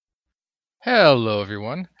Hello,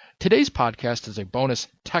 everyone. Today's podcast is a bonus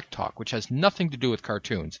tech talk, which has nothing to do with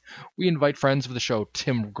cartoons. We invite friends of the show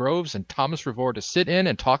Tim Groves and Thomas Revore to sit in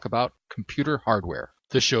and talk about computer hardware.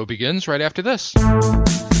 The show begins right after this.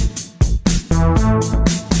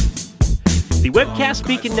 The Webcast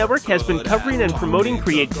Beacon Network has been covering and promoting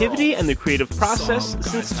creativity and the creative process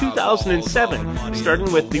since 2007,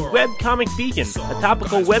 starting with the Webcomic Beacon, a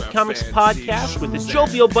topical webcomics podcast with a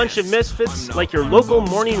jovial bunch of misfits like your local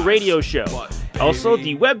morning radio show. Also,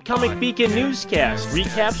 the Webcomic Beacon newscast,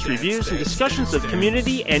 recaps, reviews, and discussions of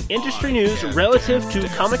community and industry news relative to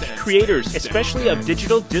comic creators, especially of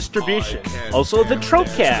digital distribution. Also, the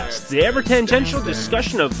Tropecast, the ever-tangential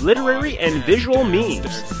discussion of literary and visual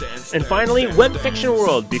memes. And finally, Web Fiction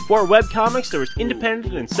World. Before webcomics, there was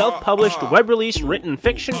independent and self-published web-release written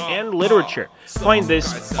fiction and literature. Find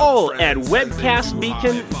this all at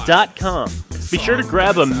webcastbeacon.com. Be sure to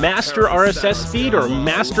grab a master RSS feed or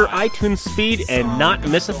master iTunes feed and not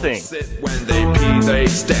miss a thing. When they pee, they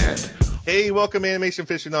stand. Hey, welcome Animation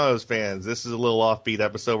Aficionados fans. This is a little offbeat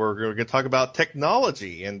episode where we're going to talk about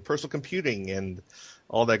technology and personal computing and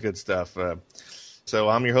all that good stuff. So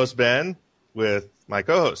I'm your host, Ben, with my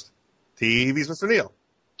co-host, TV's Mr. Neil.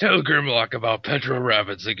 Tell Grimlock about Petro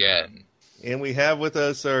Rabbits again. And we have with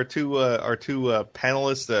us our two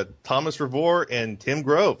panelists, Thomas Revore and Tim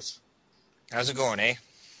Groves. How's it going, eh?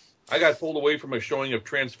 I got pulled away from a showing of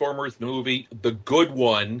Transformers, the movie, The Good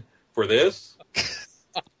One, for this.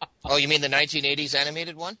 Oh, you mean the 1980s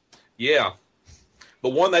animated one? Yeah. The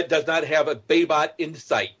one that does not have a Baybot in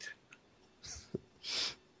sight.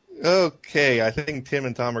 Okay, I think Tim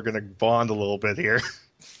and Tom are going to bond a little bit here.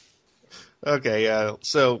 Okay,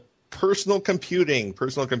 so personal computing.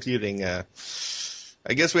 I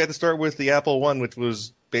guess we had to start with the Apple I, which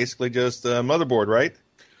was basically just a motherboard, right?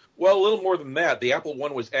 Well, a little more than that. The Apple I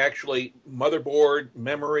was actually motherboard,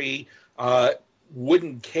 memory,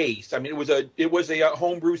 wooden case. I mean, it was a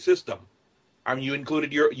homebrew system. I mean, you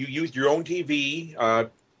used your own TV,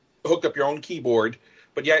 hooked up your own keyboard,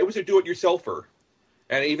 but yeah, it was a do-it-yourselfer.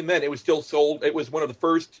 And even then, it was still sold. It was one of the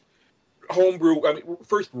first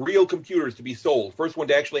first real computers to be sold. First one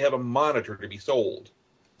to actually have a monitor to be sold.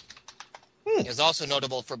 It was also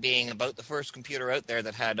notable for being about the first computer out there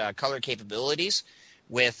that had color capabilities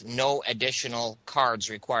with no additional cards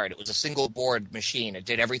required. It was a single board machine. It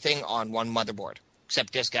did everything on one motherboard,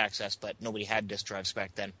 except disk access, but nobody had disk drives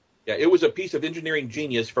back then. Yeah, it was a piece of engineering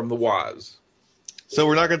genius from the Woz. So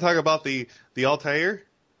we're not going to talk about the Altair?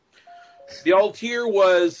 The Altair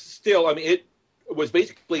was still, it was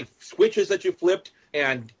basically switches that you flipped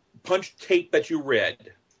and punch tape that you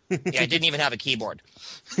read. Yeah, it didn't even have a keyboard.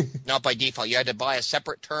 Not by default. You had to buy a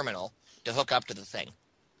separate terminal to hook up to the thing.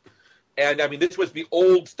 And, this was the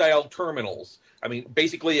old-style terminals.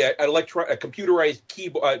 Basically a computerized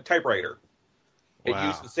typewriter. Wow. It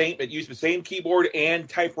used the same keyboard and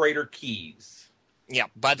typewriter keys. Yeah,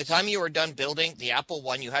 by the time you were done building the Apple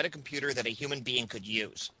I, you had a computer that a human being could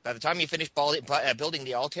use. By the time you finished building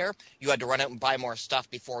the Altair, you had to run out and buy more stuff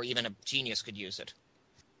before even a genius could use it.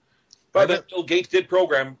 But Bill Gates did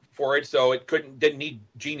program for it, so it didn't need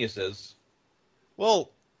geniuses.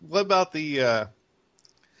 Well, what about the...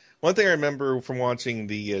 one thing I remember from watching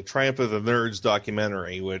the Triumph of the Nerds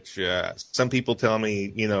documentary, which some people tell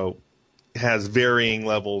me, has varying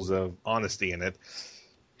levels of honesty in it,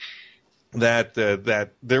 that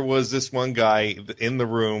there was this one guy in the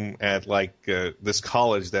room at this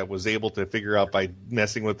college that was able to figure out by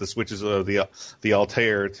messing with the switches of the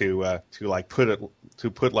Altair to put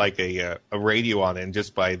a radio on it, and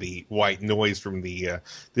just by the white noise from the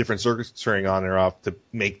different circuits turning on or off to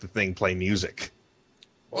make the thing play music.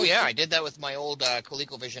 Oh yeah, I did that with my old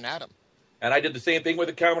ColecoVision Atom. And I did the same thing with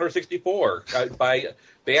the Commodore 64.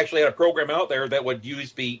 They actually had a program out there that would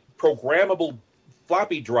use the programmable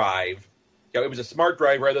floppy drive. It was a smart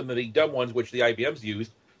drive rather than the dumb ones which the IBMs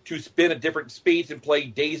used, to spin at different speeds and play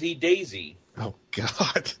Daisy Daisy. Oh,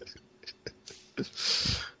 God.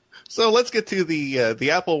 So let's get to the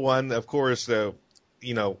Apple I. Of course,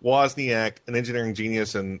 Wozniak, an engineering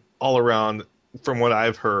genius, and all around, from what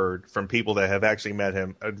I've heard from people that have actually met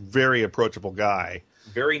him, a very approachable guy.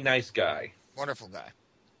 Very nice guy. Wonderful guy.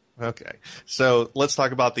 Okay. So let's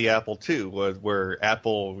talk about the Apple II, where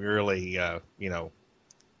Apple really,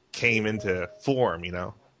 came into form,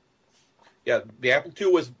 Yeah, the Apple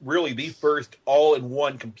II was really the first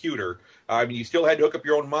all-in-one computer. You still had to hook up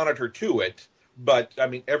your own monitor to it, but,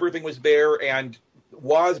 everything was there, and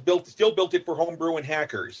Woz still built it for homebrew and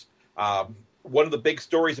hackers. One of the big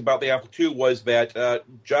stories about the Apple II was that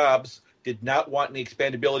Jobs did not want any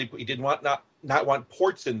expandability. He did not want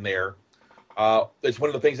ports in there. It's one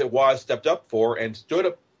of the things that Woz stepped up for and stood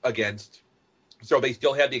up against So they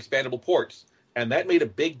still had the expandable ports, and that made a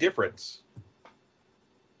big difference.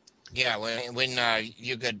 Yeah, when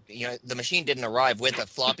you could, the machine didn't arrive with a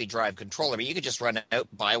floppy drive controller, but you could just run it out,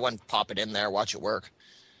 buy one, pop it in there, watch it work.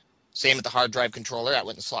 Same with the hard drive controller. That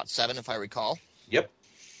went in slot 7, if I recall. Yep.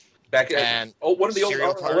 Back And one of the old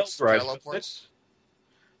serial ports, drives. parallel ports.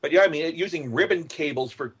 But yeah, I mean, using ribbon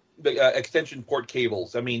cables for the extension port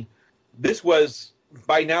cables. I mean, this was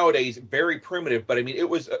by nowadays very primitive, but I mean, it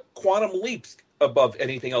was quantum leaps above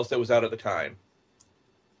anything else that was out at the time.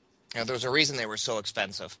 Yeah, there was a reason they were so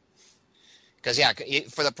expensive. Because, yeah,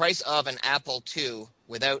 for the price of an Apple II,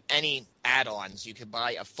 without any add-ons, you could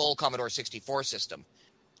buy a full Commodore 64 system.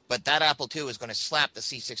 But that Apple II is going to slap the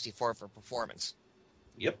C64 for performance.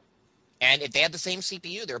 Yep. And if they had the same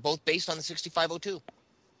CPU, they're both based on the 6502.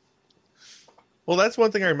 Well, that's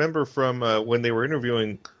one thing I remember from when they were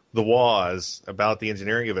interviewing the Woz about the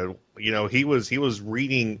engineering of it. You know, he was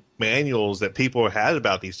reading manuals that people had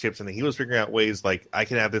about these chips, and he was figuring out ways like, I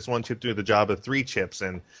can have this one chip do the job of 3 chips,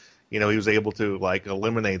 and he was able to like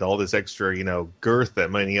eliminate all this extra, girth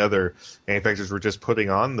that many other manufacturers were just putting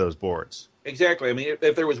on those boards. Exactly. I mean,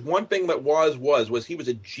 if there was one thing that was he was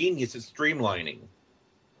a genius at streamlining.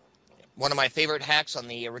 One of my favorite hacks on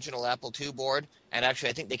the original Apple II board, and actually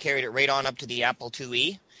I think they carried it right on up to the Apple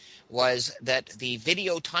IIe, was that the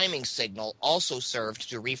video timing signal also served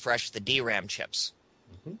to refresh the DRAM chips.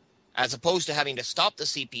 Mm-hmm. As opposed to having to stop the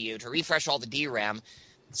CPU to refresh all the DRAM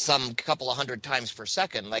some couple of hundred times per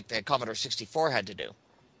second, like the Commodore 64 had to do.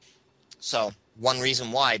 So, one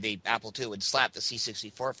reason why the Apple II would slap the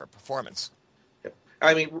C64 for performance.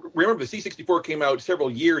 I mean, remember the C64 came out several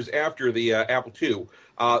years after the Apple II.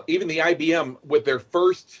 Even the IBM, with their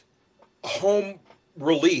first home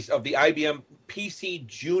release of the IBM PC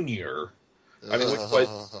Junior, I mean, which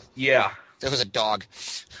was, yeah. There was a dog.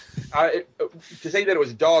 To say that it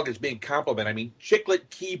was a dog is being a compliment. I mean, chiclet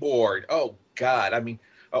keyboard. Oh, God. I mean,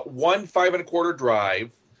 one 5 1/4 drive.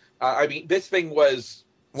 I mean, this thing was...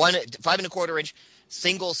 One 5 1/4 inch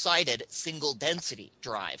single-sided, single-density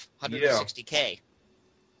drive, 160K.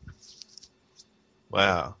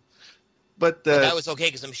 Wow. But that was okay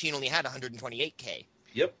because the machine only had 128K.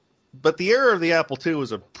 Yep. But the era of the Apple II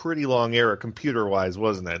was a pretty long era computer-wise,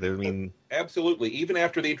 wasn't it? I mean, absolutely. Even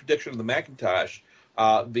after the introduction of the Macintosh,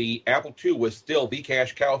 the Apple II was still the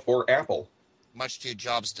cash cow for Apple. Much to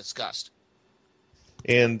Jobs' disgust.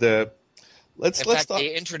 And let's talk.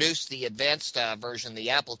 They introduced the advanced version, the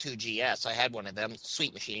Apple II GS. I had one of them,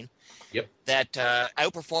 sweet machine. Yep. That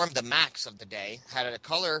outperformed the Macs of the day. Had a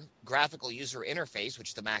color graphical user interface,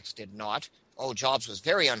 which the Macs did not. Oh, Jobs was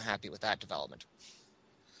very unhappy with that development.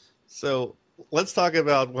 So let's talk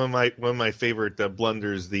about one of my favorite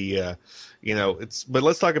blunders. But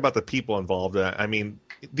let's talk about the people involved. I mean,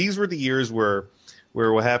 these were the years where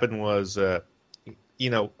what happened was,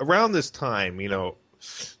 around this time,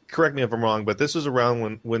 correct me if I'm wrong, but this was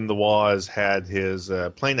around when the Woz had his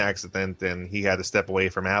plane accident and he had to step away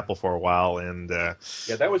from Apple for a while. And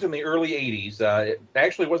yeah, that was in the early '80s. It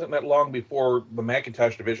actually wasn't that long before the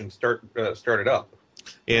Macintosh division started up.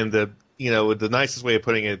 And the nicest way of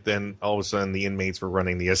putting it, then all of a sudden the inmates were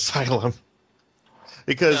running the asylum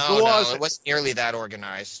because no, it wasn't nearly that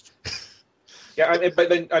organized. Yeah, but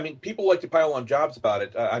then people like to pile on Jobs about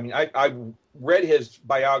it. I read his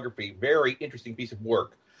biography, very interesting piece of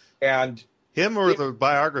work, and him or the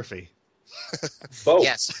biography, both.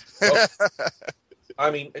 Yes. Both.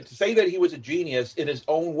 I mean, to say that he was a genius in his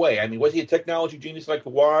own way. I mean, was he a technology genius like the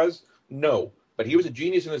Woz? No, but he was a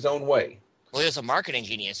genius in his own way. Well, he was a marketing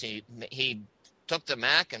genius. He took the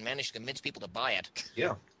Mac and managed to convince people to buy it.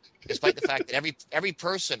 Yeah. Despite the fact that every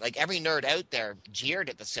person, like every nerd out there, jeered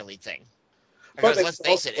at the silly thing. Because let's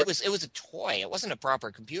face it, it was a toy. It wasn't a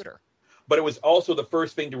proper computer. But it was also the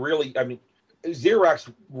first thing to really,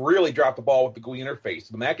 Xerox really dropped the ball with the GUI interface.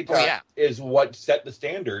 The Macintosh is what set the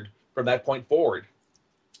standard from that point forward.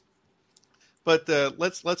 But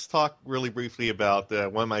let's talk really briefly about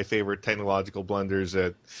one of my favorite technological blunders,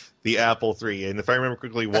 the Apple III. And if I remember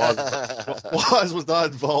correctly, Woz was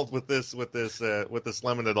not involved with this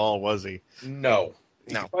lemon at all, was he? No.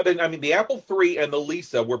 But the Apple III and the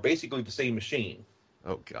Lisa were basically the same machine.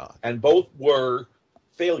 Oh God! And both were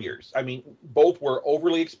failures. I mean, both were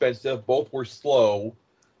overly expensive. Both were slow.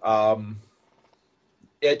 Neither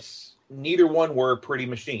one were a pretty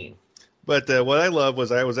machine. But what I love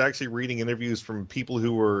was I was actually reading interviews from people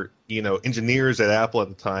who were, engineers at Apple at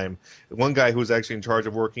the time. One guy who was actually in charge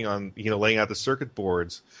of working on, laying out the circuit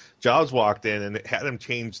boards. Jobs walked in and had him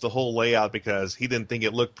change the whole layout because he didn't think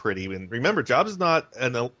it looked pretty. And remember, Jobs is not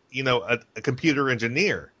a computer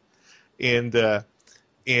engineer. And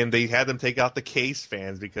and they had them take out the case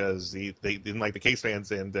fans because they didn't like the case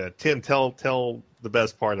fans. And Tim, tell the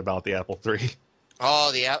best part about the Apple III.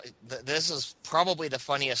 Oh, this is probably the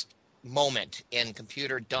funniest moment in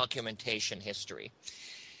computer documentation history.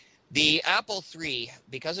 The Apple III,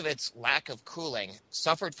 because of its lack of cooling,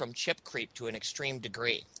 suffered from chip creep to an extreme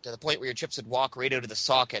degree, to the point where your chips would walk right out of the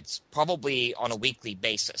sockets, probably on a weekly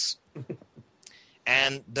basis.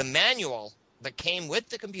 And the manual that came with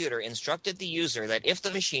the computer instructed the user that if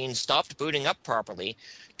the machine stopped booting up properly,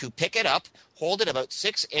 to pick it up, hold it about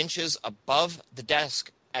 6 inches above the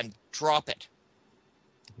desk, and drop it.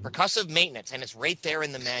 Percussive maintenance, and it's right there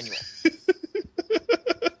in the manual.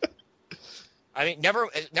 I mean,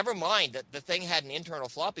 never mind that the thing had an internal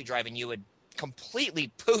floppy drive, and you would completely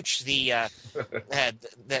pooch the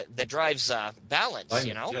drive's balance.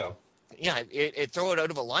 You know, it throw it out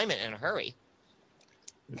of alignment in a hurry.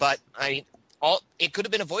 But I mean, it could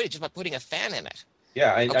have been avoided just by putting a fan in it.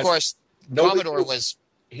 Yeah, of course, Commodore was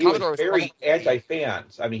very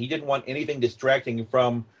anti-fans. I mean, he didn't want anything distracting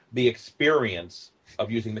from the experience of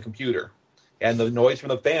using the computer, and the noise from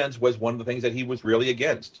the fans was one of the things that he was really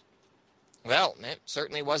against. Well, it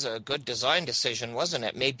certainly was a good design decision, wasn't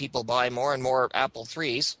it? Made people buy more and more Apple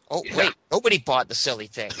IIIs. Oh, yeah. Wait, nobody bought the silly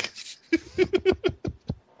thing.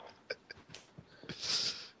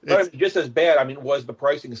 But just as bad, I mean, was the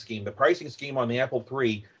pricing scheme. The pricing scheme on the Apple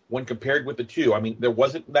III, when compared with the II, I mean, there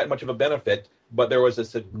wasn't that much of a benefit, but there was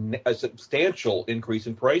a substantial increase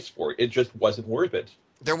in price for it. It just wasn't worth it.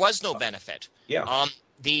 There was no benefit. Yeah.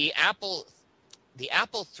 The Apple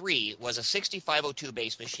III was a 6502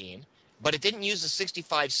 base machine, but it didn't use the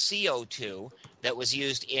 65C02 that was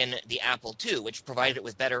used in the Apple II, which provided it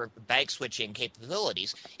with better bank switching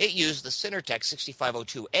capabilities. It used the Synertec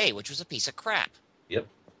 6502A, which was a piece of crap. Yep.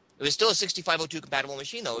 It was still a 6502 compatible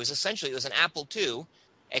machine, though. It was an Apple II,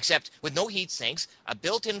 except with no heat sinks, a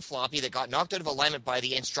built-in floppy that got knocked out of alignment by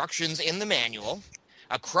the instructions in the manual,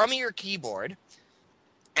 a crummier keyboard,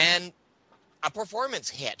 and a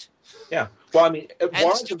performance hit. Yeah. Well, I mean, and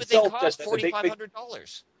the stupid thing cost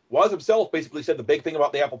 $4,500. Woz himself basically said the big thing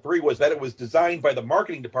about the Apple III was that it was designed by the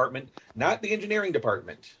marketing department, not the engineering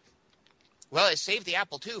department. Well, it saved the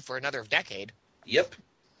Apple II for another decade. Yep.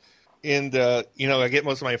 And, I get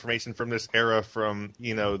most of my information from this era from,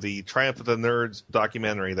 the Triumph of the Nerds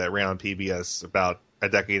documentary that ran on PBS about a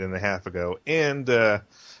decade and a half ago, and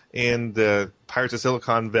the Pirates of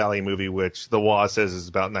Silicon Valley movie, which the Woz says is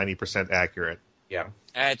about 90% accurate. Yeah.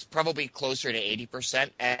 It's probably closer to 80%,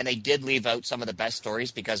 and they did leave out some of the best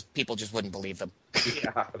stories because people just wouldn't believe them.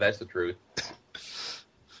 Yeah, that's the truth.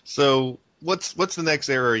 So, what's the next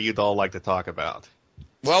era you'd all like to talk about?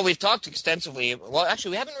 Well, we've talked extensively. Well,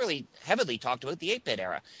 actually, we haven't really heavily talked about the 8-bit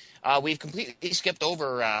era. We've completely skipped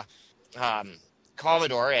over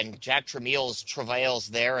Commodore and Jack Tramiel's travails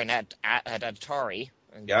there and at Atari.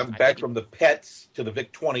 Yeah, I'm back from the PETs to the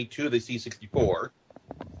VIC-20 to the C64.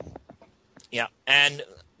 Yeah, and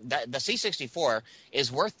the C64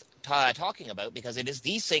 is worth talking about because it is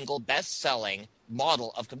the single best-selling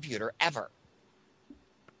model of computer ever.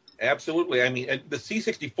 Absolutely. I mean, the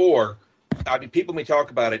C64, people may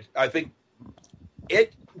talk about it. I think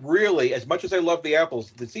it really, as much as I love the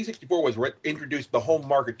Apples, the C64 was what introduced the home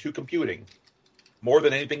market to computing more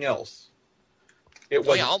than anything else.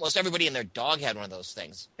 Almost everybody and their dog had one of those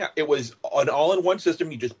things. Yeah, it was an all-in-one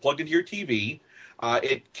system. You just plugged into your TV.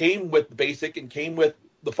 It came with BASIC and came with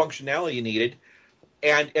the functionality you needed.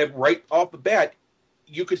 And right off the bat,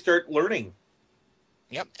 you could start learning.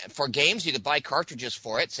 Yep. For games, you could buy cartridges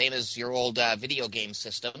for it, same as your old video game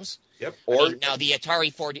systems. Yep. Now, the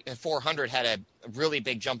Atari 400 had a really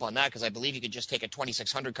big jump on that because I believe you could just take a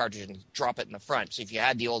 2600 cartridge and drop it in the front. So if you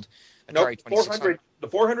had the old Atari 2600... The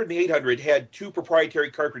 400 and the 800 had two proprietary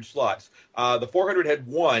cartridge slots. The 400 had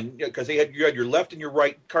one because you had your left and your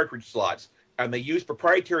right cartridge slots. And they used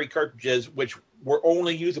proprietary cartridges which were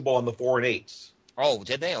only usable on the 4 and 8s. Oh,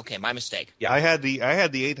 did they? Okay, my mistake. Yeah, I had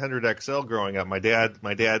the 800 XL growing up. My dad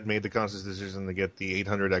made the conscious decision to get the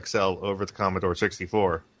 800 XL over the Commodore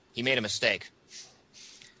 64. He made a mistake.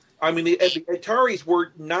 I mean, the Ataris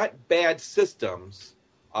were not bad systems,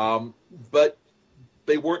 but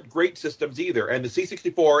they weren't great systems either. And the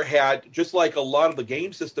C64 had, just like a lot of the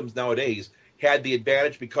game systems nowadays, had the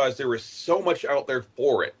advantage because there was so much out there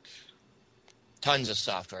for it. Tons of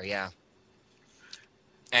software, yeah.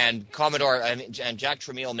 And Commodore and Jack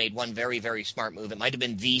Tramiel made one very, very smart move. It might have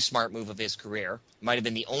been the smart move of his career. It might have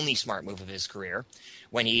been the only smart move of his career.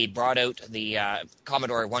 When he brought out the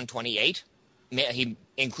Commodore 128, he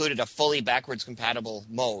included a fully backwards compatible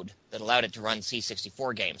mode that allowed it to run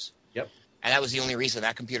C64 games. Yep. And that was the only reason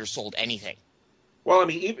that computer sold anything. Well, I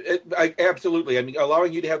mean, absolutely. I mean,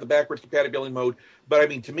 allowing you to have the backwards compatibility mode. But I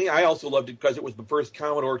mean, to me, I also loved it because it was the first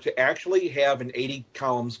Commodore to actually have an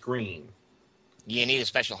 80-column screen. You need a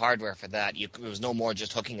special hardware for that. It was no more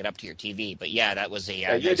just hooking it up to your TV. But yeah, that was a You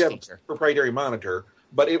had nice to have feature. a proprietary monitor,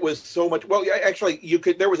 but it was so much. Well, actually, you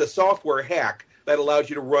could. There was a software hack that allowed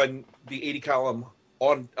you to run the 80-column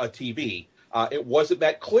on a TV. It wasn't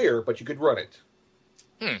that clear, but you could run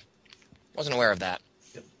it. Wasn't aware of that.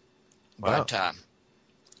 Wow. But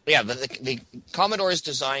yeah, the Commodore's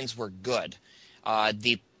designs were good.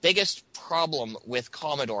 The biggest problem with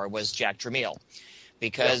Commodore was Jack Tramiel,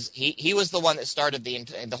 because he was the one that started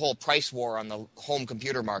the whole price war on the home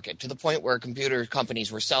computer market, to the point where computer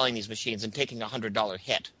companies were selling these machines and taking a $100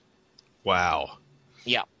 hit. Wow.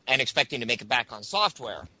 Yeah, and expecting to make it back on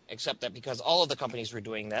software, except that because all of the companies were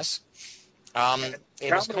doing this,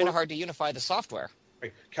 it was kind of hard to unify the software.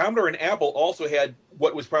 Right. Commodore and Apple also had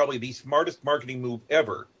what was probably the smartest marketing move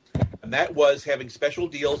ever, and that was having special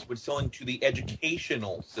deals with selling to the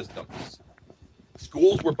educational systems.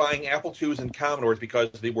 Schools were buying Apple IIs and Commodores because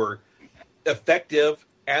they were effective,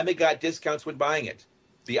 and they got discounts when buying it.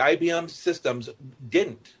 The IBM systems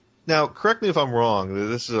didn't. Now, correct me if I'm wrong.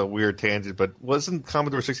 This is a weird tangent, but wasn't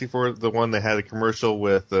Commodore 64 the one that had a commercial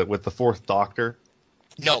with the Fourth Doctor?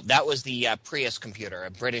 No, that was the Prius computer,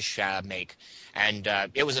 a British make. And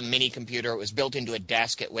it was a mini computer. It was built into a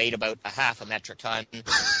desk. It weighed about a half a metric ton.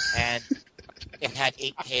 And it had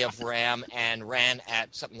 8K of RAM and ran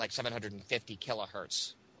at something like 750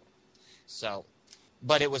 kilohertz. So,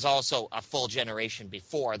 but it was also a full generation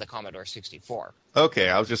before the Commodore 64. Okay,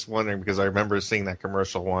 I was just wondering because I remember seeing that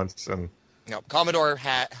commercial once. And No, Commodore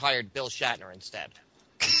hired Bill Shatner instead.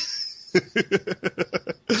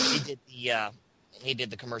 He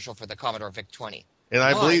did the commercial for the Commodore VIC-20. And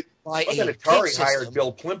I believe Atari hired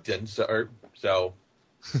Bill Plimpton, so.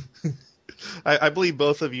 I believe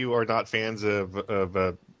both of you are not fans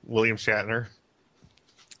of William Shatner.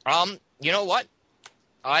 You know what?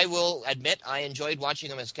 I will admit I enjoyed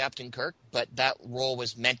watching him as Captain Kirk, but that role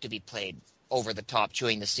was meant to be played over the top,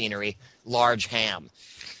 chewing the scenery, large ham.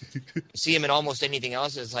 See him in almost anything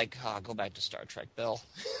else, it's like, go back to Star Trek, Bill.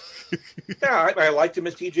 Yeah, I liked him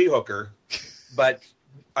as T.J. Hooker, but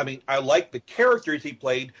I mean, I liked the characters he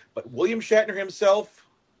played, but William Shatner himself,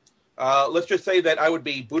 let's just say that I would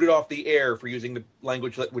be booted off the air for using the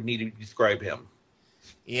language that would need to describe him.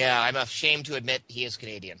 Yeah, I'm ashamed to admit he is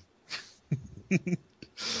Canadian.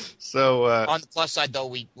 So on the plus side, though,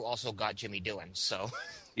 we also got Jimmy Doohan, so.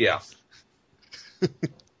 Yeah.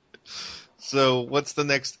 So what's the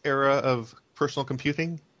next era of personal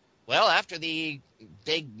computing? Well, after the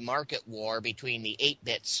big market war between the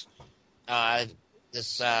 8-bits, IBM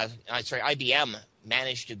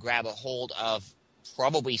managed to grab a hold of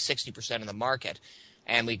probably 60% of the market,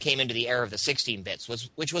 and we came into the era of the 16-bits,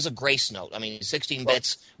 which was a grace note. I mean, 16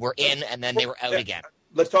 bits were in, and then they were out again.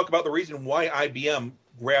 Let's talk about the reason why IBM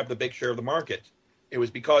grabbed the big share of the market. It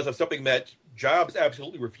was because of something that Jobs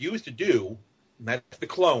absolutely refused to do, and that's the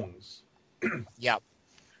clones. Yeah.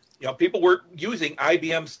 You know, people were using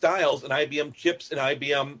IBM styles and IBM chips and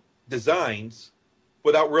IBM designs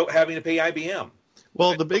without having to pay IBM.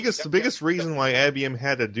 Well, the biggest reason why IBM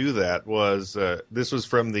had to do that was this was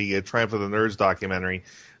from the Triumph of the Nerds documentary.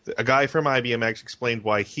 A guy from IBM actually explained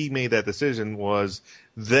why he made that decision because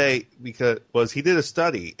he did a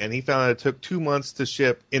study and he found that it took 2 months to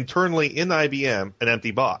ship internally in IBM an empty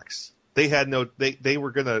box. They had they were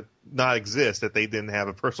going to not exist if they didn't have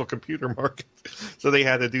a personal computer market. So they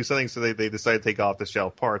had to do something. So they decided to take off the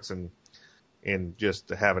shelf parts and just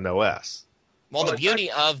have an OS. Well, the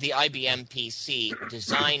beauty of the IBM PC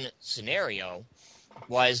design scenario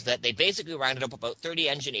was that they basically rounded up about 30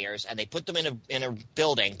 engineers and they put them in a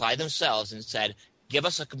building by themselves and said, give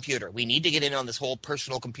us a computer. We need to get in on this whole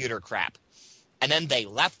personal computer crap. And then they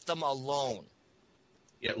left them alone.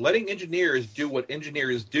 Yeah, letting engineers do what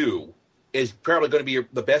engineers do is probably going to be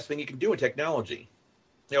the best thing you can do in technology.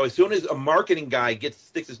 You know, as soon as a marketing guy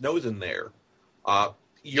sticks his nose in there,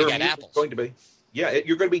 you're going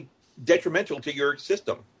to be detrimental to your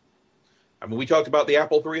system. I mean, we talked about the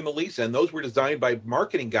Apple III and the Lisa, and those were designed by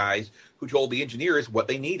marketing guys who told the engineers what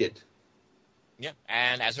they needed. Yeah,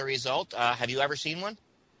 and as a result, have you ever seen one?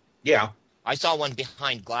 Yeah. I saw one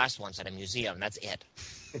behind glass once at a museum. That's it.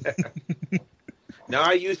 Now,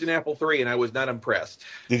 I used an Apple III, and I was not impressed.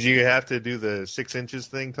 Did you have to do the 6 inches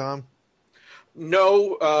thing, Tom?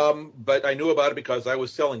 No, but I knew about it because I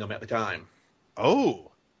was selling them at the time.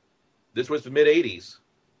 Oh. This was the mid-'80s.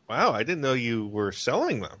 Wow, I didn't know you were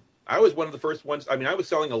selling them. I was one of the first ones. I mean, I was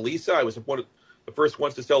selling a Lisa. I was one of the first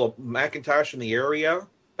ones to sell a Macintosh in the area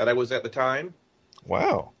that I was at the time.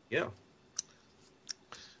 Wow. Yeah.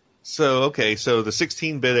 So the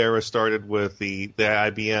 16-bit era started with the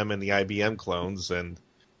IBM and the IBM clones, and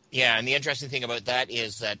Yeah, and the interesting thing about that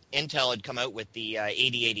is that Intel had come out with the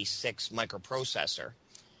 8086 microprocessor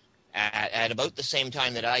at about the same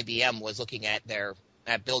time that IBM was looking at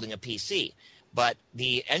building a PC. But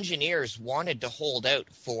the engineers wanted to hold out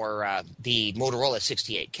for the Motorola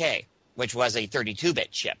 68K, which was a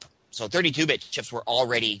 32-bit chip. So 32-bit chips were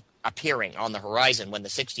already appearing on the horizon when the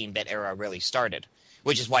 16-bit era really started,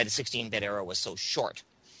 which is why the 16-bit era was so short.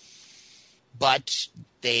 But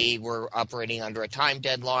they were operating under a time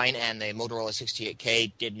deadline, and the Motorola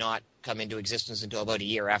 68K did not come into existence until about a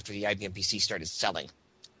year after the IBM PC started selling.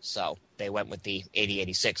 So they went with the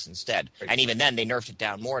 8086 instead. And even then, they nerfed it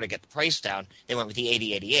down more to get the price down. They went with the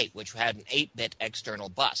 8088, which had an 8-bit external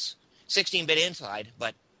bus. 16-bit inside,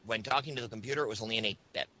 but when talking to the computer, it was only an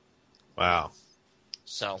 8-bit. wow.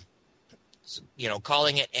 So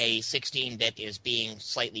calling it a 16-bit is being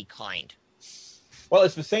slightly kind. Well,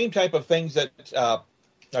 it's the same type of things that,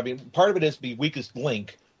 part of it is the weakest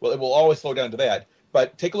link. Well, it will always slow down to that.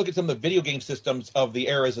 But take a look at some of the video game systems of the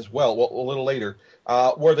eras as well, a little later,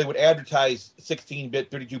 where they would advertise 16-bit,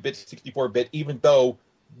 32-bit, 64-bit, even though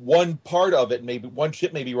one part of it, maybe one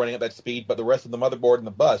chip may be running at that speed, but the rest of the motherboard and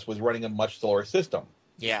the bus was running a much slower system.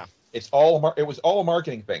 Yeah. It was all a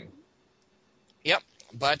marketing thing. Yep.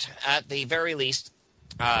 But at the very least,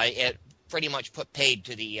 it pretty much put paid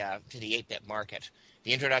to the 8-bit market.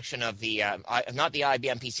 The introduction of the not the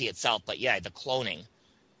IBM PC itself, but the cloning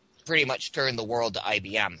pretty much turned the world to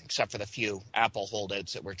IBM, except for the few Apple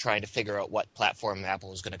holdouts that were trying to figure out what platform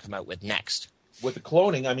Apple was going to come out with next. With the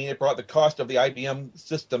cloning, it brought the cost of the IBM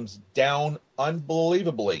systems down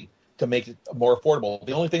unbelievably to make it more affordable.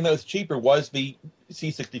 The only thing that was cheaper was the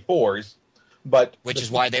C64s, which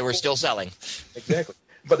is why they were still selling. Exactly.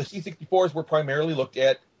 But the C64s were primarily looked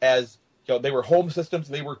at as, they were home systems,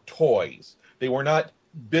 they were toys. They were not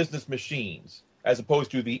business machines, as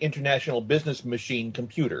opposed to the International Business Machine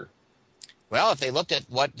computer. Well, if they looked at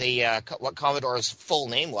what Commodore's full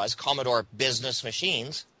name was, Commodore Business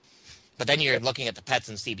Machines, but then you're looking at the PETs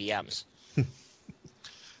and CBMs.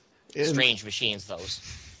 Strange machines, those.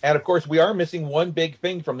 And, of course, we are missing one big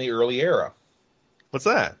thing from the early era. What's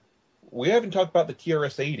that? We haven't talked about the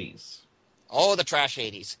TRS-80s. Oh, the trash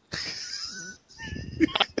 80s.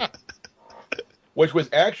 Which was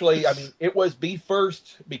actually, it was the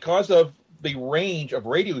first, because of the range of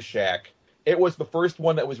Radio Shack, it was the first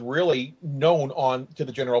one that was really known to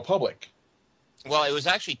the general public. Well, it was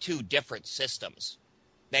actually two different systems.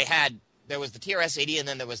 There was the TRS-80 and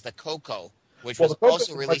then there was the Coco, which was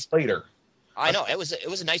also released later. I know, it was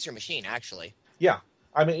a nicer machine, actually. Yeah.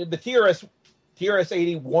 The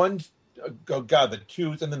TRS-80 1, the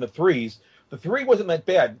 2s and then the 3s. The 3 wasn't that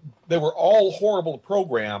bad. They were all horrible to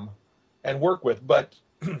program and work with, but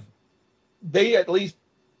they at least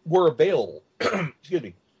were available. Excuse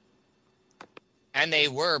me. And they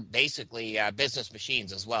were basically business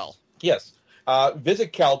machines as well. Yes.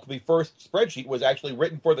 VisiCalc, the first spreadsheet, was actually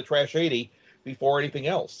written for the Trash 80 before anything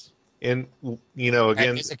else. And, again...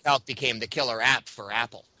 And VisiCalc became the killer app for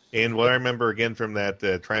Apple. And what I remember, again, from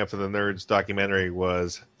that Triumph of the Nerds documentary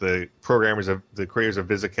was the creators of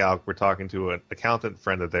VisiCalc were talking to an accountant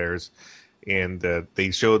friend of theirs, and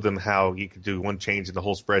they showed them how you could do one change and the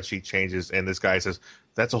whole spreadsheet changes, and this guy says,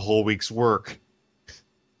 that's a whole week's work.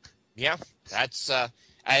 Yeah, that's where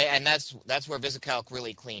VisiCalc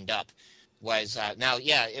really cleaned up.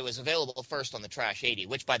 It was available first on the Trash 80,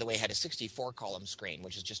 which, by the way, had a 64-column screen,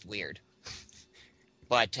 which is just weird.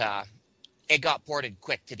 But it got ported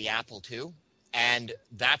quick to the Apple II, and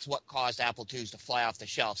that's what caused Apple IIs to fly off the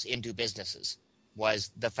shelves into businesses,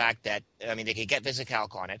 was the fact that, they could get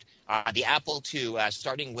VisiCalc on it. The Apple II,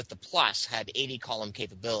 starting with the Plus, had 80-column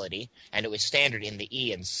capability, and it was standard in the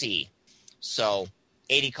E and C. So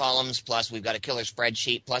 80 columns, plus we've got a killer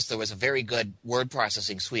spreadsheet, plus there was a very good word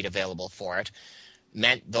processing suite available for it,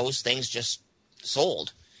 meant those things just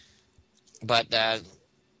sold. But,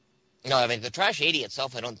 the Trash 80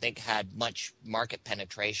 itself, I don't think had much market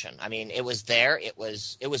penetration. It was there. It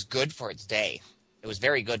was good for its day. It was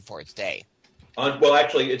very good for its day. Well,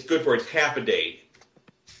 actually, it's good for its half a day.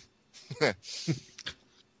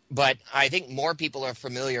 But I think more people are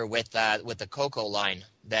familiar with the Coco line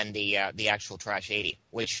than the actual Trash 80,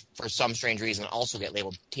 which for some strange reason also get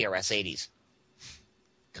labeled TRS 80s.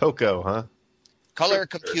 Coco, huh? Color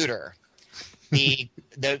computer. It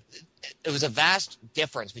was a vast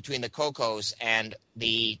difference between the Cocos and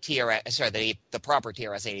the the proper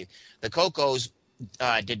TRS 80. The Cocos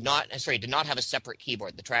did not have a separate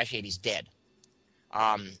keyboard. The Trash 80s did.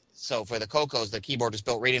 So for the Cocos, the keyboard was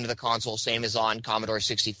built right into the console, same as on Commodore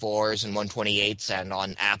 64s and 128s and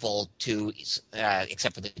on Apple IIs,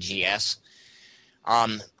 except for the GS.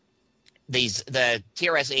 The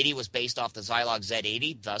TRS-80 was based off the Zilog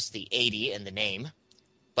Z80, thus the 80 in the name.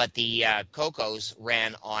 But the Cocos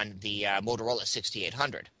ran on the Motorola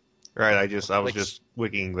 6800. Right, I was just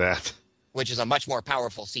wikiing that. Which is a much more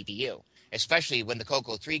powerful CPU, especially when the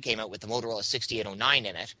Coco 3 came out with the Motorola 6809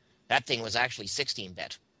 in it. That thing was actually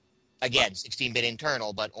 16-bit. Again, 16-bit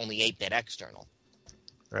internal, but only 8-bit external.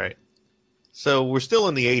 Right. So we're still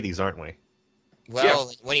in the 80s, aren't we?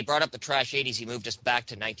 Well, when he brought up the trash 80s, he moved us back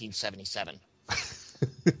to 1977.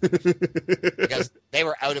 Because they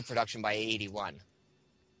were out of production by 81.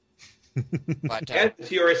 But, and the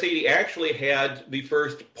TRS-80 actually had the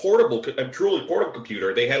first truly portable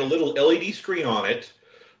computer. They had a little LED screen on it.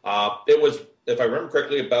 It was, if I remember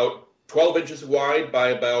correctly, about 12 inches wide by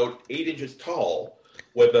about 8 inches tall,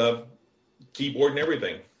 with a keyboard and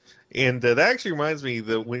everything. And that actually reminds me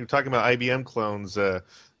that when you're talking about IBM clones,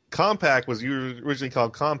 Compaq was originally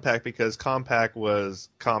called Compaq because Compaq was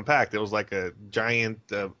compact. It was like a giant...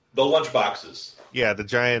 the lunch boxes. Yeah, the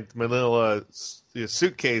giant manila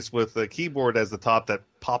suitcase with a keyboard as the top that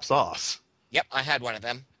pops off. Yep, I had one of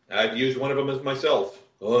them. I've used one of them as myself.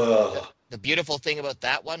 Ugh. The beautiful thing about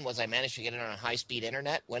that one was I managed to get it on high-speed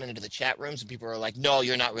internet, went into the chat rooms, and people were like, no,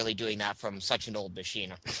 you're not really doing that from such an old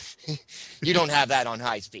machine. You don't have that on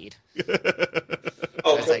high speed. These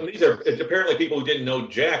are apparently people who didn't know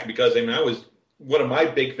Jack, because one of my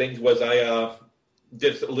big things was I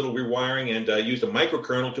did a little rewiring and used a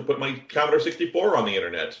microkernel to put my Commodore 64 on the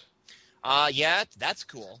internet. Yeah, that's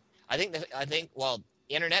cool. I think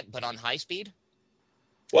internet, but on high speed?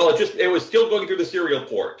 Well, it was still going through the serial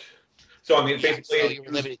port. So, I mean, basically...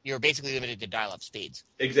 So you were basically limited to dial-up speeds.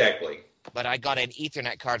 Exactly. But I got an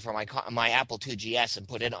Ethernet card for my Apple II GS and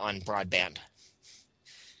put it on broadband.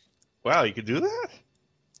 Wow, you could do that?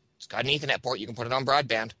 It's got an Ethernet port. You can put it on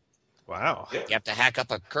broadband. Wow. You have to hack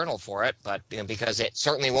up a kernel for it, but because it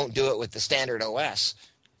certainly won't do it with the standard OS.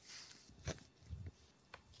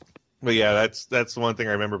 But yeah, that's one thing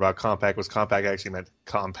I remember about Compaq was Compaq actually meant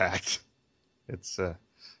compact. It's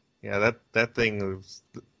that thing was...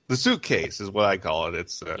 The suitcase is what I call it.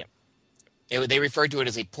 It's They referred to it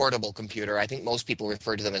as a portable computer. I think most people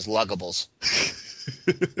refer to them as luggables.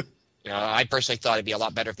 I personally thought it'd be a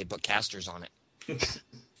lot better if they put casters on it.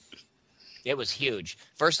 It was huge.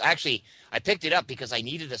 First, actually, I picked it up because I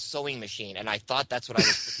needed a sewing machine, and I thought that's what I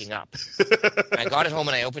was picking up. I got it home,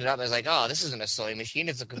 and I opened it up, and I was like, oh, this isn't a sewing machine.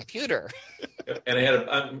 It's a computer. And I had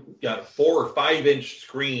a 4 or 5 inch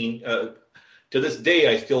screen. To this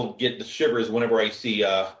day, I still get the shivers whenever I see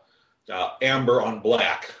amber on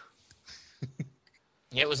black.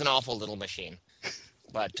 It was an awful little machine,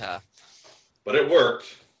 but it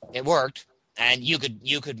worked. It worked, and you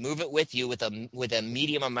could move it with you with a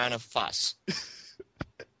medium amount of fuss.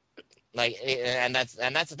 And that's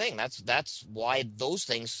the thing. That's why those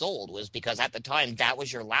things sold, was because at the time that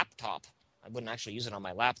was your laptop. I wouldn't actually use it on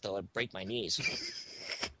my lap though; I'd break my knees.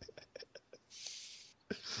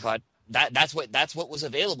 But that's what was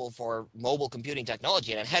available for mobile computing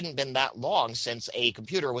technology, and it hadn't been that long since a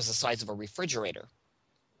computer was the size of a refrigerator.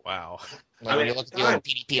 Wow. When you look at the old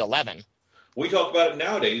PDP-11. We talk about it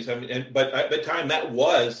nowadays, but at the time that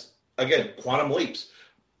was, again, quantum leaps.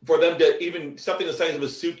 For them to even something the size of a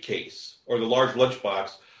suitcase or the large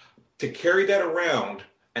lunchbox, to carry that around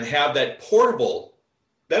and have that portable,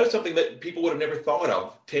 that was something that people would have never thought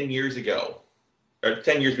of 10 years ago, or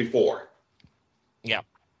 10 years before. Yeah.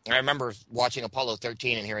 I remember watching Apollo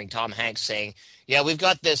 13 and hearing Tom Hanks saying, yeah, we've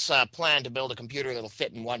got this plan to build a computer that'll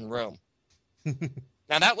fit in one room.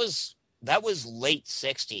 Now, that was late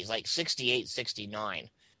 60s, like 68, 69.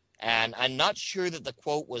 And I'm not sure that the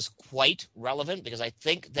quote was quite relevant, because I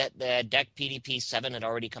think that the DEC PDP-7 had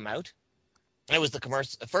already come out. And it was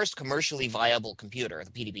the first commercially viable computer, the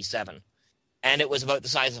PDP-7. And it was about the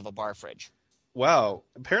size of a bar fridge. Wow.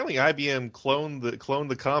 Apparently IBM cloned the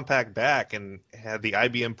Compaq back and had the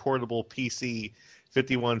IBM Portable PC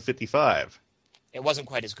 5155. It wasn't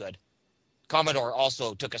quite as good. Commodore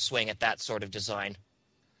also took a swing at that sort of design.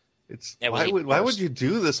 Why would you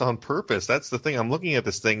do this on purpose? That's the thing. I'm looking at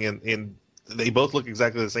this thing, and they both look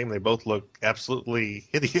exactly the same. They both look absolutely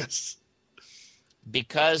hideous.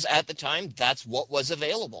 Because at the time, that's what was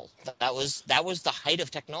available. That was the height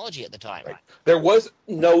of technology at the time. Right. There was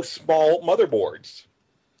no small motherboards.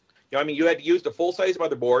 You had to use the full-size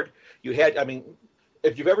motherboard.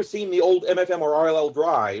 If you've ever seen the old MFM or RLL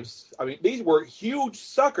drives, these were huge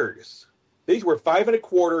suckers. These were 5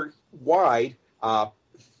 1/4 wide.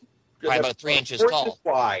 Probably about 3 inches tall.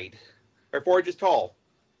 Wide. or 4 inches tall.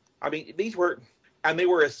 I mean, they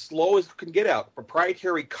were as slow as can get out.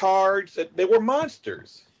 Proprietary cards, they were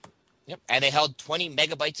monsters. Yep. And they held 20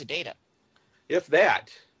 megabytes of data. If that.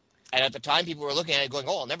 And at the time, people were looking at it going,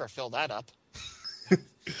 "Oh, I'll never fill that up."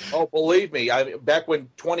 Oh, believe me, back when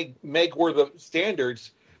 20 meg were the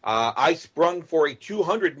standards, I sprung for a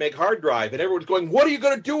 200 meg hard drive, and everyone's going, "What are you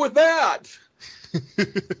going to do with that?"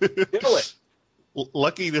 Kill it.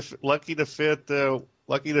 Lucky to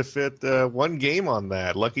fit one game on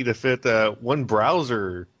that. Lucky to fit one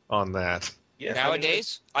browser on that. Yeah,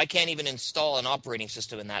 Nowadays, I can't even install an operating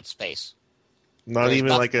system in that space. There's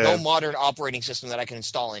no modern operating system that I can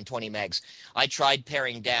install in 20 megs. I tried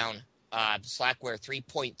paring down Slackware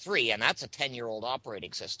 3.3, and that's a 10-year-old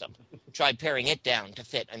operating system. Tried paring it down to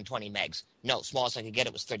fit in 20 megs. No, smallest I could get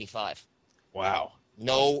it was 35. Wow.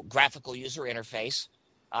 No graphical user interface.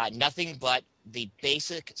 Nothing but the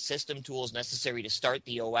basic system tools necessary to start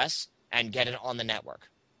the OS and get it on the network.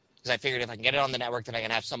 Because I figured if I can get it on the network, then I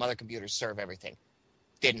can have some other computers serve everything.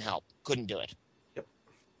 Didn't help. Couldn't do it.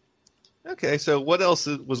 Okay, so what else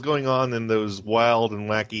was going on in those wild and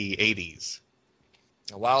wacky 80s?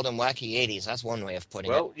 The wild and wacky 80s, that's one way of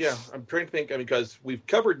putting it. Well, yeah, I'm trying to think, because we've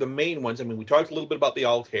covered the main ones. We talked a little bit about the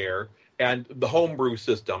Altair and the homebrew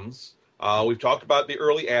systems. We've talked about the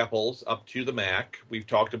early Apples up to the Mac. We've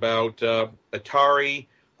talked about Atari.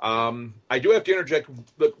 I do have to interject.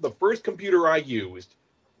 The first computer I used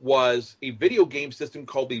was a video game system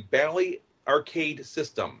called the Bally Arcade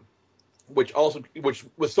System, which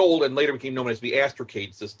was sold and later became known as the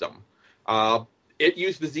Astrocade system. It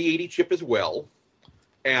used the Z80 chip as well,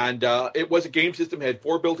 and it was a game system. It had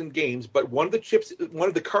 4 built-in games, but one of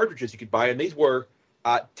the cartridges you could buy, and these were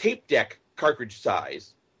tape deck cartridge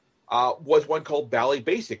size, was one called Bally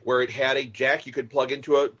Basic, where it had a jack you could plug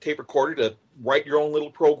into a tape recorder to write your own little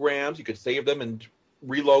programs. You could save them and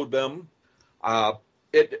reload them.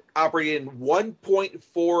 It operated in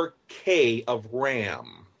 1.4K of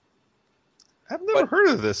RAM. I've never heard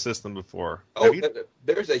of this system before.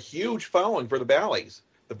 There's a huge following for the Ballys.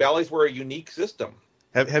 The Ballys were a unique system.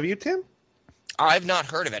 Have you, Tim? I've not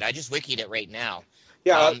heard of it. I just wikied it right now.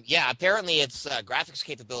 Yeah. Apparently its graphics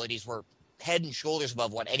capabilities were head and shoulders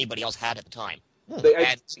above what anybody else had at the time.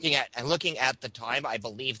 Looking at the time, I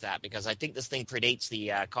believe that, because I think this thing predates the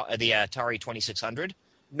Atari 2600.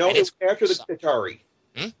 No, it was after the Atari.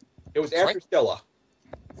 It was after Stella.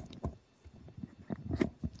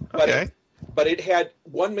 Okay. But it had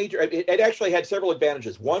one major. It actually had several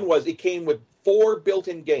advantages. One was it came with 4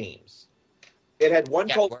 built-in games. It had one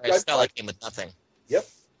called whereas Stella came with nothing. Yep.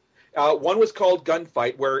 One was called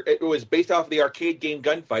Gunfight, where it was based off of the arcade game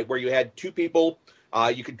Gunfight, where you had 2 people.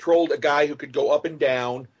 You controlled a guy who could go up and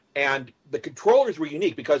down, and the controllers were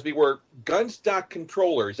unique because they were gun stock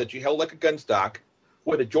controllers that you held like a gun stock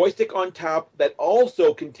with a joystick on top that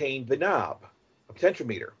also contained the knob, a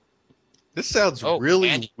potentiometer. This sounds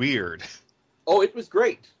really weird. Oh, it was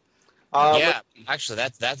great. Actually,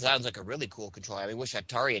 that sounds like a really cool controller. I wish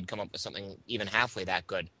Atari had come up with something even halfway that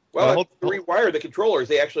good. Well, to rewire the controllers,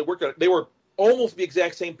 they actually worked on it. They were almost the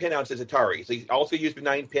exact same pinouts as Atari. So they also used the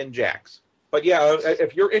 9-pin jacks. But yeah,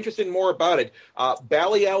 if you're interested in more about it,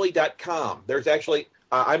 BallyAlley.com. There's actually,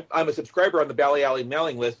 I'm a subscriber on the Bally Alley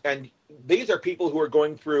mailing list, and these are people who are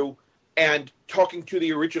going through and talking to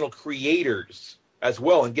the original creators as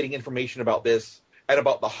well and getting information about this and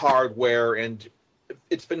about the hardware, and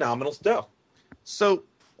it's phenomenal stuff. So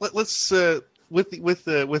let's with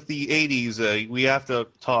the 80s, we have to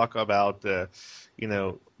talk about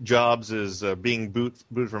Jobs is being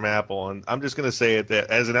booted from Apple, and I'm just going to say it that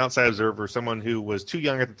as an outside observer, someone who was too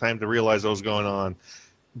young at the time to realize what was going on,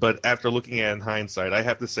 but after looking at it in hindsight, I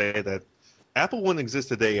have to say that Apple wouldn't exist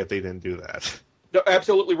today if they didn't do that. No,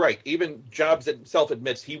 absolutely right. Even Jobs himself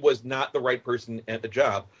admits he was not the right person at the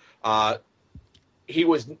job. He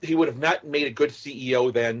would have not made a good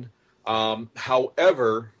CEO then.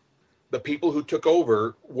 However, the people who took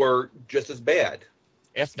over were just as bad,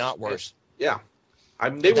 if not worse. Yeah.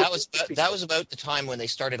 That was about the time when they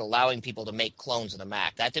started allowing people to make clones of the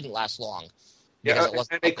Mac. That didn't last long. Yeah,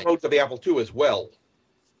 and they clones of the Apple II as well.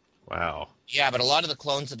 Wow. Yeah, but a lot of the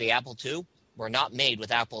clones of the Apple II were not made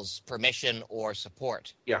with Apple's permission or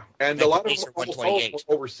support. Yeah, and a lot of them were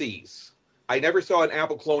overseas. I never saw an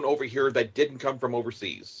Apple clone over here that didn't come from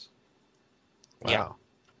overseas. Wow. Yeah.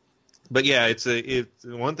 But yeah, it's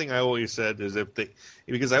one thing I always said is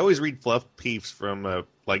because I always read fluff peeps from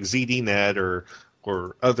like ZDNet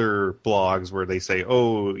or other blogs where they say,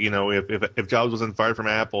 if Jobs wasn't fired from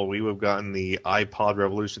Apple, we would have gotten the iPod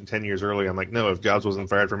revolution 10 years earlier. I'm like, no, if Jobs wasn't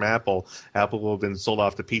fired from Apple, Apple would have been sold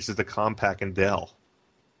off to pieces to Compaq and Dell.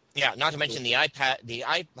 Yeah, not to mention the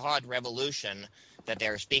iPod revolution that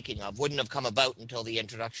they're speaking of wouldn't have come about until the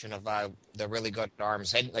introduction of the really good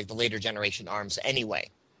ARMs, like the later generation ARMs anyway.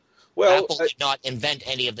 Well, Apple did not invent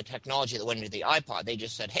any of the technology that went into the iPod. They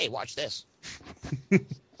just said, hey, watch this.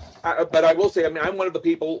 but I will say, I mean, I'm one of the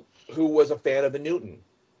people who was a fan of the Newton.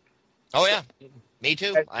 Oh, yeah. Me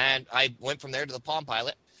too. And I went from there to the Palm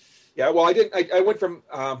Pilot. Yeah, well, I didn't. I went from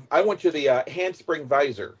I went to the handspring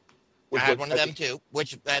visor. I had one of them too.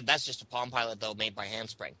 Which that's just a Palm Pilot though, made by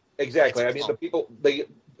Handspring. Exactly. I mean, the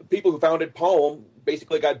people who founded Palm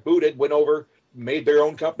basically got booted, went over, made their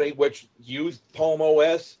own company, which used Palm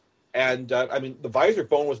OS, and I mean, the visor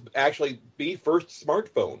phone was actually the first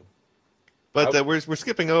smartphone. But we're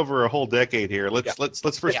skipping over a whole decade here.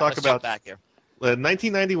 Let's first talk about back here.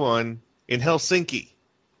 1991 in Helsinki.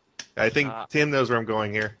 I think Tim knows where I'm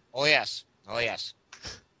going here. Oh yes.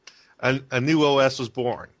 A new OS was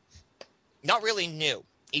born. Not really new.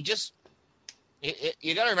 You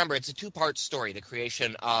got to remember, it's a two-part story, the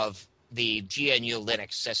creation of the GNU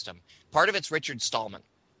Linux system. Part of it's Richard Stallman,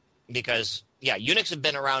 because, yeah, Unix had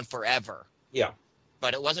been around forever. Yeah.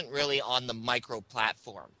 But it wasn't really on the micro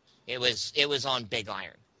platform. It was on Big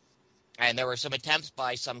Iron. And there were some attempts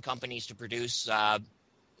by some companies to produce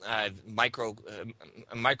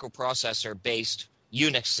microprocessor-based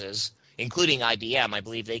Unixes, including IBM. I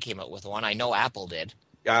believe they came out with one. I know Apple did.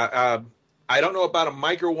 I don't know about a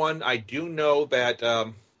micro one. I do know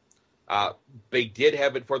that they did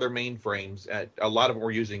have it for their mainframes. A lot of them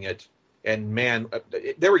were using it. And, man,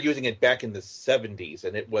 they were using it back in the 70s,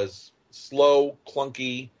 and it was slow,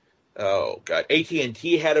 clunky. Oh, God.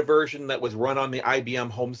 AT&T had a version that was run on the IBM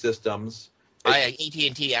home systems.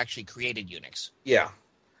 AT&T actually created Unix. Yeah.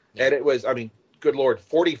 And it was, I mean, good Lord,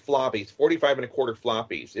 40 floppies, 45 and a quarter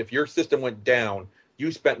floppies. If your system went down,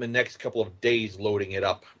 you spent the next couple of days loading it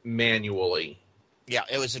up manually. Yeah,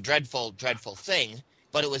 it was a dreadful, dreadful thing,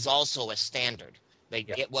 but it was also a standard.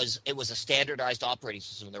 It was a standardized operating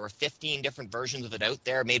system. There were 15 different versions of it out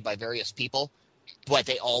there made by various people, but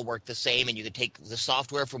they all worked the same, and you could take the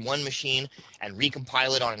software from one machine and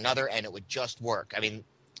recompile it on another, and it would just work. I mean,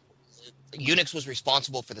 Unix was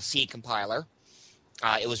responsible for the C compiler.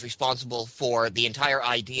 It was responsible for the entire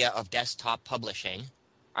idea of desktop publishing.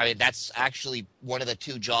 I mean, that's actually one of the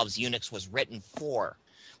two jobs Unix was written for,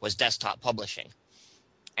 was desktop publishing.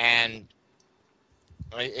 And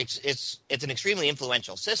it's an extremely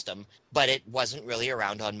influential system, but it wasn't really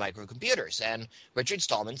around on microcomputers. And Richard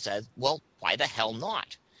Stallman said, well, why the hell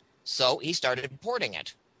not? So he started porting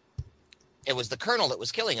it. It was the kernel that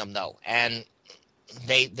was killing him, though. And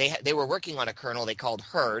they were working on a kernel they called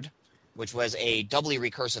HERD, which was a doubly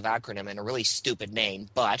recursive acronym and a really stupid name,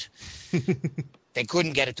 but they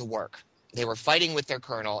couldn't get it to work. They were fighting with their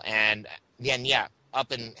kernel, and then,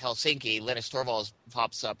 up in Helsinki, Linus Torvalds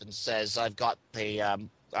pops up and says, I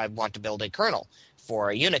want to build a kernel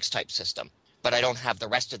for a Unix-type system, but I don't have the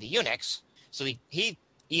rest of the Unix. So he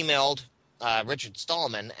emailed Richard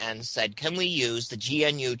Stallman and said, can we use the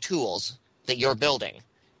GNU tools that you're building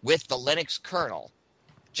with the Linux kernel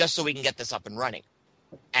just so we can get this up and running?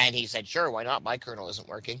 And he said, sure, why not? My kernel isn't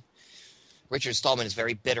working. Richard Stallman is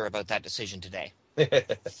very bitter about that decision today.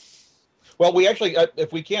 Well, we actually,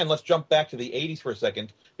 if we can, let's jump back to the 80s for a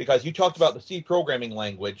second, because you talked about the C programming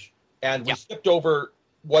language, and we skipped over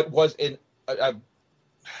what was in a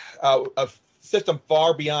system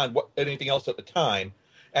far beyond anything else at the time,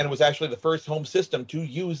 and it was actually the first home system to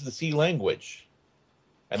use the C language.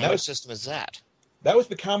 And what system is that? That was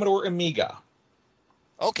the Commodore Amiga.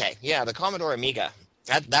 Okay, yeah, the Commodore Amiga.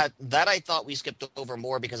 That I thought we skipped over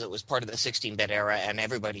more because it was part of the 16-bit era, and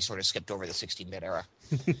everybody sort of skipped over the 16-bit era.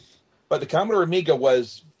 But the Commodore Amiga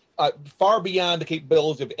was far beyond the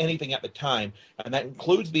capabilities of anything at the time, and that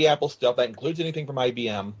includes the Apple stuff, that includes anything from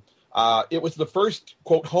IBM. It was the first,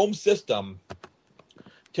 quote, home system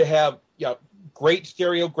to have great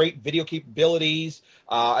stereo, great video capabilities.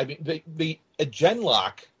 I mean, the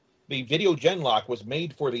Genlock, the video Genlock was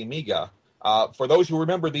made for the Amiga. For those who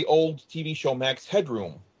remember the old TV show Max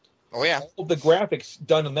Headroom. Oh, yeah. All the graphics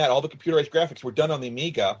done on that, all the computerized graphics were done on the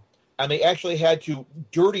Amiga, and they actually had to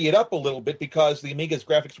dirty it up a little bit because the Amiga's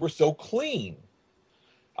graphics were so clean.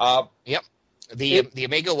 Yep. The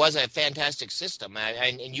Amiga was a fantastic system,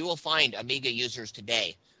 and you will find Amiga users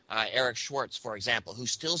today, Eric Schwartz, for example, who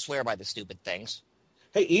still swear by the stupid things.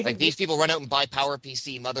 Hey, even like these people run out and buy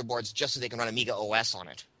PowerPC motherboards just so they can run Amiga OS on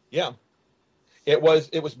it. Yeah. It was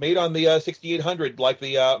made on the 6800 like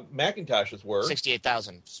the Macintoshes were.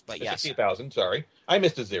 68,000, but yes. 68,000, sorry. I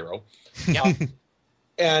missed a zero. Yeah.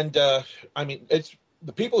 And, I mean, it's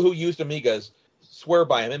the people who used Amigas swear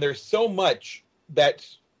by them. And there's so much that,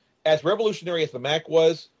 as revolutionary as the Mac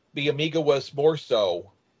was, the Amiga was more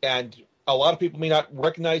so. And a lot of people may not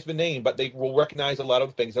recognize the name, but they will recognize a lot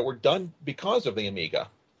of things that were done because of the Amiga.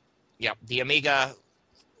 Yeah, the Amiga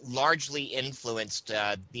largely influenced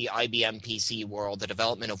the IBM PC world, the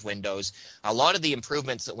development of Windows. A lot of the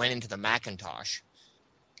improvements that went into the Macintosh,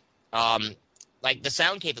 like the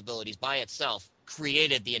sound capabilities by itself,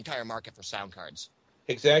 created the entire market for sound cards.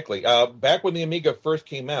 Exactly. Back when the Amiga first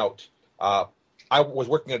came out, I was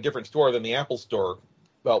working at a different store than the Apple store,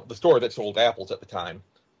 well, the store that sold apples at the time.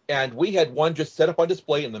 And we had one just set up on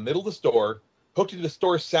display in the middle of the store, hooked to the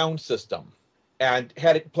store sound system, and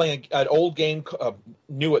had it playing an old game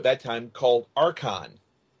new at that time called Archon.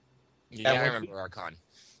 Yeah, I remember Archon.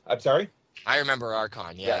 I'm sorry? I remember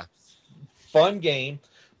Archon, yeah. Fun game.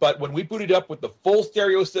 But when we booted up with the full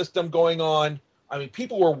stereo system going on, I mean,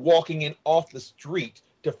 people were walking in off the street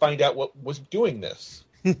to find out what was doing this.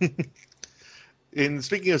 And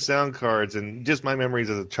speaking of sound cards and just my memories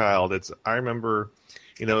as a child, I remember,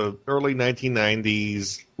 early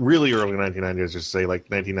 1990s, really early 1990s, just say like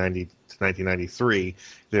 1990 to 1993,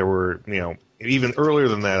 there were, even earlier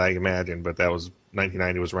than that, I imagine, but that was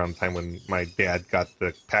 1990 was around the time when my dad got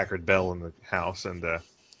the Packard Bell in the house, and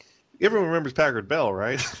everyone remembers Packard Bell,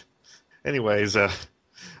 right? Anyways, I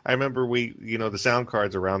remember the sound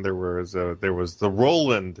cards around there was the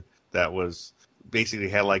Roland that was basically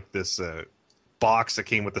had like this box that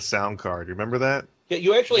came with the sound card. Remember that? Yeah,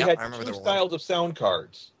 you actually had two styles of sound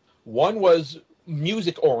cards. One was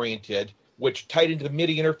music-oriented, which tied into the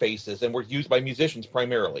MIDI interfaces and were used by musicians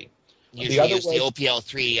primarily. Usually used the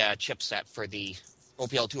OPL3 chipset for the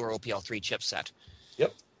OPL2 or OPL3 chipset.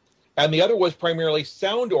 Yep. And the other was primarily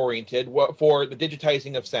sound-oriented for the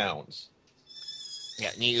digitizing of sounds. Yeah,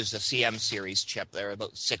 and you used the CM series chip. There were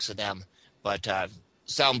about 6 of them. But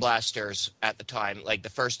Sound Blasters at the time, like the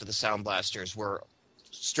first of the Sound Blasters, were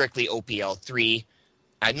strictly OPL3.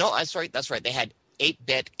 That's right. They had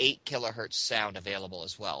 8-bit, 8 kilohertz sound available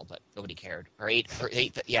as well, but nobody cared. Or 8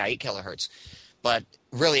 kilohertz. But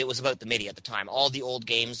really, it was about the MIDI at the time. All the old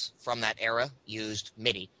games from that era used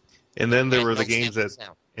MIDI. And then there were the games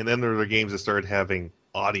that started having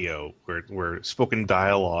audio, where spoken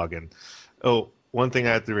dialogue. And one thing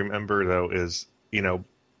I have to remember though is,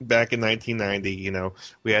 back in 1990,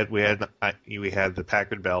 we had the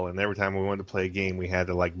Packard Bell, and every time we wanted to play a game, we had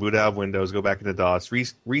to like boot out of Windows, go back into DOS,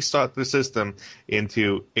 restart the system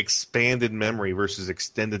into expanded memory versus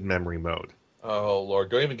extended memory mode. Oh Lord,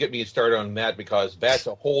 don't even get me started on that, because that's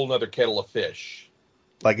a whole nother kettle of fish.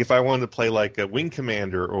 Like if I wanted to play like a Wing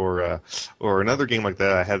Commander or another game like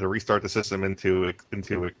that, I had to restart the system into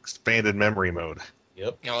expanded memory mode.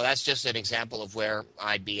 Yep. That's just an example of where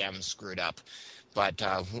IBM screwed up. But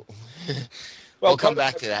we'll come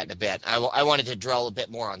back to that in a bit. I wanted to drill a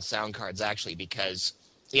bit more on sound cards, actually, because,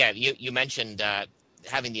 you mentioned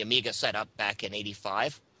having the Amiga set up back in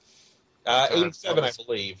 85. 87, I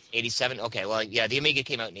believe. 87? Okay, well, yeah, the Amiga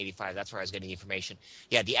came out in 85. That's where I was getting the information.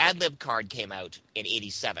 Yeah, the AdLib card came out in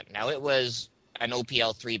 87. Now, it was an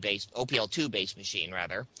OPL2-based machine,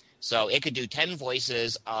 rather. So it could do 10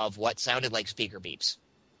 voices of what sounded like speaker beeps.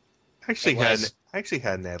 I actually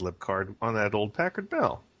had an AdLib card on that old Packard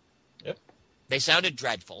Bell. Yep. They sounded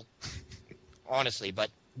dreadful, honestly,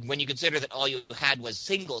 but when you consider that all you had was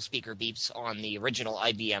single speaker beeps on the original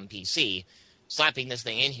IBM PC, slapping this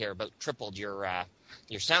thing in here about tripled your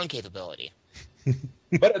sound capability.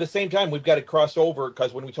 But at the same time, we've got to cross over,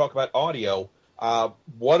 because when we talk about audio,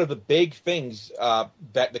 one of the big things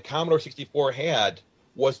that the Commodore 64 had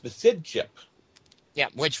was the SID chip. Yeah,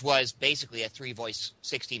 which was basically a 3-voice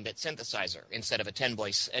 16-bit synthesizer instead of a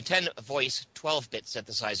 10-voice 12-bit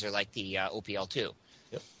synthesizer like the OPL2.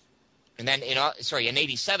 Yep. And then in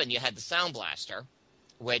 87 you had the Sound Blaster,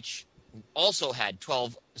 which also had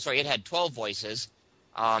 12 voices.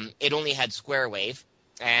 It only had square wave,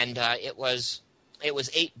 and it was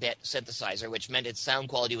 8-bit synthesizer, which meant its sound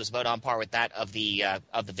quality was about on par with that of the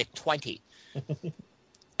VIC-20.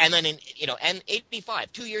 And then in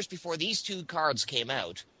 85, 2 years before these two cards came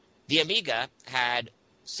out, the Amiga had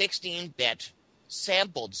 16-bit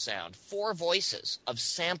sampled sound, 4 voices of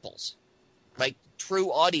samples, like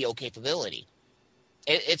true audio capability.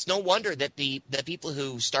 It's no wonder that the people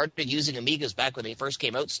who started using Amigas back when they first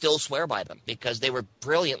came out still swear by them, because they were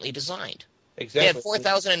brilliantly designed. Exactly. They had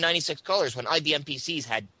 4,096 colors when IBM PCs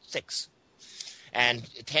had 6, and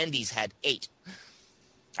Tandy's had 8.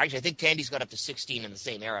 Actually, I think Tandy's got up to 16 in the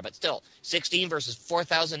same era, but still, 16 versus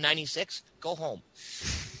 4,096, go home.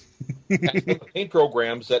 The paint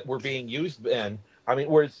programs that were being used then,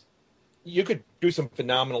 whereas you could do some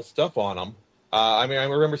phenomenal stuff on them. I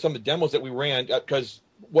remember some of the demos that we ran, because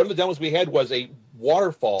one of the demos we had was a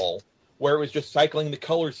waterfall where it was just cycling the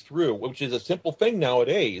colors through, which is a simple thing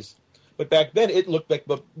nowadays. But back then, it looked like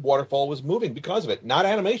the waterfall was moving because of it. Not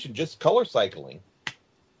animation, just color cycling.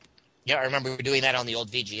 Yeah, I remember doing that on the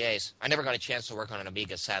old VGAs. I never got a chance to work on an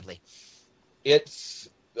Amiga, sadly.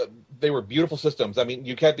 They were beautiful systems. I mean,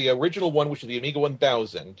 you had the original one, which is the Amiga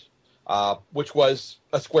 1000, which was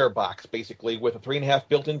a square box, basically, with a 3.5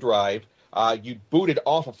 built-in drive. You booted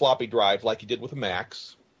off a floppy drive like you did with a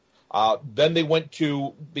Max. Then they went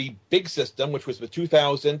to the big system, which was the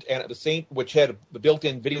 2000, and which had the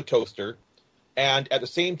built-in video toaster, and at the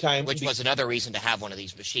same time, which was another reason to have one of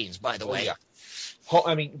these machines, by the way. Yeah.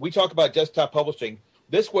 I mean, we talk about desktop publishing.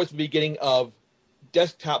 This was the beginning of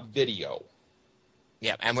desktop video.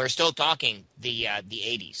 Yeah, and we're still talking the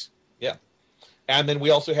 80s. Yeah, and then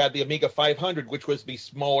we also had the Amiga 500, which was the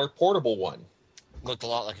smaller portable one. Looked a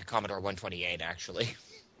lot like a Commodore 128, actually.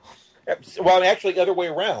 Well, actually, the other way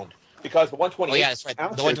around, because the 128. Oh yeah, that's right. The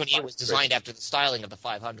 128 was designed after the styling of the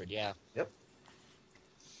 500. Yeah. Yep.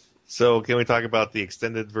 So can we talk about the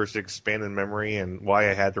extended versus expanded memory and why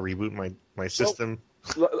I had to reboot my system?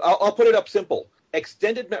 Well, I'll put it up simple.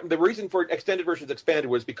 The reason for extended versus expanded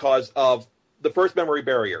was because of the first memory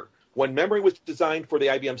barrier. When memory was designed for the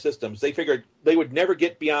IBM systems, they figured they would never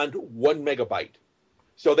get beyond 1 megabyte.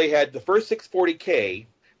 So they had the first 640K,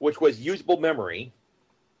 which was usable memory,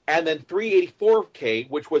 and then 384K,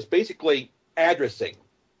 which was basically addressing.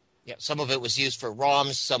 Yeah, some of it was used for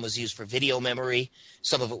ROMs, some was used for video memory,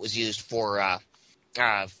 some of it was used for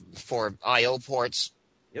I/O ports,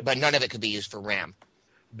 Yep. but none of it could be used for RAM.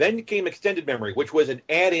 Then came extended memory, which was an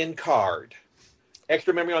add-in card.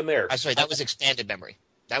 Extra memory on there. I'm sorry, that was expanded memory.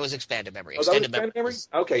 That was expanded memory. Oh, that was expanded memory?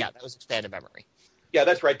 Okay. Yeah, that was expanded memory. Yeah,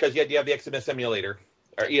 that's right, because you have the XMS emulator.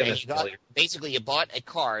 Or EMS emulator. Basically, you bought a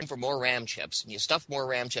card for more RAM chips, and you stuffed more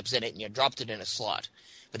RAM chips in it, and you dropped it in a slot.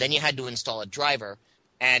 But then you had to install a driver,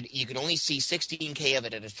 and you could only see 16K of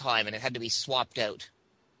it at a time, and it had to be swapped out.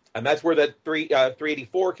 And that's where that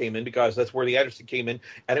 384 came in, because that's where the addressing came in,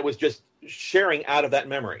 and it was just sharing out of that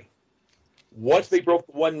memory. Once they broke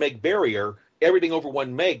the 1 meg barrier, everything over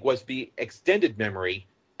 1 meg was the extended memory,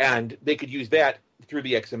 and they could use that through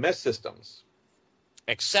the XMS systems.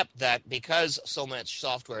 Except that because so much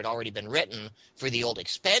software had already been written for the old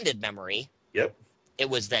expanded memory, Yep. it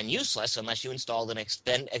was then useless unless you installed an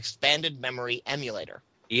expanded memory emulator.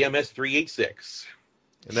 EMS 386.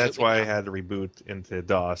 And that's why I had to reboot into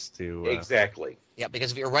DOS to... Exactly. Yeah,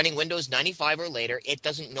 because if you're running Windows 95 or later, it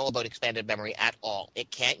doesn't know about expanded memory at all.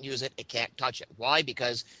 It can't use it. It can't touch it. Why?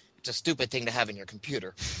 Because it's a stupid thing to have in your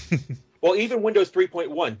computer. Well, even Windows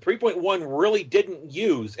 3.1. 3.1 really didn't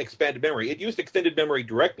use expanded memory. It used extended memory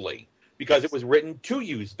directly because it was written to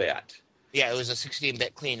use that. Yeah, it was a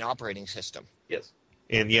 16-bit clean operating system. Yes.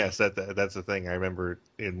 And yes, that's the thing. I remember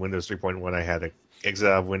in Windows 3.1 I had to exit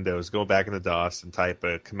out of Windows, go back into DOS, and type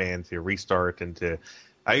a command to restart and to...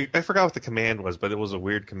 I forgot what the command was, but it was a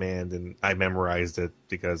weird command, and I memorized it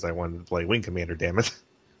because I wanted to play Wing Commander, damn it.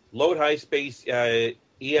 Load high space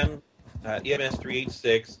EMS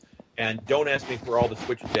 386, and don't ask me for all the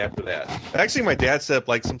switches after that. Actually, my dad set up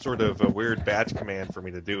like some sort of a weird batch command for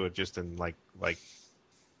me to do it just in like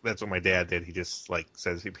that's what my dad did. He just like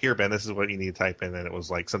says, "Here, Ben, this is what you need to type in," and it was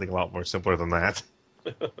like something a lot more simpler than that.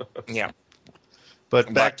 Yeah.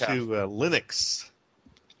 But back to Linux.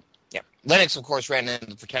 Yeah, Linux, of course, ran in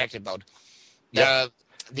the protected mode. Yep.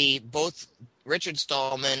 Both Richard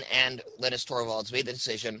Stallman and Linus Torvalds made the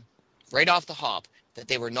decision right off the hop that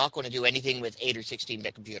they were not going to do anything with 8 or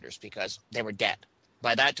 16-bit computers because they were dead.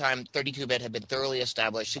 By that time, 32-bit had been thoroughly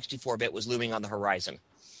established. 64-bit was looming on the horizon.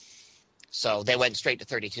 So they went straight to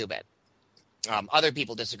 32-bit. Other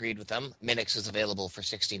people disagreed with them. Minix is available for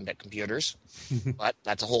 16-bit computers, but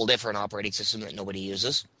that's a whole different operating system that nobody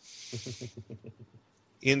uses.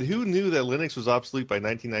 And who knew that Linux was obsolete by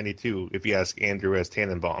 1992, if you ask Andrew S.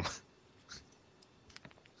 Tannenbaum?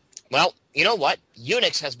 Well, you know what?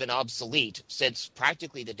 Unix has been obsolete since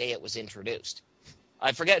practically the day it was introduced.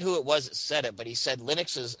 I forget who it was that said it, but he said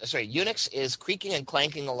Unix is creaking and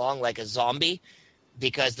clanking along like a zombie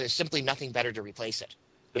because there's simply nothing better to replace it.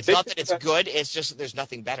 It's not that it's good, it's just that there's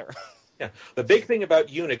nothing better. Yeah. The big thing about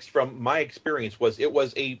Unix, from my experience, was it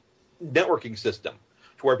was a networking system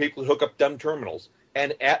to where people would hook up dumb terminals.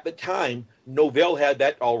 And at the time, Novell had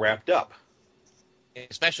that all wrapped up.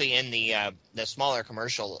 Especially in the smaller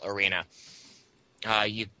commercial arena.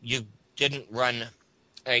 You didn't run...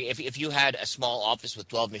 If you had a small office with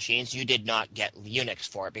 12 machines, you did not get Unix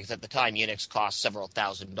for it, because at the time, Unix cost several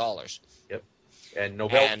 $1,000s. Yep. And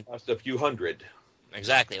Novell cost a few hundred.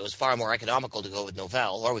 Exactly. It was far more economical to go with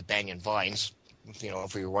Novell or with Bang & Vines, if you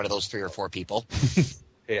were one of those 3 or 4 people.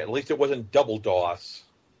 Okay, at least it wasn't double DOS.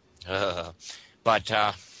 So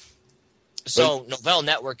Novell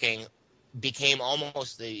networking became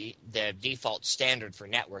almost the default standard for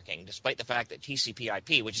networking, despite the fact that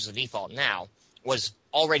TCP/IP, which is the default now, was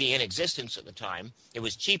already in existence at the time. It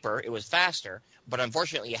was cheaper, it was faster, but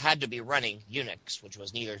unfortunately you had to be running Unix, which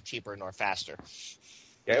was neither cheaper nor faster.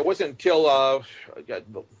 Yeah, it wasn't until I'm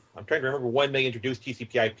trying to remember when they introduced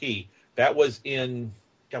TCP/IP. That was in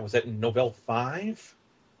was that in Novell 5?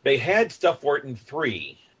 They had stuff for it in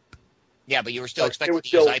 3. Yeah, but you were still expected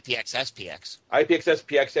to use IPX/SPX.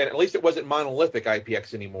 IPX/SPX, and at least it wasn't monolithic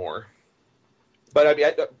IPX anymore. But I mean,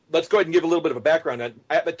 let's go ahead and give a little bit of a background.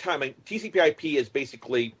 At the time, TCP/IP is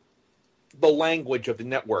basically the language of the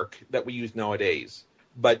network that we use nowadays.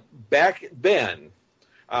 But back then,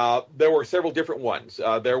 there were several different ones.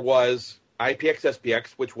 There was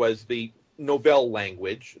IPX/SPX, which was the Novell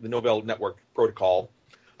language, the Novell network protocol.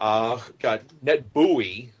 Got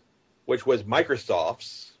NetBEUI, which was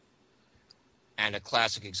Microsoft's. And a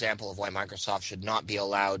classic example of why Microsoft should not be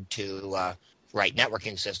allowed to write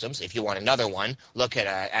networking systems. If you want another one, look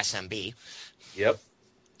at SMB. Yep.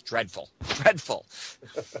 Dreadful.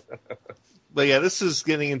 But yeah, this is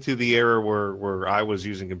getting into the era where I was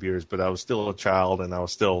using computers, but I was still a child, and I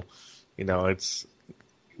was still, it's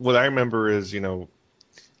what I remember is,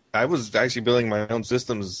 I was actually building my own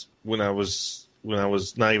systems when I was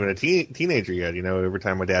not even a teenager yet. Every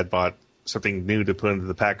time my dad bought something new to put into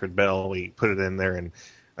the Packard Bell, we put it in there, and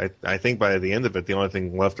I think by the end of it, the only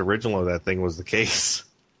thing left original of that thing was the case.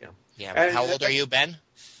 Yeah. And how old are you, Ben?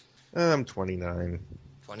 I'm 29.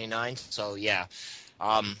 29. So yeah,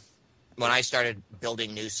 when I started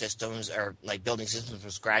building new systems or like building systems from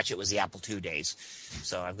scratch, it was the Apple II days.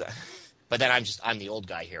 So but then I'm the old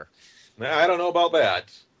guy here. I don't know about that.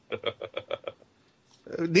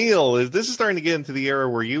 Neil, this is starting to get into the era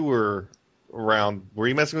where you were around. Were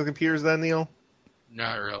you messing with computers then, Neil?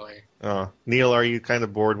 Not really. Neil, are you kind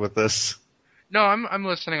of bored with this? No, I'm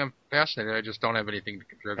listening. I'm fascinated. I just don't have anything to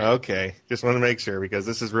contribute. Okay, just want to make sure because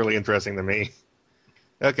this is really interesting to me.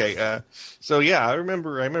 Okay, so yeah, I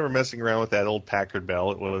remember messing around with that old Packard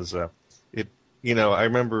Bell. It was I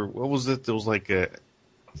remember what was it? It was like I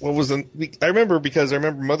remember because I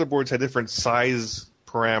remember motherboards had different size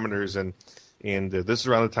parameters and this is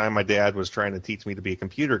around the time my dad was trying to teach me to be a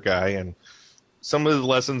computer guy, and some of the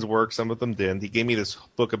lessons worked, some of them didn't. He gave me this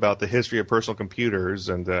book about the history of personal computers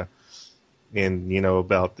and about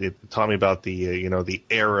it, taught me about the the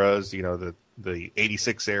eras, the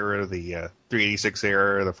 86 era, the 386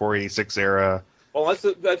 era, the 486 era. Well,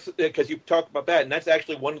 that's because you talk about that, and that's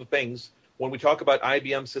actually one of the things when we talk about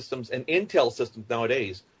IBM systems and Intel systems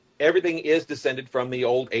nowadays. Everything is descended from the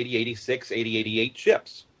old 8086, 8088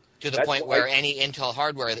 chips. To the point where any Intel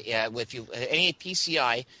hardware, any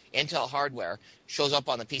PCI Intel hardware shows up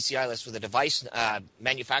on the PCI list with a device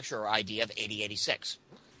manufacturer ID of 8086.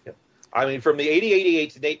 Yeah. I mean, from the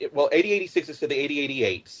 8088s, 8086s to the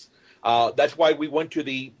 8088s. That's why we went to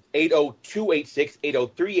the 80286,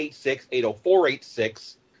 80386,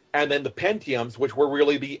 80486, and then the Pentiums, which were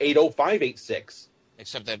really the 80586.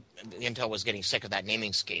 Except that Intel was getting sick of that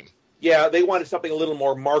naming scheme. Yeah, they wanted something a little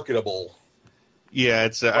more marketable. Yeah,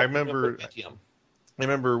 it's. I remember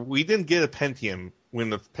we didn't get a Pentium when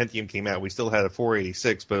the Pentium came out. We still had a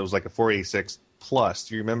 486, but it was like a 486 Plus.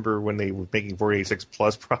 Do you remember when they were making 486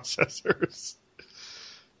 Plus processors?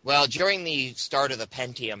 Well, during the start of the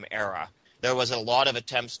Pentium era, there was a lot of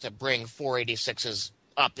attempts to bring 486s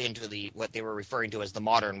up into what they were referring to as the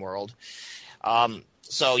modern world.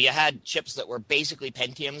 So you had chips that were basically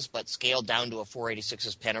Pentiums, but scaled down to a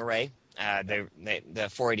 486's pen array. The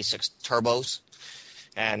 486 turbos,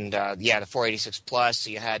 and the 486 Plus. So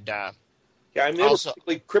you had they were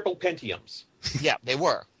basically crippled Pentiums. Yeah, they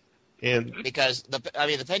were, and because the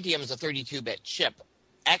Pentium is a 32-bit chip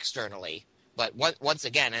externally, but once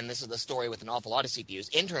again, and this is the story with an awful lot of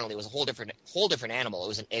CPUs. Internally, it was a whole different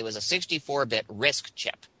animal. It was a 64-bit RISC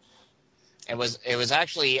chip. It was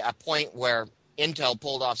actually a point where Intel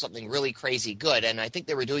pulled off something really crazy good, and I think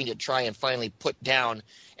they were doing to try and finally put down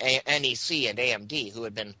NEC and AMD, who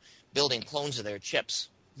had been building clones of their chips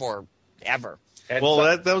forever. And well,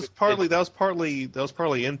 that was partly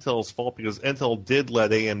Intel's fault because Intel did let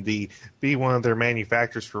AMD be one of their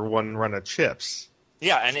manufacturers for one run of chips.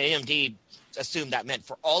 Yeah, and AMD assumed that meant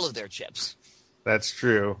for all of their chips. That's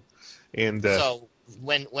true. And so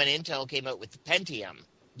when Intel came out with the Pentium,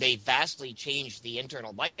 they vastly changed the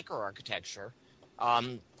internal microarchitecture.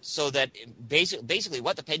 So that basically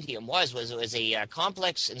what the Pentium was a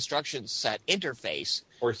complex instruction set interface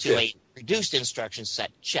to a reduced instruction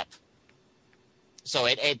set chip. So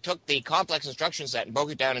it took the complex instruction set and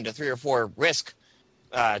broke it down into 3 or 4 RISC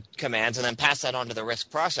commands and then passed that on to the RISC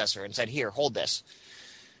processor and said, here, hold this.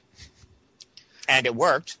 And it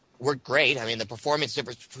worked great. I mean, the performance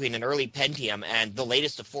difference between an early Pentium and the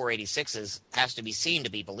latest of 486s has to be seen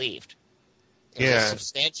to be believed. It was a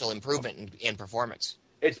substantial improvement in performance.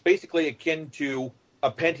 It's basically akin to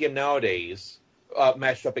a Pentium nowadays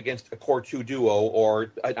matched up against a Core 2 Duo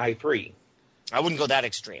or an i3. I wouldn't go that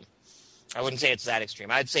extreme. I wouldn't say it's that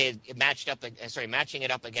extreme. I'd say matching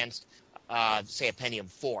it up against, say, a Pentium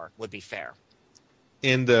 4 would be fair.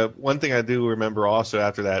 And one thing I do remember also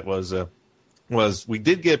after that was we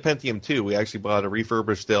did get a Pentium 2. We actually bought a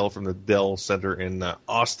refurbished Dell from the Dell Center in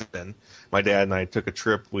Austin. My dad and I took a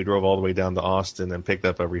trip. We drove all the way down to Austin and picked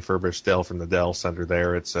up a refurbished Dell from the Dell Center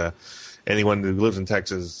there. It's anyone who lives in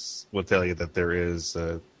Texas will tell you that there is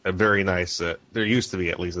a very nice, there used to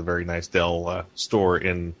be at least a very nice Dell store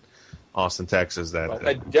in Austin, Texas.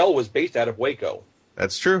 That Dell was based out of Waco.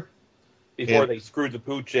 That's true. Before they screwed the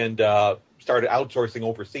pooch and started outsourcing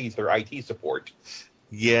overseas their IT support.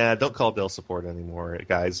 Yeah, don't call Dell support anymore,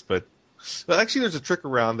 guys. But actually, there's a trick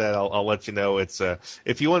around that. I'll let you know. It's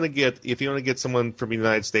if you want to get someone from the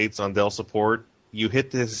United States on Dell support, you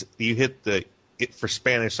hit the for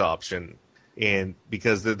Spanish option, and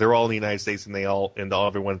because they're all in the United States and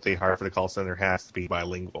everyone that they hire for the call center has to be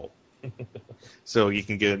bilingual. So you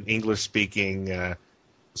can get an English speaking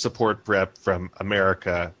support rep from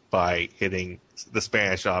America by hitting the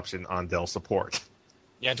Spanish option on Dell support.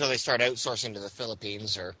 Yeah, until they start outsourcing to the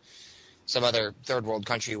Philippines or some other third world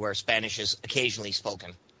country where Spanish is occasionally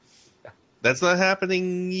spoken. That's not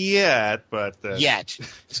happening yet, but... Yet.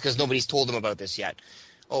 It's because nobody's told them about this yet.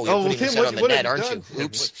 Oh, you're putting this out on the net, aren't you?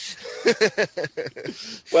 Oops.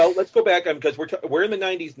 Well, let's go back, because we're in the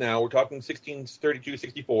 90s now. We're talking 1632,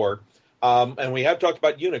 64. And we have talked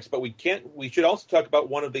about Unix, but we should also talk about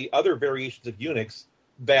one of the other variations of Unix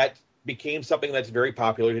that became something that's very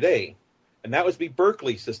popular today. And that was the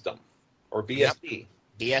Berkeley system, or BSD.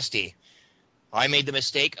 Yep. BSD. I made the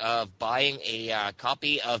mistake of buying a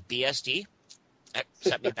copy of BSD. It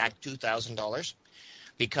set me back $2,000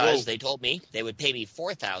 because they told me they would pay me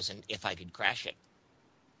 $4,000 if I could crash it.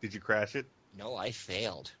 Did you crash it? No, I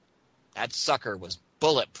failed. That sucker was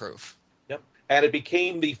bulletproof. Yep. And it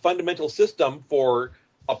became the fundamental system for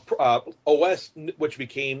a OS, which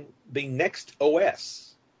became the Next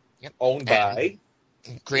OS. Yep. Owned by...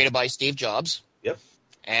 Created by Steve Jobs. Yep.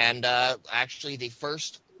 And actually the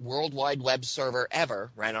first World Wide Web server ever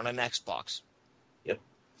ran on an Xbox. Yep.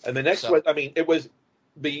 And the next one, it was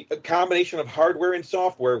the combination of hardware and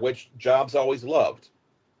software, which Jobs always loved.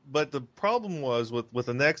 But the problem was, with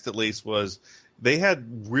the Next at least, was they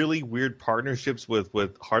had really weird partnerships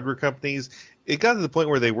with hardware companies. It got to the point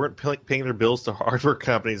where they weren't paying their bills to hardware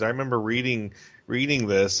companies. I remember reading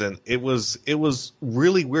this, and it was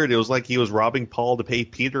really weird. It was like he was robbing Paul to pay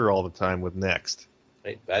Peter all the time with Next.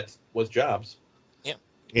 Hey, that was Jobs. Yeah,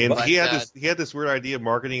 and he had this weird idea of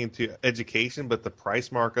marketing into education, but the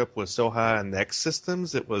price markup was so high on Next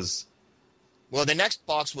systems. It was the Next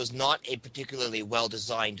box was not a particularly well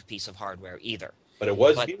designed piece of hardware either, but it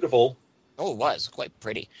was beautiful. Oh, it was quite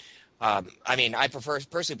pretty. I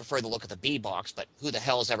personally prefer the look of the B box, but who the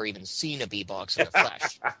hell has ever even seen a B box in the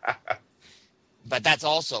flesh? But that's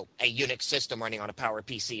also a Unix system running on a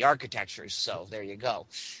PowerPC architecture, so there you go.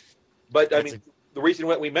 But, the reason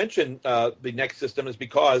why we mentioned the Next system is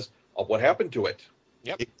because of what happened to it.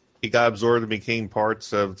 Yep. It got absorbed and became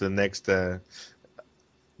parts of the Next... it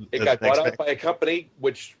got bought out by a company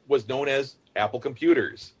which was known as Apple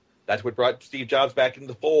Computers. That's what brought Steve Jobs back into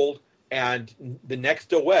the fold, and the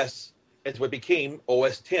Next OS is what became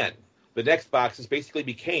OS X. The Next boxes basically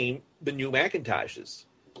became the new Macintoshes.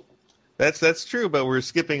 That's true, but we're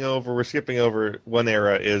skipping over one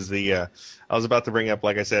era. Is the I was about to bring up,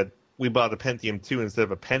 like I said, we bought a Pentium 2 instead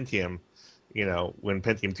of a Pentium, when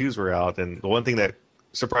Pentium 2s were out. And the one thing that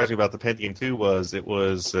surprised me about the Pentium 2 was it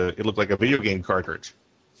looked like a video game cartridge.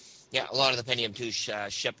 Yeah, a lot of the Pentium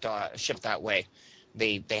 2s shipped that way.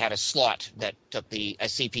 They had a slot that took a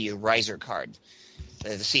CPU riser card. The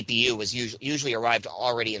CPU was usually arrived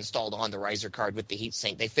already installed on the riser card with the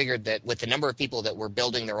heatsink. They figured that with the number of people that were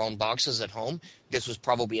building their own boxes at home, this was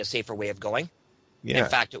probably a safer way of going. Yeah. In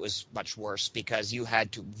fact, it was much worse because you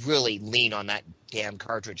had to really lean on that damn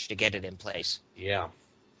cartridge to get it in place. Yeah.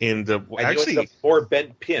 And actually, you more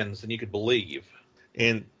bent pins than you could believe.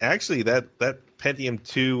 And actually, that Pentium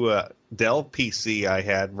 2 Dell PC I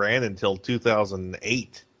had ran until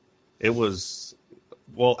 2008. It was...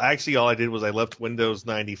 Well, actually, all I did was I left Windows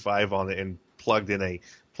 95 on it and plugged in a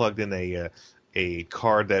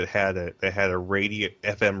card that had a radio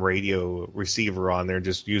FM radio receiver on there, and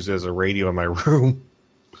just used it as a radio in my room.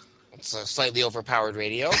 It's a slightly overpowered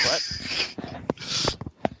radio, but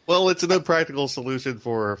Well, it's an unpractical solution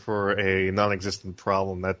for a non-existent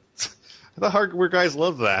problem. The hardware guys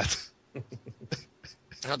love that.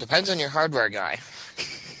 it depends on your hardware guy.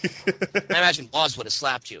 I imagine Woz would have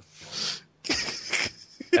slapped you.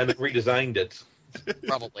 And then redesigned it.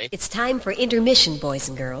 Probably. It's time for intermission, boys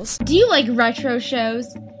and girls. Do you like retro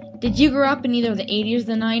shows? Did you grow up in either the 80s or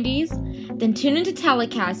the 90s? Then tune into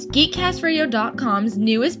Telecast, GeekCastRadio.com's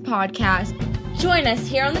newest podcast. Join us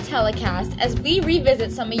here on the Telecast as we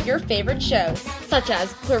revisit some of your favorite shows, such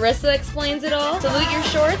as Clarissa Explains It All, Salute Your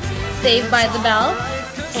Shorts, Saved by the Bell,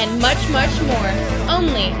 and much, much more.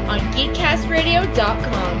 Only on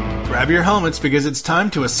GeekCastRadio.com. Grab your helmets because it's time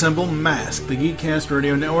to assemble Mask. The Geekcast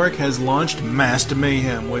Radio Network has launched Masked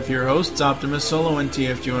Mayhem with your hosts Optimus Solo and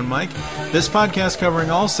TFG and Mike. This podcast covering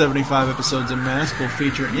all 75 episodes of Mask will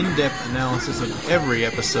feature in-depth analysis of every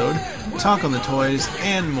episode, talk on the toys,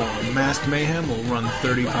 and more. Masked Mayhem will run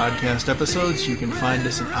 30 podcast episodes. You can find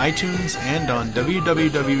us in iTunes and on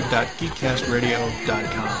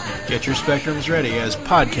www.geekcastradio.com. Get your spectrums ready as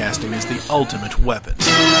podcasting is the ultimate weapon.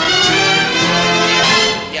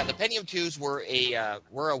 Yeah, the Pentium 2s were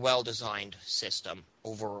a well-designed system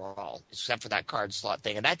overall, except for that card slot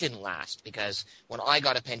thing, and that didn't last because when I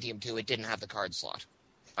got a Pentium 2, it didn't have the card slot.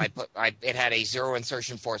 It had a zero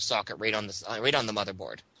insertion force socket right on the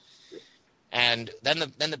motherboard, and then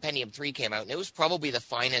the Pentium 3 came out, and it was probably the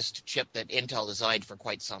finest chip that Intel designed for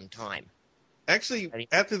quite some time. Actually,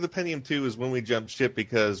 after the Pentium 2 is when we jumped ship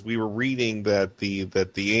because we were reading that the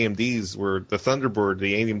AMDs were the Thunderbird,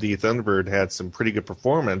 the AMD Thunderbird had some pretty good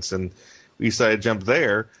performance, and we decided to jump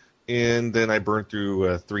there. And then I burned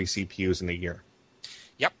through 3 CPUs in a year.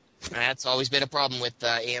 Yep, that's always been a problem with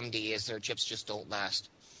AMD is their chips just don't last.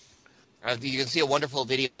 You can see a wonderful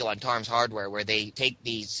video on Tom's Hardware where they take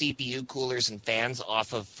the CPU coolers and fans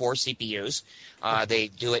off of 4 CPUs. They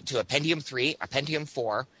do it to a Pentium 3, a Pentium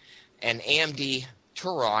 4, an AMD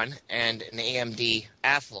Turon, and an AMD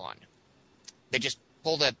Athlon. They just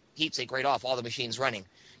pull the heatsink right off, all the machines running.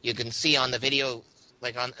 You can see on the video,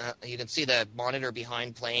 you can see the monitor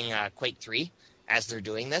behind playing Quake 3 as they're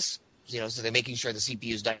doing this. So they're making sure the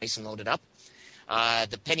CPU's nice and loaded up.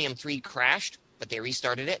 The Pentium 3 crashed, but they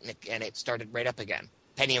restarted it, and it started right up again.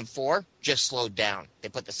 Pentium 4 just slowed down. They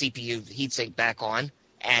put the CPU heatsink back on,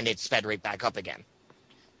 and it sped right back up again.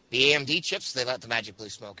 The AMD chips, they let the Magic Blue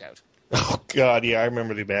smoke out. Oh, God, yeah, I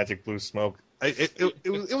remember the Magic Blue smoke.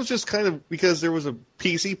 It was just kind of because there was a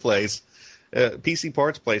PC place, PC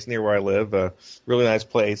parts place near where I live, a really nice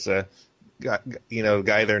place. The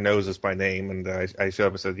guy there knows us by name, and I showed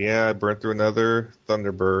up and said, "Yeah, I burnt through another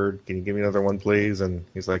Thunderbird. Can you give me another one, please?" And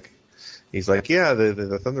he's like, "Yeah,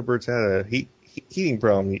 the Thunderbirds had a heating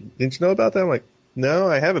problem. Didn't you know about that?" I'm like, "No,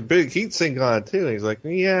 I have a big heat sink on it too." And he's like,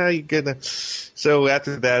 "Yeah, you get." So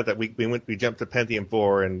after that we jumped to Pentium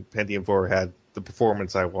 4, and Pentium 4 had the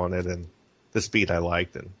performance I wanted and the speed I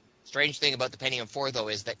liked. And strange thing about the Pentium 4 though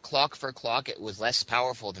is that clock for clock it was less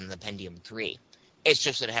powerful than the Pentium 3. It's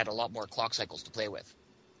just that it had a lot more clock cycles to play with.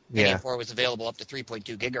 Pentium 4 was available up to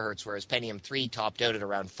 3.2 gigahertz, whereas Pentium 3 topped out at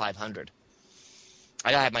around 500.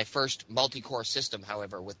 I had my first multi-core system,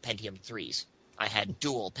 however, with Pentium 3s. I had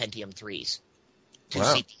dual Pentium 3s.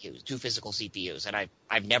 Two physical CPUs, and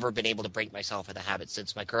I've never been able to break myself of the habit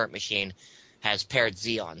since my current machine has paired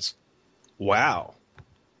Xeons. Wow.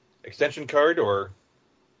 Extension card or?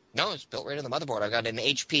 No, it's built right in the motherboard. I've got an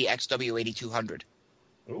HP XW8200.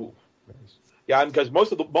 Ooh, nice. Yeah, because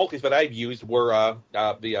most of the multis that I've used were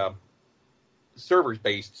the servers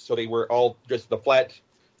based, so they were all just the flat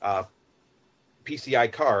PCI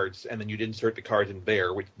cards, and then you'd insert the cards in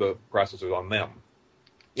there with the processors on them.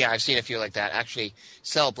 Yeah, I've seen a few like that. Actually,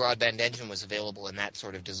 Cell Broadband Engine was available in that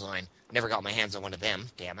sort of design. Never got my hands on one of them,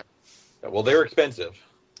 damn it. Well, they're expensive.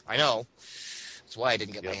 I know. That's why I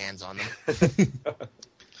didn't get my hands on them.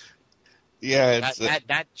 Yeah,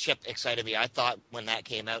 that chip excited me. I thought when that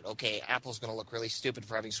came out, okay, Apple's going to look really stupid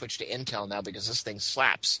for having switched to Intel now because this thing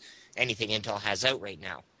slaps anything Intel has out right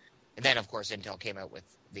now. And then, of course, Intel came out with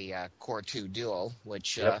the Core 2 Duo,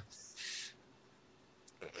 which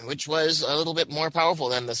was a little bit more powerful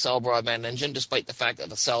than the Cell Broadband Engine, despite the fact that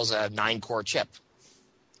the Cell's a 9-core chip.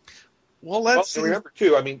 Well, remember,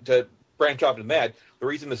 too, I mean, to branch off from that, the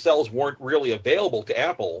reason the Cells weren't really available to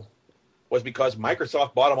Apple was because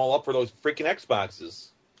Microsoft bought them all up for those freaking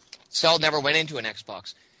Xboxes. Cell never went into an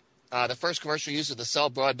Xbox. The first commercial use of the Cell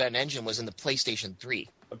Broadband Engine was in the PlayStation 3.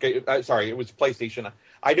 Okay, sorry, it was PlayStation.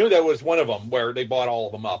 I knew that was one of them where they bought all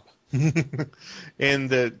of them up. And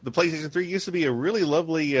the PlayStation 3 used to be a really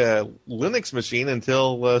lovely Linux machine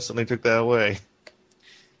until something took that away.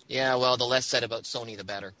 Yeah, well, the less said about Sony, the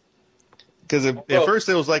better. Because at first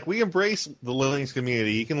it was like, we embrace the Linux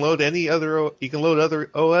community. You can load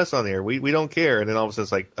other OS on there. We don't care. And then all of a sudden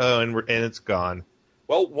it's like, and it's gone.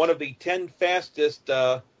 Well, one of the 10 fastest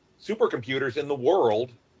supercomputers in the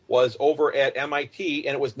world was over at MIT,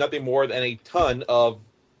 and it was nothing more than a ton of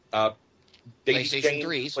PlayStation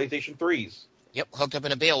 3s. PlayStation 3s. Yep, hooked up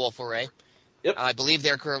in a Beowulf array. Yep. I believe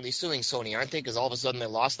they're currently suing Sony, aren't they? Because all of a sudden they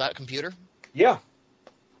lost that computer. Yeah.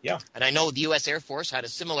 And I know the U.S. Air Force had a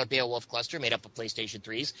similar Beowulf cluster made up of PlayStation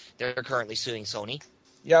 3s. They're currently suing Sony.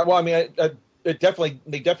 Yeah, well, I mean, they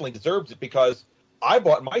definitely deserves it, because I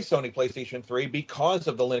bought my Sony PlayStation 3 because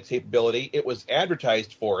of the Linux capability. It was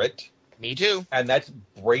advertised for it. Me too. And that's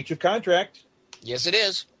breach of contract. Yes, it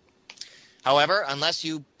is. However, unless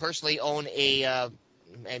you personally own a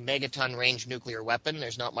megaton range nuclear weapon,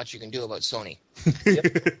 there's not much you can do about Sony.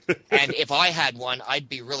 And if I had one, I'd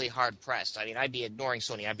be really hard pressed. I mean, I'd be ignoring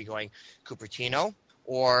Sony. I'd be going Cupertino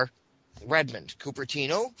or Redmond.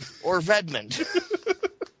 Cupertino or Redmond.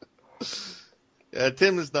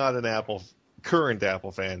 Tim is not an current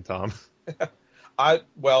Apple fan, Tom. I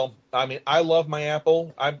love my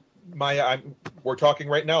Apple. We're talking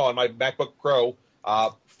right now on my MacBook Pro.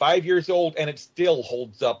 5 years old, and it still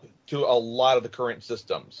holds up to a lot of the current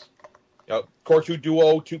systems. Core 2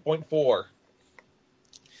 Duo 2.4.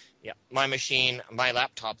 Yeah, my machine, my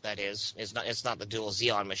laptop, that is not the dual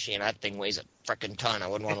Xeon machine. That thing weighs a frickin' ton. I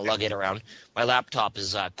wouldn't want to lug it around. My laptop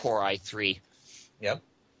is Core i3. Yep.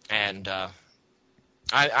 And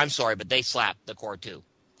I'm sorry, but they slap the Core 2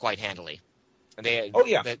 quite handily.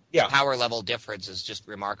 The power level difference is just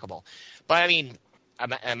remarkable. But I mean, a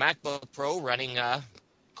MacBook Pro running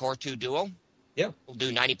Core 2 Duo will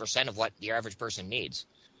do 90% of what the average person needs.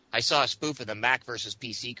 I saw a spoof of the Mac versus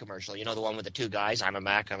PC commercial. You know, the one with the two guys? I'm a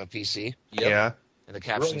Mac, I'm a PC. Yep. Yeah. And the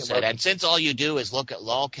caption said, and since all you do is look at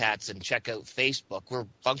lolcats and check out Facebook, we're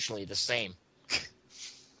functionally the same.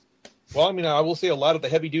 Well, I mean, I will say a lot of the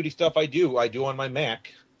heavy-duty stuff I do on my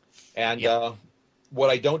Mac. And what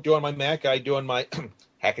I don't do on my Mac, I do on my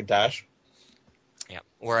Hackintosh. Yeah.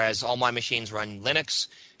 Whereas all my machines run Linux,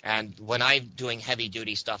 and when I'm doing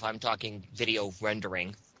heavy-duty stuff, I'm talking video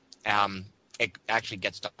rendering. It actually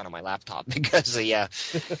gets done on my laptop because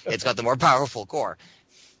it's got the more powerful core.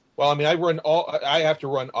 Well, I mean, I have to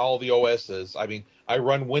run all the OSs. I mean, I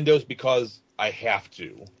run Windows because I have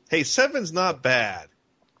to. Hey, 7's not bad.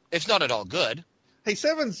 It's not at all good. Hey,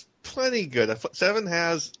 7's plenty good. 7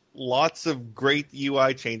 has lots of great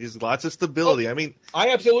UI changes, lots of stability. I mean, I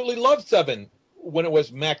absolutely loved 7 when it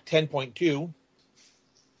was Mac 10.2.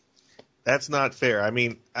 That's not fair. I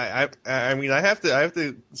mean, I have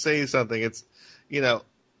to say something. It's,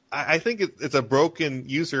 I think it's a broken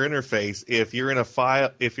user interface if you're in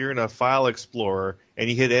a file explorer and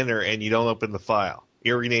you hit enter and you don't open the file.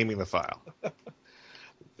 You're renaming the file.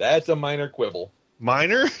 That's a minor quibble.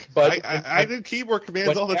 Minor? But I do keyboard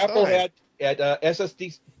commands all the Apple time. Had at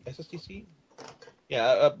SSDC?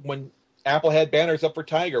 Yeah, when Apple had banners up for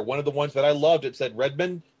Tiger, one of the ones that I loved, it said,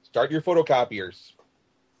 Redmond, start your photocopiers.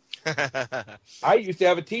 I used to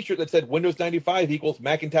have a T-shirt that said Windows 95 equals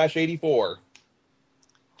Macintosh 84.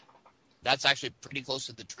 That's actually pretty close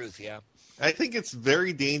to the truth, yeah. I think it's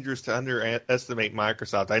very dangerous to underestimate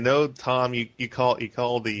Microsoft. I know, Tom, you call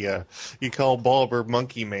Ballmer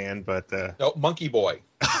Monkey Man, but no, Monkey Boy.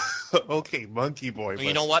 Okay, Monkey Boy. Well,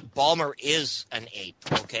 you know what? Ballmer is an ape.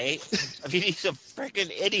 Okay, I mean, he's a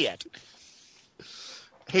freaking idiot.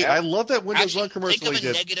 Hey, I love that Windows 1 commercial he did. Think of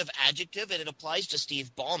a did. negative adjective, and it applies to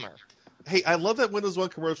Steve Ballmer. Hey, I love that Windows 1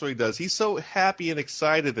 commercial he does. He's so happy and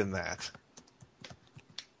excited in that.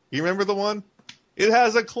 You remember the one? It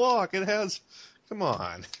has a clock. It has... Come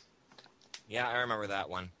on. Yeah, I remember that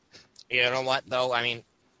one. You know what, though? I mean,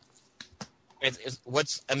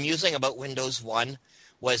 what's amusing about Windows 1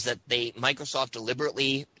 was that Microsoft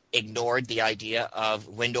deliberately ignored the idea of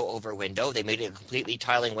window over window. They made it a completely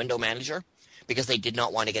tiling window manager because they did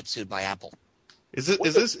not want to get sued by Apple. Is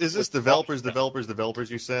this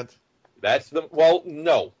developers you sent?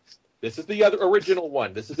 No. This is the other original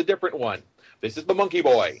one. This is a different one. This is the Monkey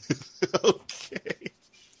Boy. Okay.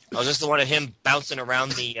 Oh, is this the one of him bouncing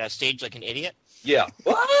around the stage like an idiot? Yeah.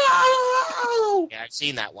 Yeah, I've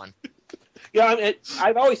seen that one. Yeah, I mean,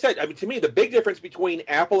 I've always said, to me, the big difference between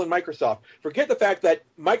Apple and Microsoft, forget the fact that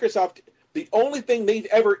Microsoft, the only thing they've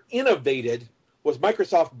ever innovated was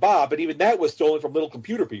Microsoft Bob, but even that was stolen from little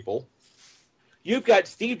computer people. You've got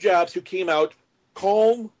Steve Jobs, who came out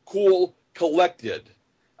calm, cool, collected.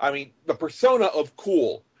 I mean, the persona of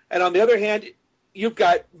cool. And on the other hand, you've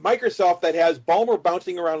got Microsoft that has Ballmer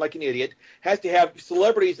bouncing around like an idiot, has to have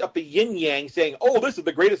celebrities up the yin-yang saying, oh, this is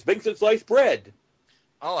the greatest thing since sliced bread.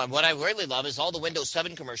 Oh, and what I really love is all the Windows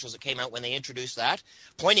 7 commercials that came out when they introduced that,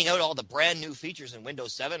 pointing out all the brand new features in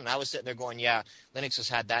Windows 7. And I was sitting there going, yeah, Linux has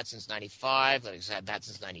had that since 95. Linux has had that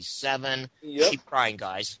since 97. Yep. Keep crying,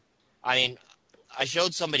 guys. I mean, I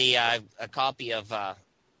showed somebody a copy of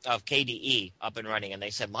KDE up and running, and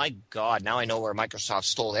they said, my God, now I know where Microsoft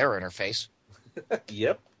stole their interface.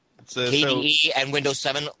 Yep. KDE and Windows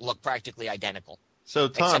 7 look practically identical. So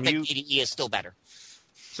Tom, except that KDE is still better.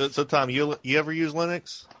 So Tom, you ever use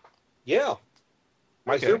Linux? Yeah.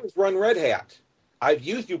 My Okay. servers run Red Hat. I've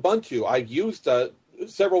used Ubuntu. I've used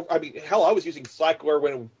several. I mean, hell, I was using Slackware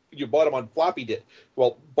when you bought them on floppy disk.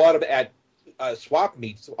 Well, bought them at swap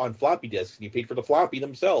meets on floppy disks, and you paid for the floppy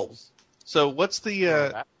themselves. So what's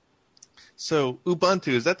the so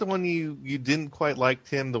Ubuntu, is that the one you didn't quite like,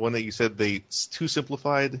 Tim? The one that you said it's too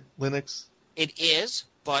simplified Linux? It is,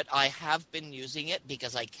 but I have been using it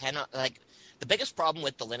because I cannot, the biggest problem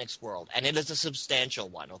with the Linux world, and it is a substantial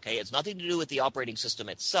one, okay? It's nothing to do with the operating system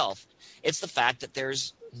itself. It's the fact that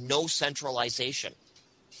there's no centralization.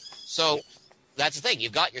 So that's the thing.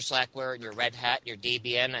 You've got your Slackware, your Red Hat, your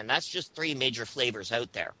Debian, and that's just 3 major flavors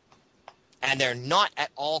out there. And they're not at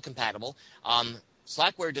all compatible.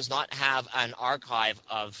 Slackware does not have an archive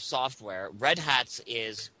of software. Red Hat's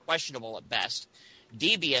is questionable at best.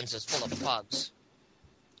 Debian's is full of bugs.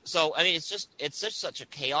 So, I mean, it's just such a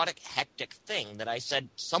chaotic, hectic thing that I said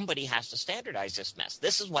somebody has to standardize this mess.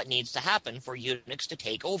 This is what needs to happen for Unix to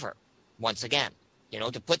take over once again. You know,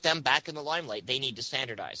 to put them back in the limelight, they need to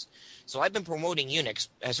standardize. So I've been promoting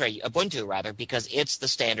Ubuntu rather, because it's the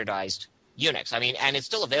standardized Unix. I mean, and it's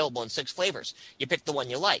still available in 6 flavors. You pick the one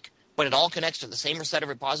you like, but it all connects to the same set of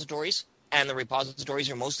repositories, and the repositories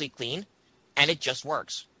are mostly clean, and it just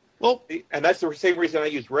works. Well, and that's the same reason I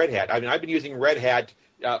use Red Hat. I mean, I've been using Red Hat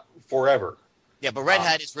forever. Yeah, but Red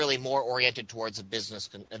Hat is really more oriented towards the business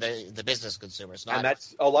consumers. And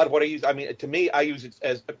that's a lot of what I use. I mean, to me, I use it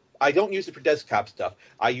as I don't use it for desktop stuff.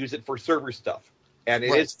 I use it for server stuff, and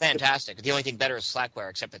it's fantastic. The only thing better is Slackware,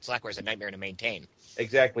 except that Slackware is a nightmare to maintain.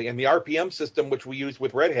 Exactly, and the RPM system, which we use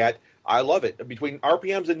with Red Hat, I love it. Between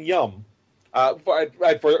RPMs and Yum, for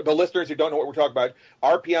the listeners who don't know what we're talking about,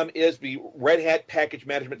 RPM is the Red Hat package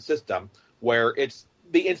management system, where it's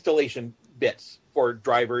the installation bits for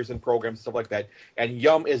drivers and programs, stuff like that. And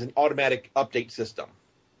Yum is an automatic update system.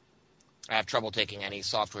 I have trouble taking any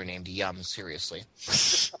software named Yum seriously.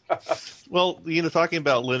 Well, talking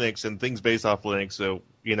about Linux and things based off Linux, so,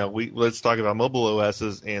 let's talk about mobile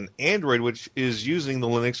OSs and Android, which is using the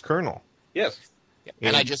Linux kernel. Yes. Yeah.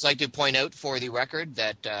 And I'd just like to point out for the record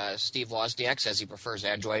that Steve Wozniak says he prefers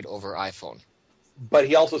Android over iPhone. But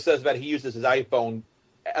he also says that he uses his iPhone.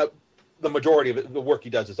 The majority of the work he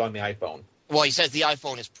does is on the iPhone. Well, he says the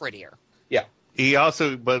iPhone is prettier. Yeah.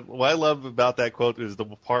 But what I love about that quote is the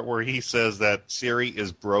part where he says that Siri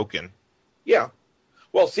is broken. Yeah.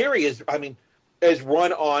 Well, Siri is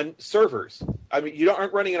run on servers. I mean, you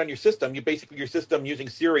aren't running it on your system. Your system using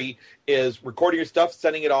Siri is recording your stuff,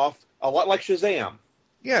 sending it off, a lot like Shazam.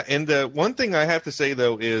 Yeah, and the one thing I have to say,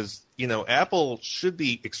 though, is, Apple should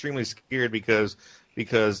be extremely scared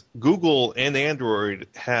because Google and Android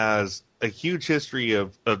has a huge history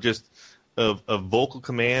of vocal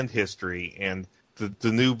command history, and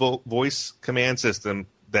the new voice command system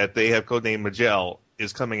that they have codenamed Magell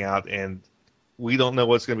is coming out, and we don't know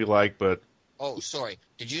what it's going to be like, but... Oh, sorry.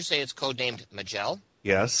 Did you say it's codenamed Magell?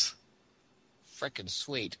 Yes. Frickin'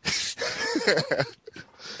 sweet.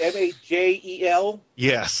 Magel?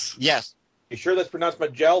 Yes. Yes. You sure that's pronounced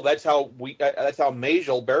Magell? That's how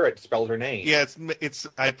Majel Barrett spells her name. Yeah, it's.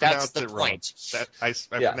 I pronounced it wrong. I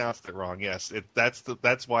Yeah. pronounced it wrong. Yes,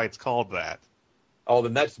 that's why it's called that. Oh,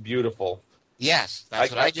 then that's beautiful. Yes,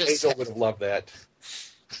 that's what I just Majel said. would have loved that.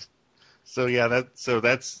 So yeah,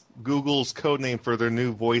 that's Google's codename for their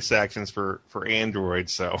new voice actions for Android.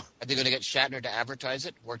 So Are they going to get Shatner to advertise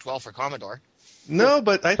it? Worked well for Commodore. no,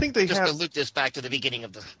 but I think they Just have. to loop this back to the beginning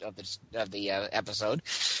of the episode.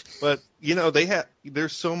 But they have.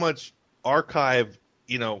 There's so much archive,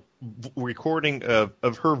 recording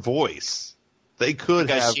of her voice. They could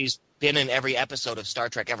Because have. she's been in every episode of Star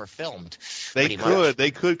Trek ever filmed. They pretty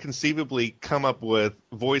much. could conceivably come up with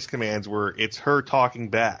voice commands where it's her talking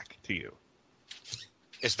back to you.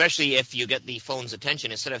 Especially if you get the phone's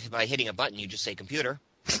attention. Instead of by hitting a button, you just say computer.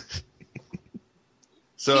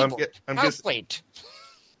 So I'm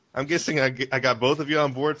guessing I got both of you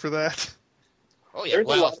on board for that. Oh yeah, There's a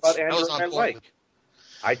lot about I was Android on I board like. with-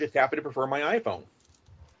 I just happen to prefer my iPhone.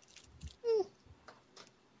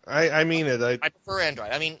 I mean it. I prefer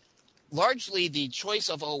Android. I mean, largely the choice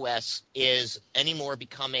of OS is anymore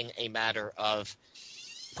becoming a matter of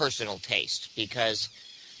personal taste because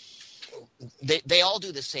They all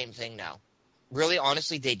do the same thing now. Really,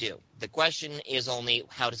 honestly, they do. The question is only,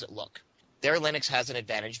 how does it look? Their Linux has an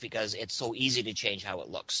advantage because it's so easy to change how it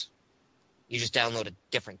looks. You just download a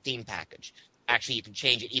different theme package. Actually, you can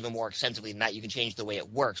change it even more extensively than that. You can change the way it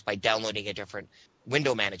works by downloading a different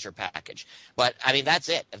window manager package. But, I mean, that's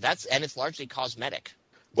it. And it's largely cosmetic.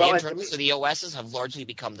 The internals of the OSs have largely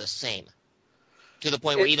become the same, to the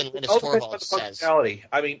point where even Linus Torvalds says...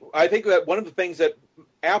 I mean, I think that one of the things that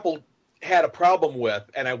Apple had a problem with,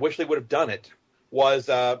 and I wish they would have done it, was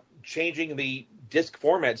changing the disk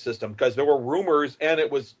format system, because there were rumors, and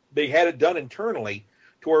they had it done internally,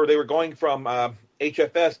 to where they were going from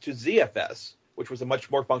HFS to ZFS, which was a much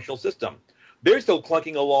more functional system. They're still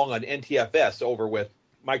clunking along on NTFS over with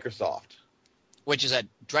Microsoft. Which is a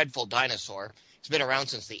dreadful dinosaur. It's been around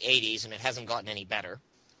since the 80s, and it hasn't gotten any better.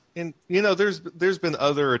 And, there's been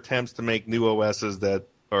other attempts to make new OSs that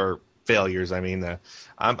are failures. I mean,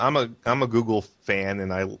 I'm a Google fan,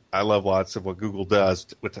 and I love lots of what Google does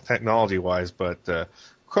with the technology-wise, but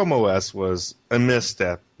Chrome OS was a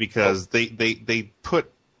misstep because they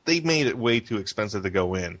made it way too expensive to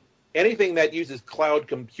go in. Anything that uses cloud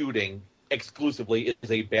computing exclusively is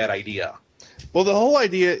a bad idea. Well, the whole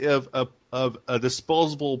idea of a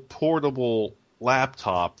disposable, portable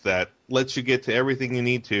laptop that lets you get to everything you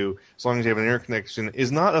need to as long as you have an internet connection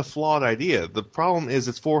is not a flawed idea. The problem is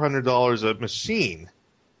it's $400 a machine.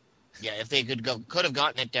 Yeah, if they could have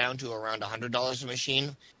gotten it down to around $100 a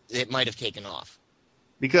machine, it might have taken off.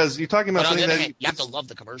 Because you're talking about something that you have to love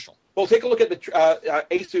the commercial. Well, take a look at the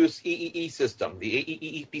Asus EEE system, the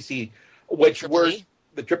AEE PC, which were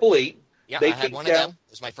the EEE. Yeah, I had one of them.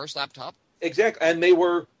 It was my first laptop. Exactly, and they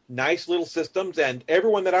were nice little systems, and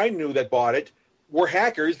everyone that I knew that bought it were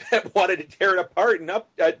hackers that wanted to tear it apart and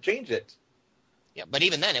change it. Yeah, but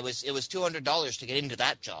even then, it was $200 to get into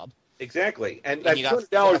that job. Exactly, and you got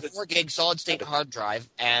a 4 gig solid state hard drive,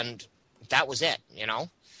 and that was it.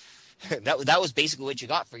 That was basically what you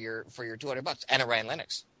got for your $200, and it ran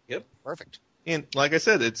Linux. Yep, perfect. And like I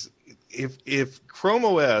said, it's if Chrome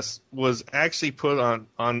OS was actually put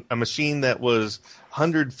on a machine that was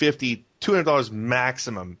 $150, $200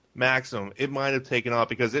 maximum, it might have taken off,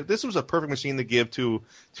 because this was a perfect machine to give to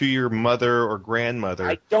your mother or grandmother.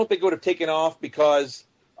 I don't think it would have taken off because,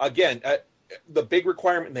 again, the big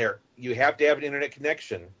requirement there, you have to have an internet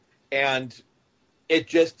connection, and it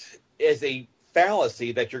just is a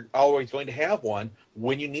fallacy that you're always going to have one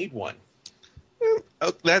when you need one.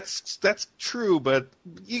 That's true, but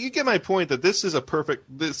you get my point that this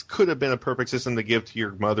could have been a perfect system to give to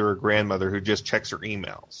your mother or grandmother who just checks her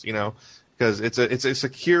emails, because it's a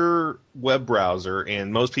secure web browser,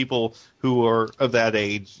 and most people who are of that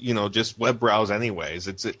age, just web browse anyways.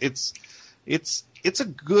 It's a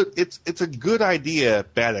good idea,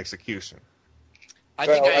 bad execution. I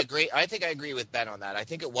think I agree. I think I agree with Ben on that. I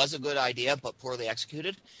think it was a good idea, but poorly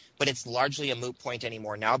executed. But it's largely a moot point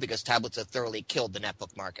anymore now because tablets have thoroughly killed the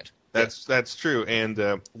netbook market. That's true.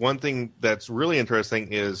 And one thing that's really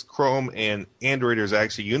interesting is Chrome and Android is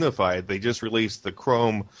actually unified. They just released the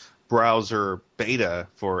Chrome browser beta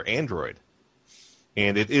for Android,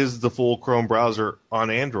 and it is the full Chrome browser on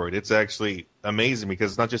Android. It's actually amazing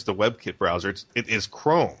because it's not just a WebKit browser. It is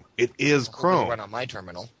Chrome. It is Chrome. Run on my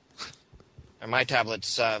terminal. And my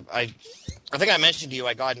tablets, I think I mentioned to you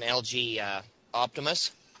I got an LG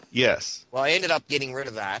Optimus. Yes. Well, I ended up getting rid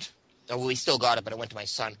of that. Well, we still got it, but it went to my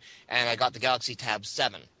son. And I got the Galaxy Tab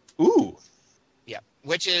 7. Ooh. Yeah,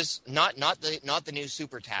 which is not the new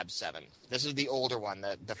Super Tab 7. This is the older one,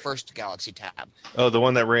 the first Galaxy Tab. Oh, the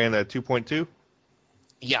one that ran at 2.2?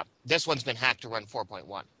 Yeah, this one's been hacked to run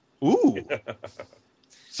 4.1. Ooh.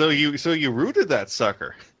 So you rooted that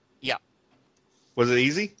sucker. Yeah. Was it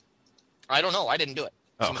easy? I don't know. I didn't do it.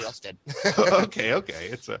 Somebody else did. Okay.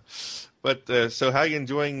 So how are you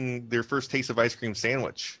enjoying your first taste of ice cream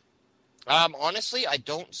sandwich? Honestly, I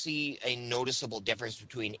don't see a noticeable difference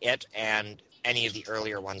between it and any of the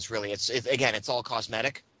earlier ones, really. It's all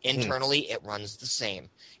cosmetic. Internally, it runs the same.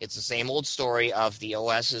 It's the same old story of the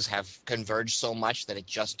OSs have converged so much that it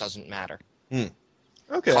just doesn't matter. Okay.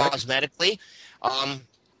 Cosmetically,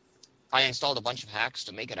 I installed a bunch of hacks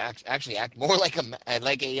to make it actually act more like an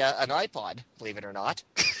iPod, believe it or not.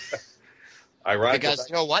 Because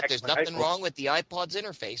you know what? There's nothing wrong with the iPod's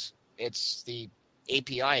interface. It's the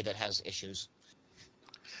API that has issues.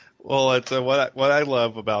 Well, it's what I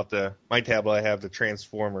love about my tablet. I have the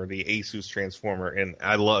Transformer, the Asus Transformer, and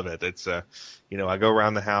I love it. It's I go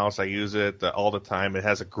around the house, I use it all the time. It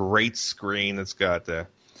has a great screen. It's got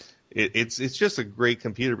it's just a great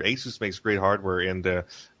computer. Asus makes great hardware, and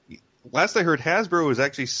last I heard, Hasbro is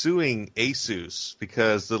actually suing Asus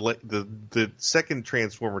because the second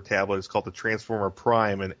Transformer tablet is called the Transformer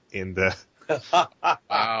Prime, and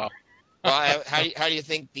Wow. Well, how do you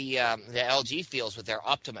think the LG feels with their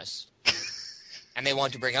Optimus? And they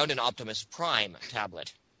want to bring out an Optimus Prime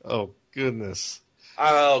tablet. Oh goodness!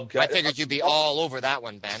 Oh God! I figured you'd be all over that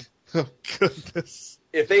one, Ben. Oh goodness!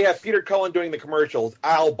 If they have Peter Cullen doing the commercials,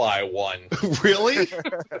 I'll buy one. Really?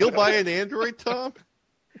 You'll buy an Android, Tom?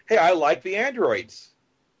 Hey, I like the Androids.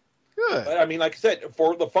 Good. But, I mean, like I said,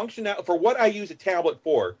 for the function, for what I use a tablet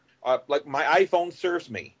for, like my iPhone serves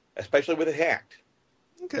me, especially with it hacked.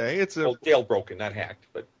 Okay, it's jailbroken, not hacked,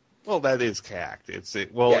 but that is hacked. It's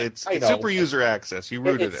super user access. You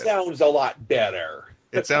rooted it. It sounds a lot better.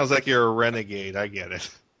 It sounds like you're a renegade. I get it.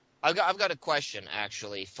 I've got a question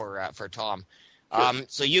actually for Tom. Sure.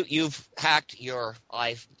 So you've hacked your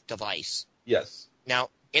iDevice. Yes. Now,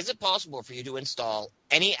 is it possible for you to install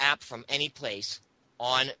any app from any place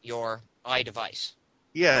on your iDevice?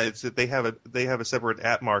 Yeah, it's that they have a separate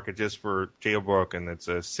app market just for jailbroken, and it's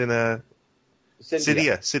a Cydia.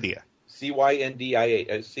 Cydia.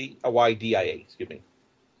 CYNDIA. CYDIA. Excuse me.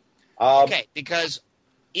 Okay, because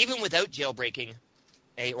even without jailbreaking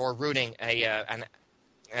or rooting an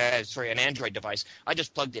Android device, I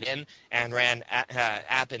just plugged it in and ran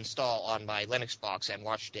app install on my Linux box and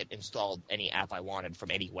watched it install any app I wanted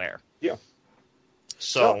from anywhere. Yeah.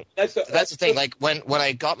 So that's the thing. Like when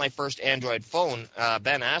I got my first Android phone,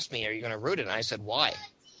 Ben asked me, "Are you going to root it?" And I said, "Why?"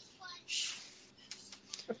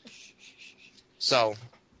 So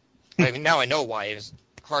now I know why. It's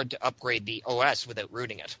hard to upgrade the OS without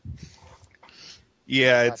rooting it.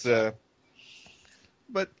 Yeah, it's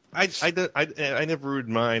but I never rooted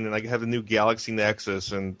mine, and I have a new Galaxy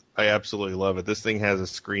Nexus, and I absolutely love it. This thing has a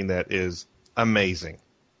screen that is amazing,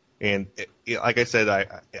 and like I said,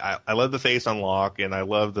 I love the face unlock, and I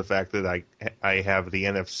love the fact that I have the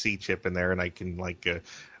NFC chip in there, and I can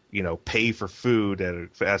pay for food at a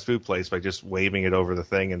fast food place by just waving it over the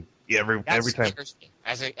thing, and every time. Me.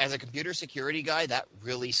 As a computer security guy, that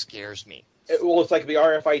really scares me. Well, it's like the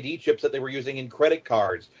RFID chips that they were using in credit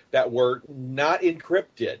cards that were not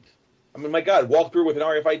encrypted. I mean, my God, walk through with an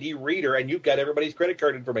RFID reader and you've got everybody's credit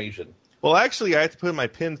card information. Well, actually, I have to put in my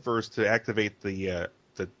PIN first to activate the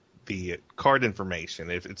card information.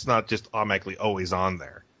 If it's not just automatically always on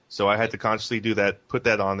there, so I had to consciously do that, put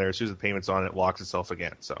that on there. As soon as the payment's on, it locks itself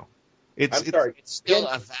again. So it's still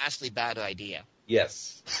a vastly bad idea.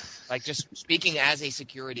 Yes. Like, just speaking as a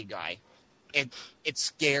security guy, it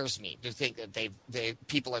scares me to think that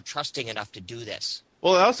people are trusting enough to do this.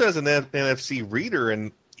 Well, it also has an NFC reader,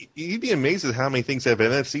 and you'd be amazed at how many things have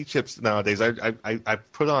NFC chips nowadays. I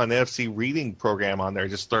put on an NFC reading program on there,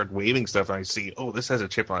 just start waving stuff, and I see, oh, this has a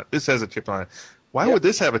chip on it. This has a chip on it. Why would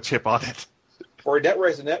this have a chip on it? For a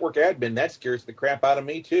network admin, that scares the crap out of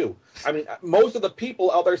me, too. I mean, most of the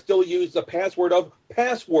people out there still use the password of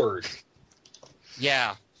password.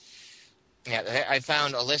 Yeah. Yeah, I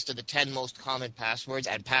found a list of the 10 most common passwords,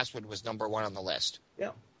 and password was number 1 on the list.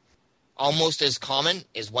 Yeah. Almost as common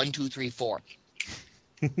is 1, 2, 3, 4.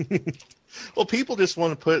 Well, people just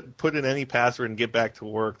want to put in any password and get back to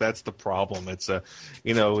work. That's the problem. It's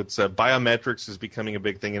biometrics is becoming a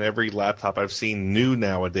big thing, and every laptop I've seen new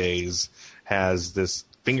nowadays has this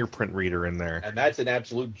fingerprint reader in there. And that's an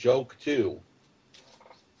absolute joke, too.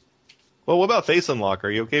 Well, what about Face Unlock? Are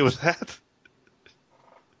you okay with that?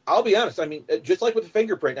 I'll be honest. I mean, just like with the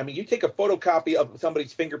fingerprint, I mean, you take a photocopy of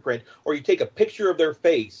somebody's fingerprint or you take a picture of their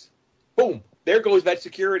face, boom, there goes that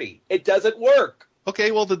security. It doesn't work.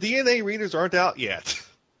 Okay, well, the DNA readers aren't out yet.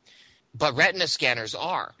 But retina scanners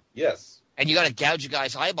are. Yes. And you got to gouge a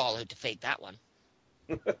guy's eyeball out to fake that one.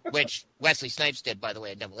 Which Wesley Snipes did, by the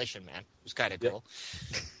way, in Demolition Man. It was kind of cool.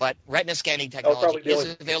 Yeah. But retina scanning technology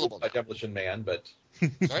is available now. Demolition Man, but...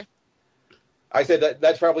 Sorry? I said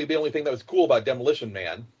that's probably the only thing that was cool about Demolition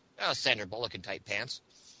Man. Oh, Sandra Bullock in tight pants.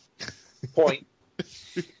 Point.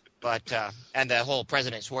 But, and the whole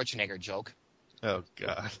President Schwarzenegger joke. Oh,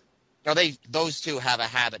 God. No, those two have a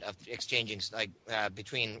habit of exchanging,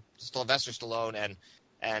 between Sylvester Stallone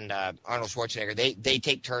and Arnold Schwarzenegger. They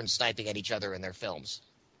take turns sniping at each other in their films.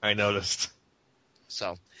 I noticed.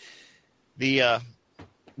 So,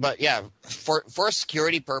 but yeah, for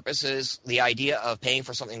security purposes, the idea of paying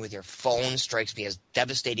for something with your phone strikes me as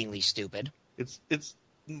devastatingly stupid. It's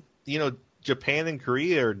Japan and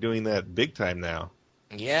Korea are doing that big time now.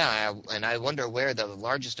 Yeah, and I wonder where the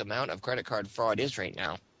largest amount of credit card fraud is right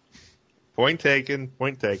now. Point taken.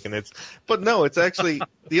 But no, it's actually,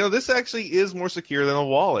 this actually is more secure than a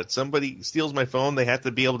wallet. Somebody steals my phone, they have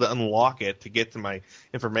to be able to unlock it to get to my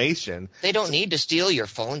information. They don't need to steal your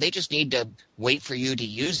phone. They just need to wait for you to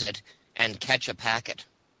use it and catch a packet.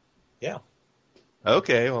 Yeah.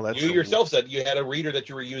 Okay, well, that's... You yourself said you had a reader that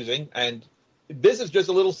you were using, and this is just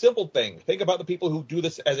a little simple thing. Think about the people who do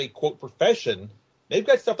this as a, quote, profession. They've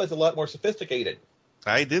got stuff that's a lot more sophisticated.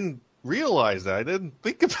 I didn't realize that. I didn't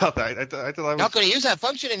think about that. I thought I was... Not going to use that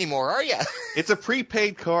function anymore, are you? It's a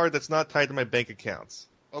prepaid card that's not tied to my bank accounts.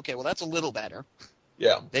 Okay, well, that's a little better.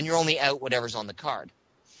 Yeah. Then you're only out whatever's on the card.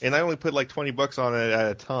 And I only put like $20 on it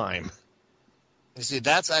at a time. You see,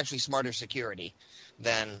 that's actually smarter security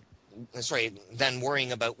than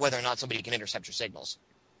worrying about whether or not somebody can intercept your signals.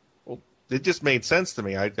 Well, it just made sense to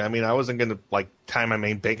me. I mean, I wasn't going to like tie my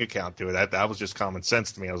main bank account to it. That was just common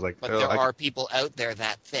sense to me. I was like, but there are people out there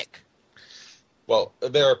that thick. Well,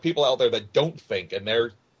 there are people out there that don't think, and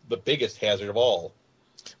they're the biggest hazard of all.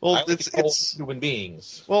 Well, it's human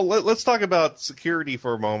beings. Well, let's talk about security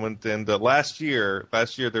for a moment. And last year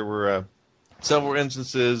there were several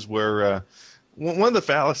instances where one of the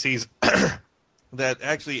fallacies that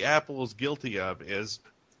actually Apple is guilty of is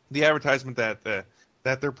the advertisement that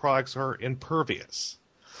their products are impervious.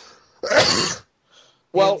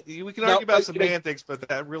 Well, we can argue about semantics, but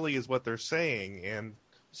that really is what they're saying. And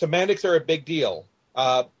semantics are a big deal.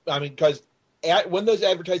 Because when those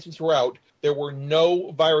advertisements were out, there were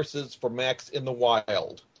no viruses for Macs in the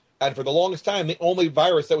wild. And for the longest time, the only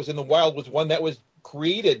virus that was in the wild was one that was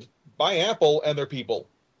created by Apple and their people.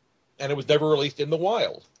 And it was never released in the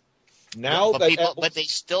wild. Now but they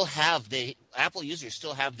still have the Apple users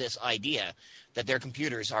still have this idea that their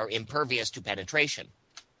computers are impervious to penetration.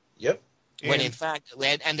 Yep. When in fact,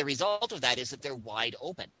 and the result of that is that they're wide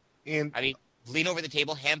open. And I mean, lean over the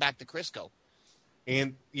table, hand back the Crisco.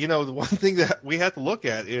 And the one thing that we have to look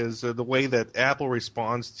at is the way that Apple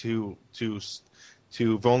responds to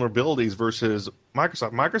vulnerabilities versus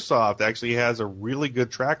Microsoft. Microsoft actually has a really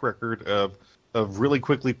good track record of really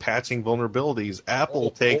quickly patching vulnerabilities.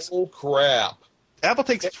 Apple takes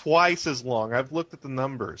twice as long. I've looked at the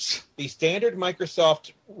numbers. The standard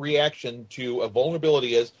Microsoft reaction to a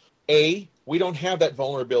vulnerability is A, we don't have that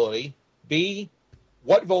vulnerability. B,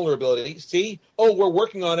 what vulnerability? C, oh, we're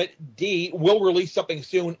working on it. D, we'll release something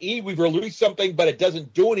soon. E, we've released something, but it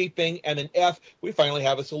doesn't do anything. And then F, we finally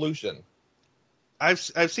have a solution. I've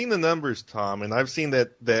seen the numbers, Tom, and I've seen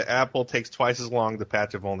that Apple takes twice as long to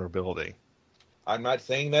patch a vulnerability. I'm not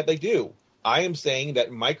saying that they do. I am saying that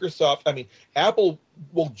Apple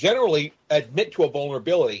will generally admit to a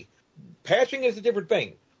vulnerability. Patching is a different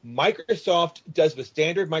thing. Microsoft does the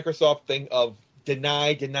standard Microsoft thing of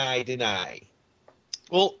deny, deny, deny.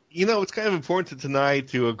 Well, it's kind of important to deny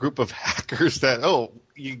to a group of hackers that,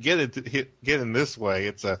 you get in this way.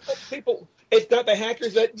 It's not the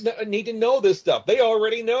hackers that need to know this stuff. They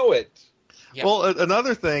already know it. Yep. Well,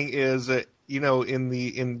 another thing is that, in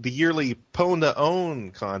the yearly Pwn to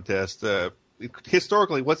Own contest,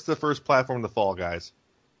 historically, what's the first platform to fall, guys?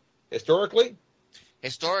 Historically,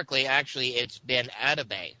 actually, it's been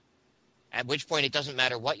Adobe, at which point it doesn't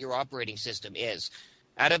matter what your operating system is.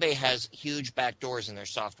 Adobe has huge backdoors in their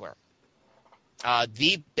software.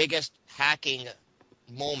 The biggest hacking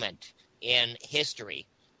moment in history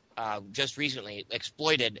just recently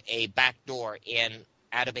exploited a backdoor in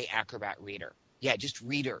Adobe Acrobat Reader. Yeah, just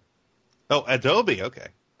Reader. Oh, Adobe, okay.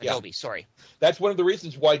 Adobe, sorry. That's one of the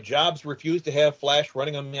reasons why Jobs refused to have Flash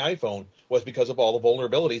running on the iPhone, was because of all the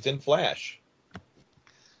vulnerabilities in Flash.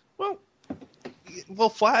 Well,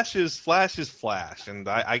 Flash is Flash, and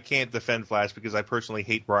I can't defend Flash because I personally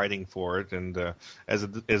hate writing for it, and as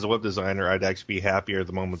a web designer, I'd actually be happier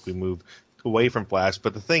the moment we moved away from Flash.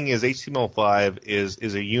 But the thing is, HTML5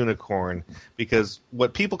 is a unicorn, because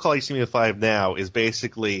what people call HTML5 now is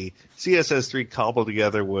basically CSS3 cobbled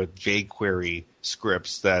together with jQuery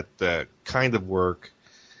scripts that kind of work,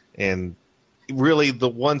 and really the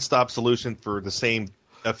one-stop solution for the same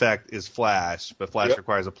effect is Flash, but Flash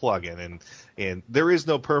requires a plugin, and there is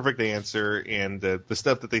no perfect answer, and the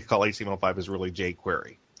stuff that they call HTML5 is really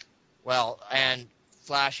jQuery. Well, and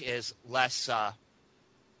Flash is less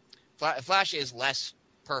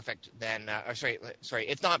perfect than sorry,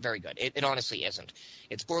 it's not very good. It honestly isn't.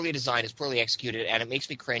 It's poorly designed, it's poorly executed, and it makes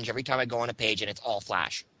me cringe every time I go on a page and it's all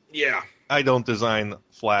Flash. Yeah. I don't design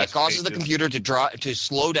Flash. It causes pages. the computer to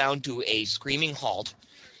slow down to a screaming halt.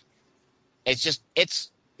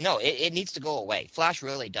 It needs to go away. Flash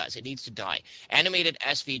really does. It needs to die. Animated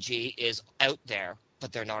SVG is out there,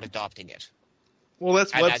 but they're not adopting it. Well,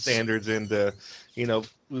 that's web standards, and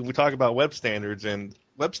we talk about web standards, and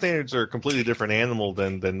web standards are a completely different animal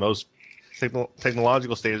than most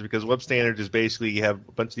technological standards, because web standards is basically you have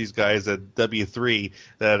a bunch of these guys at W3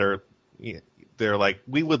 that are, they're like,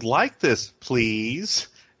 we would like this, please,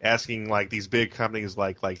 asking like these big companies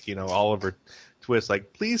like Oliver Twist,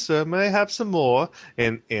 like, please sir, may I have some more?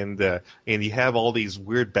 And you have all these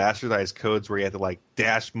weird bastardized codes where you have to like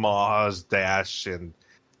dash Moz dash and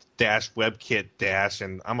dash WebKit dash,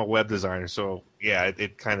 and I'm a web designer, so yeah,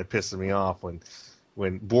 it kind of pisses me off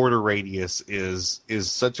when border radius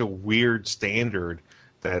is such a weird standard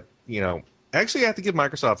that, actually I have to give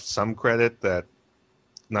Microsoft some credit that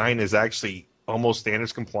 9 is actually almost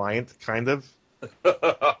standards compliant, kind of.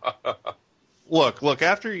 Look,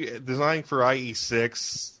 after designing for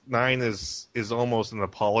IE6, 9 is almost an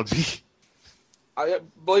apology.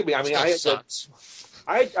 Believe me, I mean,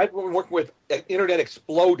 I've been working with Internet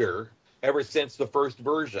Exploder ever since the first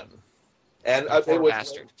version. And poor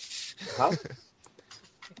bastard. Huh?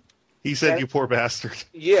 He said, "You poor bastard."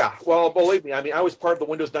 Yeah, well, believe me, I mean, I was part of the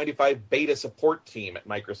Windows 95 beta support team at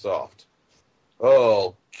Microsoft.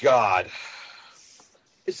 Oh, God.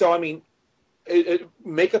 So, I mean,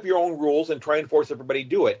 make up your own rules and try and force everybody to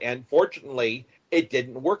do it. And fortunately, it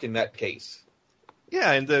didn't work in that case.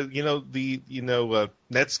 Yeah, and Netscape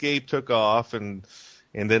took off, and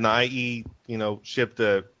then IE, shipped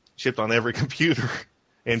on every computer,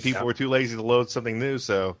 and people were too lazy to load something new,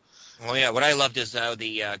 so. Well, yeah, what I loved is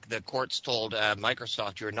the courts told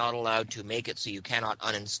Microsoft you're not allowed to make it so you cannot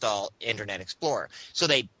uninstall Internet Explorer. So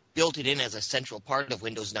they built it in as a central part of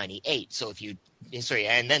Windows 98. So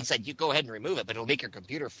and then said, you go ahead and remove it, but it'll make your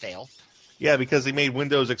computer fail. Yeah, because they made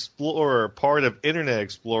Windows Explorer part of Internet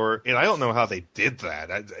Explorer, and I don't know how they did that.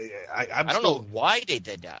 I don't know why they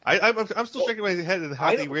did that. I'm still shaking my head at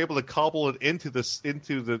how they were able to cobble it into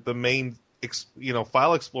the main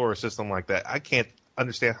file explorer system like that. I can't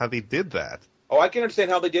understand how they did that. Oh, I can understand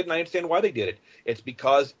how they did, and I understand why they did it. It's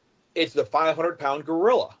because it's the 500-pound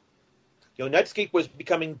gorilla. Netscape was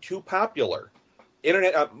becoming too popular.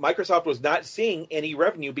 Microsoft was not seeing any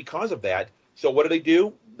revenue because of that. So what do they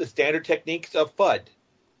do? The standard techniques of FUD.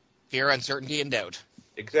 Fear, uncertainty, and doubt.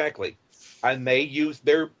 Exactly. And they used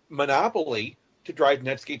their monopoly to drive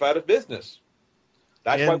Netscape out of business.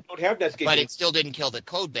 That's why we don't have Netscape. But it still didn't kill the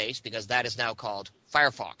code base, because that is now called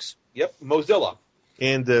Firefox. Yep, Mozilla.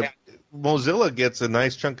 And Mozilla gets a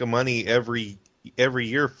nice chunk of money every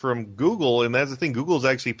year from Google, and that's the thing. Google's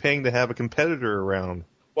actually paying to have a competitor around.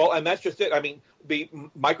 Well, and that's just it. I mean, the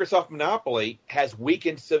Microsoft monopoly has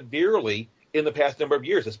weakened severely in the past number of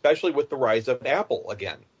years, especially with the rise of Apple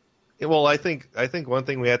again. Well, I think one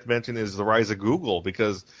thing we have to mention is the rise of Google,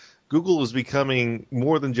 because Google is becoming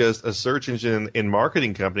more than just a search engine and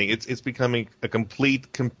marketing company. It's becoming a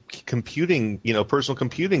complete computing, personal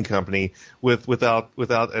computing company without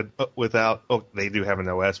they do have an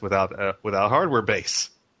OS without hardware base.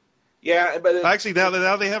 Yeah, but actually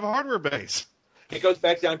now they have a hardware base. It goes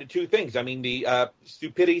back down to two things. I mean, the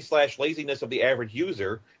stupidity/laziness of the average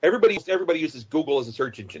user. Everybody uses Google as a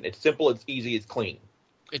search engine. It's simple, it's easy, it's clean.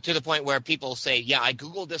 To the point where people say, "Yeah, I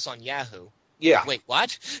Googled this on Yahoo." Yeah. Wait,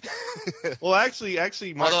 what? Well, actually,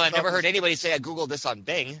 although I've never heard anybody say I Googled this on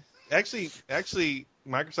Bing. Actually,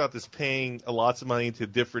 Microsoft is paying lots of money to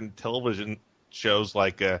different television shows.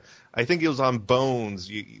 Like, I think it was on Bones.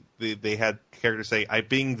 They had characters say, "I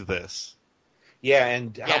binged this." Yeah,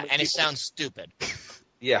 and it sounds stupid.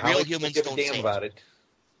 Yeah, real humans give don't a damn about it.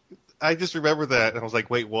 I just remember that, and I was like,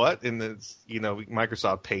 "Wait, what?" And it's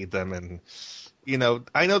Microsoft paid them, and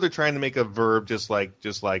I know they're trying to make a verb just like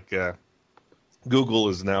Google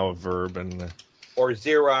is now a verb, and or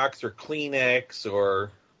Xerox or Kleenex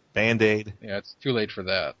or Band-Aid. Yeah, it's too late for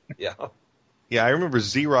that. Yeah. Yeah, I remember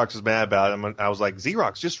Xerox was mad about it. I was like,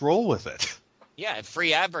 Xerox, just roll with it. Yeah,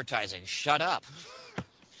 free advertising. Shut up.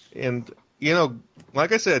 And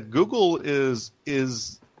like I said, Google is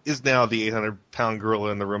now the 800-pound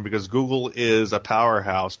gorilla in the room, because Google is a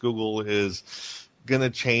powerhouse. Google is going to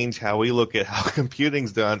change how we look at how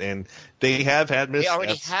computing's done, and they have had missteps. They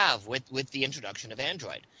already have with the introduction of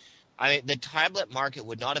Android. I mean, the tablet market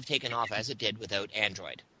would not have taken off as it did without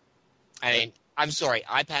Android. I mean, I'm sorry,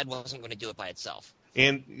 iPad wasn't going to do it by itself.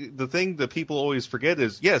 And the thing that people always forget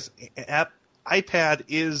is, yes, iPad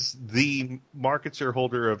is the market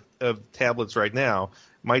shareholder of tablets right now.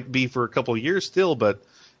 Might be for a couple of years still, but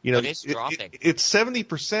it's dropping. It's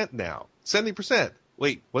 70% now. 70%.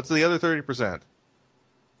 Wait, what's the other 30%?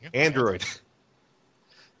 Android.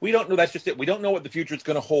 We don't know. That's just it. We don't know what the future is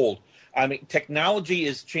going to hold. I mean, technology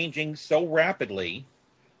is changing so rapidly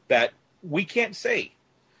that we can't say.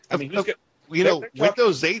 I mean,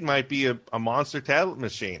 Windows 8 might be a monster tablet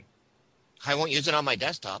machine. I won't use it on my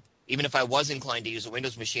desktop. Even if I was inclined to use a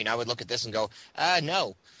Windows machine, I would look at this and go,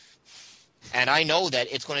 no. And I know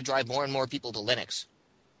that it's going to drive more and more people to Linux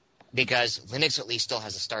because Linux at least still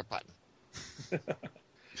has a start button.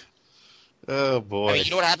 Oh, boy. I mean,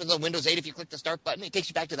 you know what happens on Windows 8 if you click the start button? It takes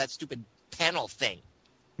you back to that stupid panel thing.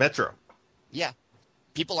 Metro. Yeah.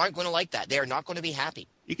 People aren't going to like that. They are not going to be happy.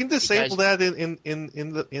 You can disable that in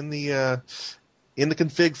the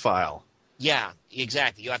config file. Yeah,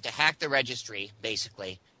 exactly. You have to hack the registry,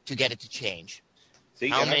 basically, to get it to change. See,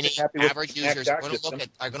 How many average users are going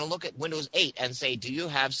to look at Windows 8 and say, do you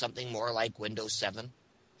have something more like Windows 7?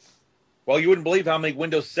 Well, you wouldn't believe how many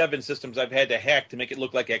Windows 7 systems I've had to hack to make it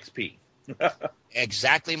look like XP.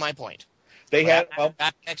 Exactly my point. They had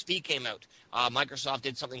back when XP came out. Microsoft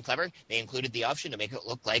did something clever. They included the option to make it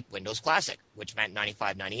look like Windows Classic, which meant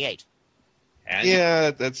 95, 98.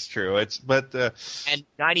 Yeah, that's true. And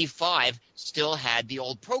 95 still had the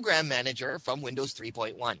old program manager from Windows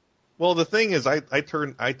 3.1. Well, the thing is, I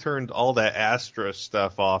turned all that Astra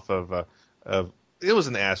stuff off of it was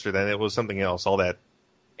an Astra then. It was something else. All that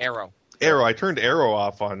Arrow. I turned Arrow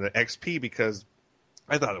off on the XP because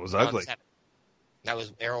I thought it was ugly.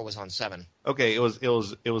 Arrow was on 7. Okay, it was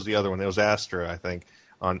the other one. It was Astra, I think.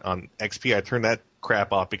 On XP, I turned that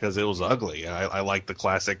crap off because it was ugly. I liked the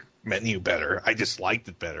classic menu better. I just liked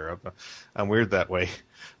it better. I'm weird that way.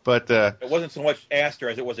 But it wasn't so much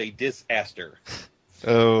Astra as it was a disaster.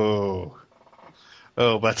 But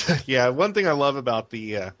yeah, one thing I love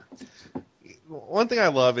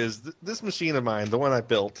is this machine of mine, the one I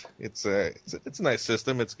built. It's a nice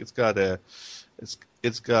system. It's got a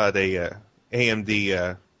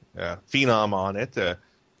AMD Phenom on it,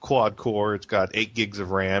 quad core. It's got 8 gigs of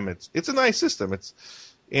RAM. It's a nice system.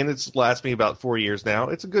 It's lasted me about 4 years now.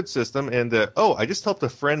 It's a good system. And I just helped a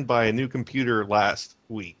friend buy a new computer last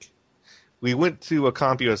week. We went to a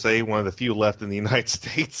CompUSA, one of the few left in the United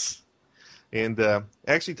States. And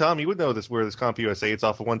actually, Tom, you would know where this CompUSA. It's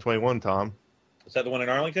off of 121, Tom. Is that the one in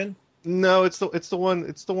Arlington? No, it's the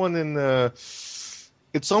one in.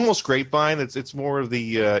 It's almost Grapevine. It's more of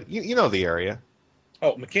the you know the area.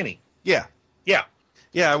 Oh, McKinney. Yeah.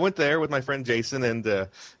 Yeah. I went there with my friend Jason, and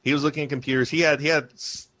he was looking at computers. He had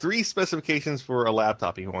 3 specifications for a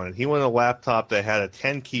laptop he wanted. He wanted a laptop that had a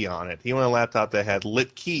 10 key on it. He wanted a laptop that had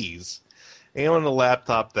lit keys. And he wanted a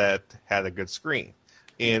laptop that had a good screen.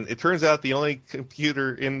 And it turns out the only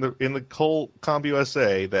computer in the whole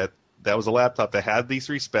CompUSA that was a laptop that had these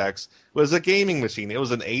 3 specs was a gaming machine. It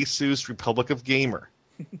was an Asus Republic of Gamer.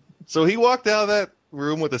 So he walked out of that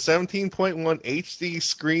room with a 17.1 HD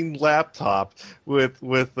screen laptop with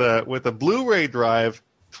a Blu-ray drive,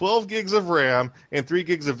 12 gigs of RAM, and 3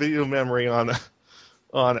 gigs of video memory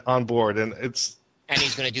on board. And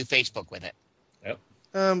he's going to do Facebook with it. Yep.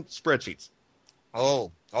 Spreadsheets.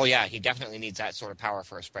 Oh yeah, he definitely needs that sort of power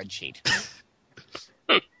for a spreadsheet.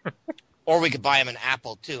 Or we could buy him an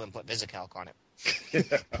Apple too and put VisiCalc on it.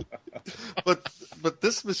 But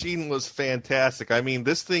this machine was fantastic. I mean,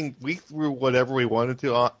 this thing, we threw whatever we wanted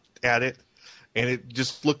to at it, and it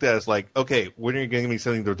just looked at us like, okay, when are you going to give me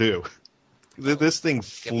something to do? This thing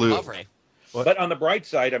flew. But on the bright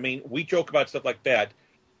side, I mean, we joke about stuff like that.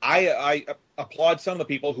 I applaud some of the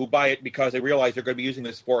people who buy it because they realize they're going to be using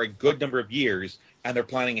this for a good number of years, and they're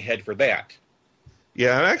planning ahead for that.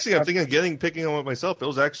 Yeah, I'm thinking of picking on it myself. It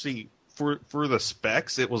was actually, for the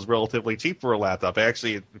specs, it was relatively cheap for a laptop.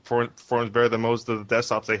 Actually, it performs better than most of the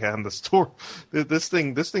desktops they had in the store. This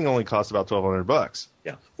thing only costs about $1,200.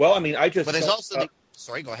 Yeah. Well, I mean, But it's also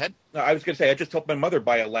sorry, go ahead. No, I was going to say, I just helped my mother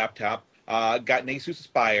buy a laptop. Got an Asus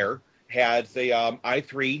Aspire, has a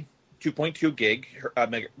i3 2.2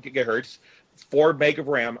 gigahertz, 4 gig of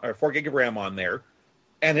RAM on there,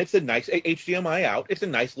 and it's a nice HDMI out. It's a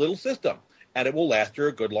nice little system, and it will last her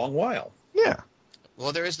a good long while. Yeah.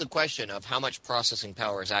 Well, there is the question of how much processing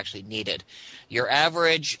power is actually needed. Your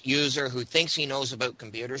average user who thinks he knows about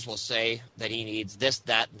computers will say that he needs this,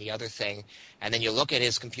 that, and the other thing, and then you look at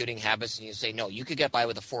his computing habits and you say, no, you could get by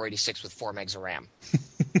with a 486 with 4 megs of RAM.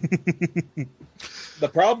 The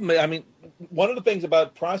problem, I mean, one of the things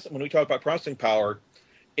about when we talk about processing power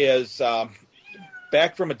is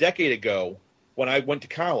back from a decade ago when I went to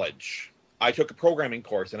college, I took a programming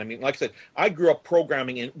course. And I mean, like I said, I grew up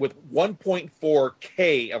programming with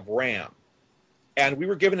 1.4K of RAM. And we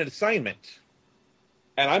were given an assignment.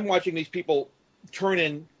 And I'm watching these people turn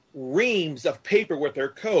in reams of paper with their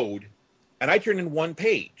code. And I turned in 1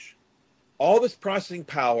 page. All this processing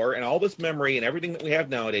power and all this memory and everything that we have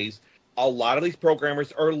nowadays, a lot of these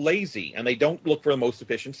programmers are lazy and they don't look for the most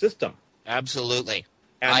efficient system. Absolutely.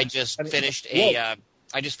 I just finished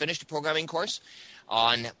a programming course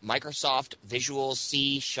on Microsoft Visual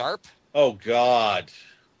C#. Oh God.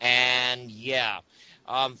 And yeah,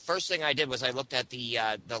 First thing I did was I looked at the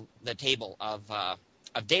table of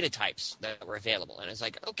data types that were available, and it's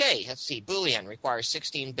like, okay, let's see, Boolean requires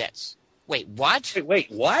 16 bits. Wait, what?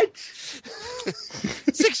 Wait, what?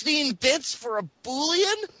 16 bits for a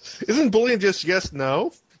Boolean? Isn't Boolean just yes,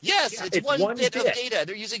 no? Yes, Yeah, it's one bit of data.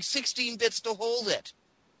 They're using 16 bits to hold it.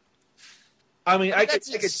 I mean, I could That's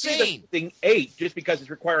see insane. the thing 8 just because it's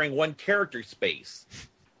requiring one character space,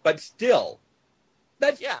 but still,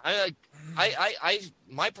 that's Yeah,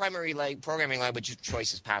 my primary programming language of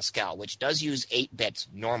choice is Pascal, which does use 8 bits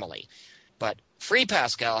normally, but Free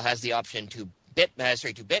Pascal has the option to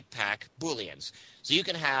bit pack Booleans, so you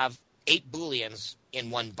can have 8 Booleans in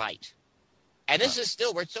 1 byte. And this is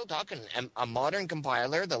we're still talking a modern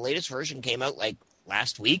compiler. The latest version came out like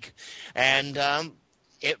last week, and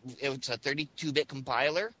it's a 32-bit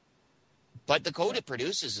compiler. But the code it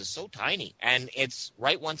produces is so tiny, and it's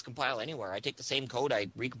write once, compile anywhere. I take the same code, I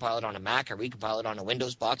recompile it on a Mac, I recompile it on a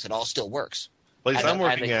Windows box, it all still works. Place I'm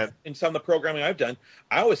working at. in some of the programming I've done,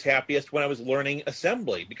 I was happiest when I was learning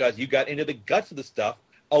assembly because you got into the guts of the stuff,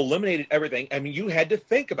 eliminated everything. I mean, you had to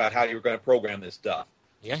think about how you were going to program this stuff.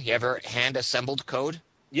 Yeah, you ever hand-assembled code?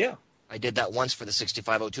 Yeah. I did that once for the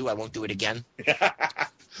 6502. I won't do it again.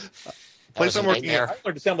 Place I'm working at. I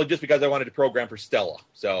learned assembly just because I wanted to program for Stella.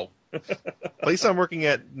 So, Place I'm working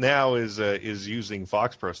at now is using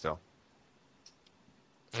FoxPro still.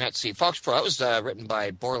 Let's see, FoxPro, that was written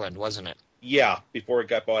by Borland, wasn't it? yeah, before it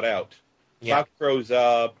got bought out. Yeah. FoxPro's,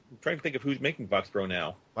 I'm trying to think of who's making FoxPro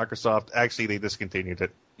now. Microsoft, actually, they discontinued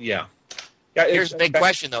it. Yeah. Here's the big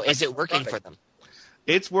question, though. Is it working for them?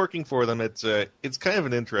 It's working for them. It's kind of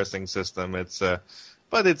an interesting system.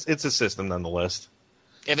 But it's a system nonetheless.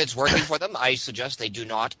 If it's working for them, I suggest they do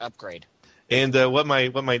not upgrade. And what my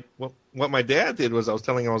dad did was I was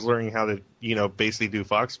telling him I was learning how to basically do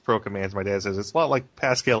FoxPro commands. My dad says it's a lot like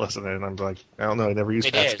Pascal, isn't it? And I'm like, I don't know, I never used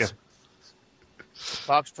It Pascal. is.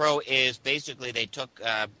 FoxPro is basically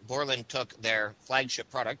Borland took their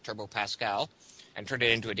flagship product, Turbo Pascal, and turned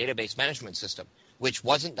it into a database management system, which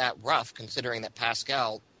wasn't that rough considering that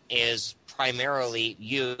Pascal is primarily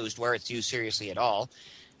used, where it's used seriously at all,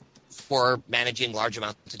 for managing large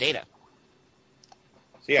amounts of data.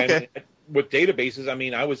 See, Okay. I mean, with databases,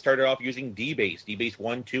 I started off using DBase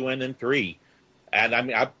 1, 2, and then 3.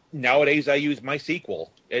 And nowadays I use MySQL.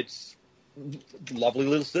 It's a lovely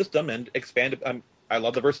little system and expanded. I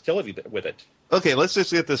love the versatility with it. Okay, let's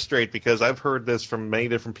just get this straight because I've heard this from many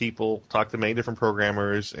different people, talked to many different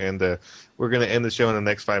programmers, and we're going to end the show in the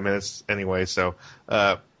next 5 minutes anyway. So,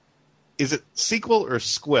 is it SQL or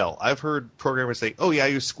Squill? I've heard programmers say, "Oh yeah, I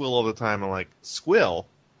use Squill all the time." I'm like, "Squill?"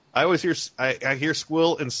 I always hear I hear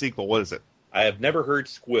Squill and SQL. What is it? I have never heard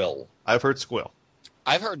Squill. I've heard Squill.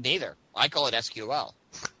 I've heard neither. I call it SQL.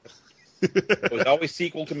 It was always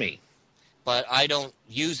SQL to me. But I don't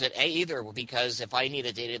use it either because if I need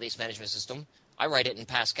a database management system, I write it in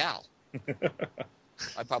Pascal.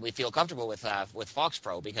 I probably feel comfortable with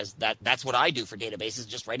FoxPro because that's what I do for databases,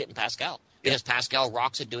 just write it in Pascal. Because Pascal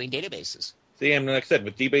rocks at doing databases. See, and like I said,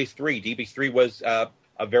 with DBase 3 was a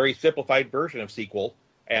very simplified version of SQL,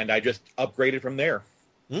 and I just upgraded from there.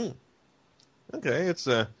 Okay, it's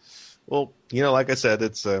well, like I said,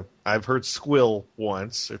 it's I've heard Squill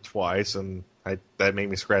once or twice, and that made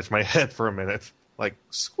me scratch my head for a minute. Like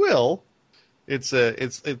Squill, it's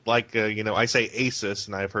like I say Asus,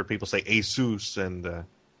 and I've heard people say Asus, and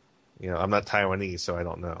I'm not Taiwanese, so I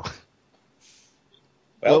don't know.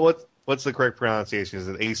 Well, what's the correct pronunciation? Is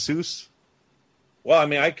it Asus?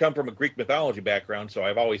 Well, I come from a Greek mythology background, so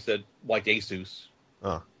I've always said like Asus.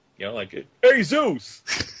 Oh. Like, hey, Zeus!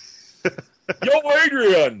 Yo,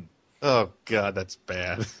 Adrian! Oh, God, that's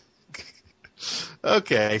bad.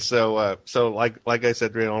 Okay, so like I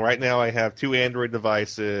said, right now I have 2 Android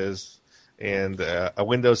devices and a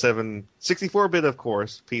Windows 7 64-bit, of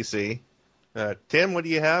course, PC. Tim, what do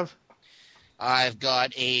you have? I've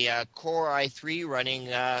got a Core i3 running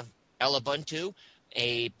Ubuntu,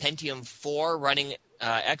 a Pentium 4 running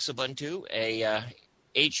Xubuntu, a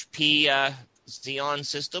HP Xeon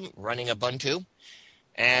system running Ubuntu,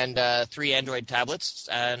 and 3 Android tablets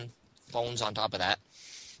and phones on top of that.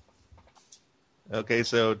 Okay,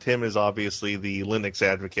 so Tim is obviously the Linux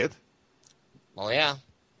advocate. Well, yeah.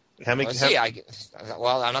 I'm I'm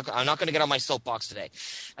not going to get on my soapbox today,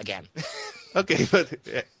 again. Okay, but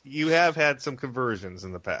you have had some conversions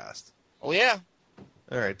in the past. Oh yeah.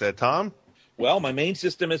 All right, Tom. Well, my main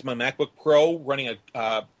system is my MacBook Pro running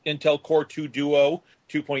a Intel Core 2 Duo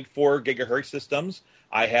 2.4 gigahertz systems.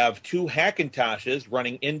 I have 2 Hackintoshes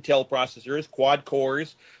running Intel processors, quad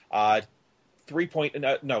cores,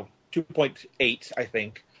 2.8, I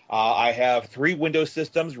think. I have 3 Windows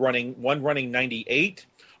systems one running 98,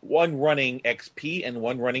 one running XP, and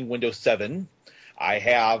one running Windows 7. I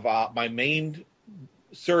have my main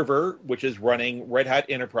server, which is running Red Hat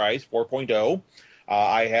Enterprise 4.0.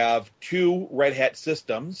 I have 2 Red Hat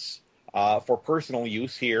systems for personal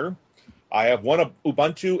use here. I have one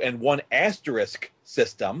Ubuntu and one Asterisk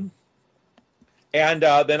system. And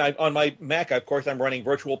then on my Mac, of course, I'm running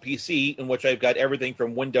Virtual PC, in which I've got everything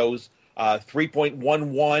from Windows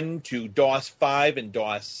 3.11 to DOS 5 and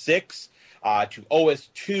DOS 6 to OS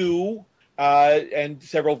 2 and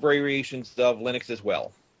several variations of Linux as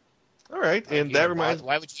well. All right, and that reminds.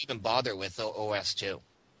 Why would you even bother with OS 2?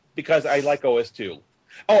 Because I like OS 2.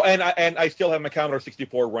 Oh, and I still have my Commodore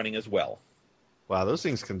 64 running as well. Wow, those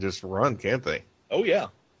things can just run, can't they? Oh yeah.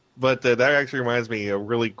 But that actually reminds me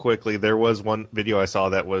really quickly. There was one video I saw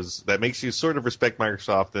that makes you sort of respect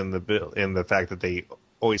Microsoft in the fact that they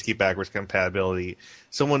always keep backwards compatibility.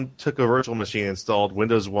 Someone took a virtual machine, installed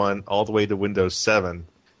Windows 1 all the way to Windows 7,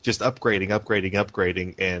 just upgrading,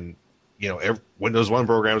 and Windows 1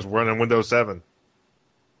 programs run on Windows 7.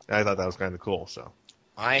 I thought that was kind of cool. So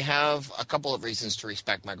I have a couple of reasons to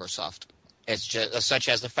respect Microsoft. It's just such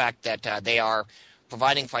as the fact that they are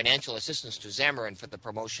providing financial assistance to Xamarin for the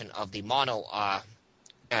promotion of the Mono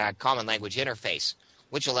Common Language Interface,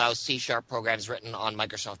 which allows C# programs written on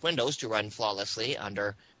Microsoft Windows to run flawlessly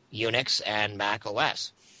under Unix and Mac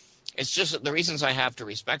OS. It's just that the reasons I have to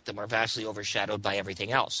respect them are vastly overshadowed by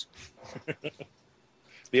everything else.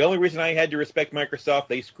 The only reason I had to respect Microsoft,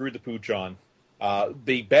 they screwed the pooch on.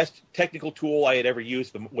 The best technical tool I had ever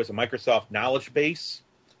used was a Microsoft Knowledge Base,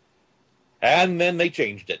 and then they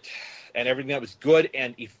changed it. And everything that was good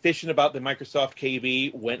and efficient about the Microsoft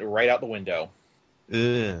KB went right out the window.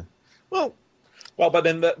 Well, but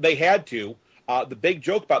then they had to. The big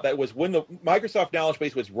joke about that was when the Microsoft Knowledge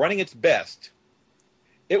Base was running its best,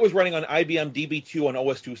 it was running on IBM DB2 on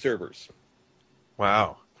OS2 servers.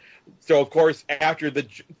 Wow. So, of course, after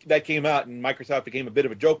that came out and Microsoft became a bit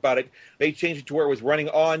of a joke about it, they changed it to where it was running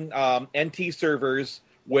on NT servers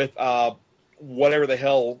with whatever the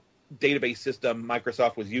hell database system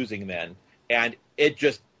Microsoft was using then. And it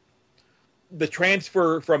just, the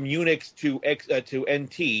transfer from Unix to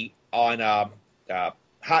NT on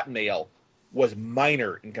Hotmail was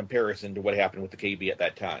minor in comparison to what happened with the KB at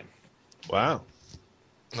that time. Wow.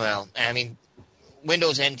 Well, I mean,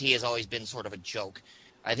 Windows NT has always been sort of a joke.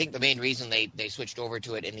 I think the main reason they switched over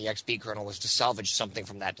to it in the XP kernel was to salvage something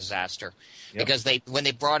from that disaster. Yep. Because when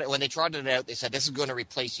they trotted it out, they said this is going to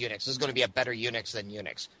replace Unix. This is going to be a better Unix than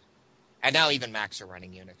Unix. And now even Macs are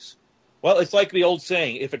running Unix. Well, it's like the old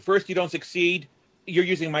saying, if at first you don't succeed, you're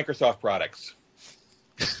using Microsoft products.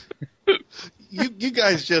 You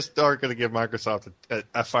guys just aren't going to give Microsoft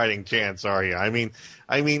a fighting chance, are you? I mean,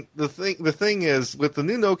 the thing is, with the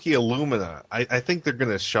new Nokia Lumia, I think they're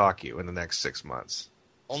going to shock you in the next 6 months.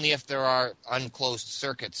 Only if there are unclosed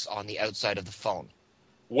circuits on the outside of the phone.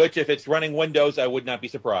 Which, if it's running Windows, I would not be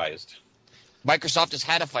surprised. Microsoft has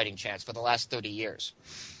had a fighting chance for the last 30 years.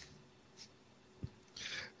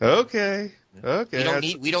 Okay.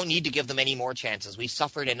 We don't need to give them any more chances. We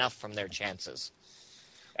suffered enough from their chances.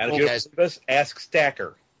 And if you don't believe us, ask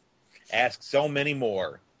Stacker. Ask so many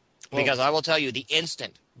more. Because I will tell you, the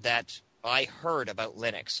instant that I heard about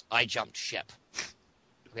Linux, I jumped ship.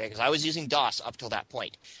 Okay, because I was using DOS up till that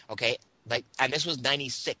point. Okay, and this was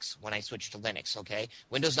 96 when I switched to Linux. Okay,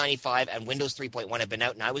 Windows 95 and Windows 3.1 had been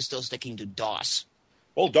out, and I was still sticking to DOS.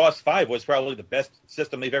 Well, DOS 5 was probably the best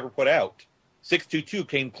system they've ever put out. 622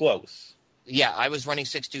 came close. Yeah, I was running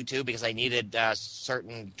 622 because I needed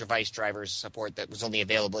certain device drivers support that was only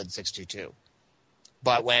available in 622.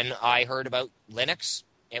 But when I heard about Linux,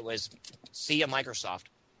 it was, see ya, Microsoft.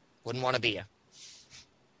 Wouldn't want to be ya.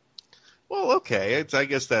 Well, okay. I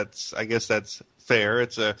guess that's fair.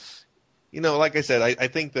 It's like I said, I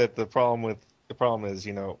think that the problem is,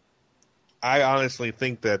 I honestly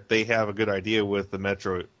think that they have a good idea with the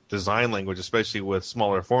Metro design language, especially with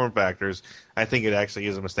smaller form factors. I think it actually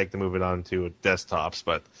is a mistake to move it on to desktops,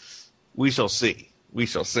 but we shall see.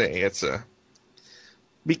 It's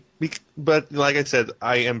but like I said,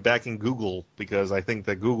 I am backing Google because I think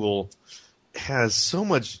that Google has so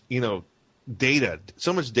much, data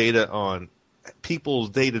on people's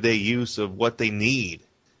day-to-day use of what they need.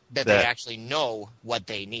 That they actually know what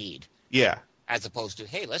they need. Yeah. As opposed to,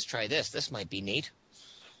 hey, let's try this. This might be neat.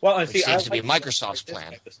 Well, and which seems to be Microsoft's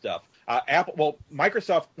plan. Type of stuff.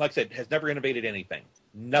 Microsoft, like I said, has never innovated anything.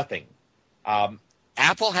 Nothing.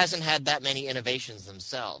 Apple hasn't had that many innovations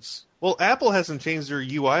themselves. Well, Apple hasn't changed their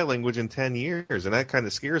UI language in 10 years, and that kind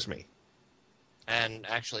of scares me. And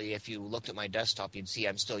actually, if you looked at my desktop, you'd see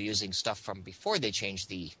I'm still using stuff from before they changed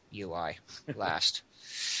the UI last.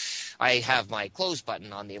 I have my close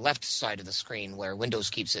button on the left side of the screen where Windows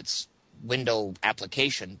keeps its window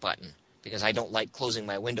application button, because I don't like closing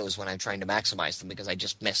my windows when I'm trying to maximize them, because I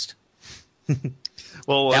just missed.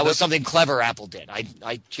 Well, that was something clever Apple did.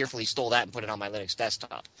 I cheerfully stole that and put it on my Linux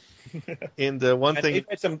desktop. And one thing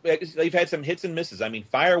they've had some hits and misses. I mean,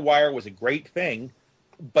 FireWire was a great thing,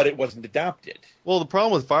 but it wasn't adopted. Well, the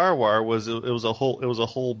problem with FireWire was it was a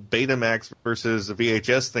whole Betamax versus a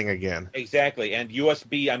VHS thing again. Exactly, and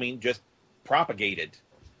USB, I mean, just propagated.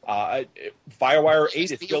 FireWire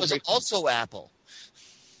 8 is still was also Apple.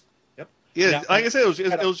 Yep. Yeah, now, like I said,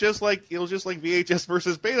 it was just like VHS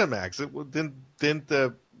versus Betamax.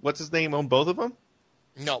 Didn't what's his name own both of them?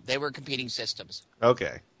 No, they were competing systems.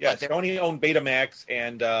 Okay. Yeah, Sony owned Betamax,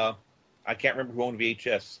 and I can't remember who owned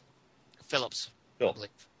VHS. Philips.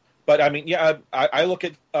 But I mean, yeah, I look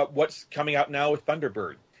at what's coming out now with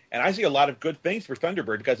Thunderbird, and I see a lot of good things for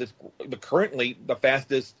Thunderbird because it's currently the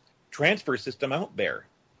fastest transfer system out there,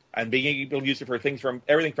 and being able to use it for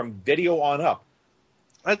everything from video on up.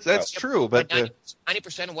 That's true, but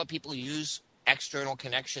 90% of what people use external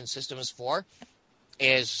connection systems for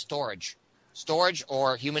is storage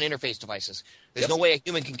or human interface devices. There's no way a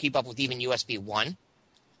human can keep up with even USB 1,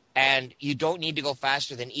 and you don't need to go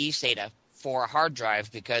faster than eSATA for a hard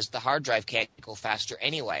drive because the hard drive can't go faster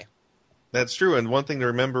anyway. That's true, and one thing to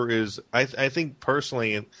remember is I think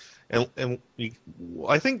personally,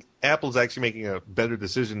 I think Apple's actually making a better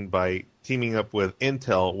decision by teaming up with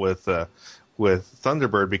Intel with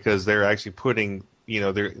Thunderbird, because they're actually putting,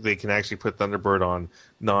 they can actually put Thunderbird on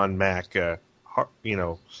non-Mac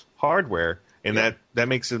hardware, and that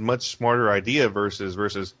makes it a much smarter idea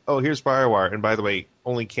versus oh, here's FireWire, and by the way,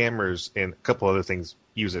 only cameras and a couple other things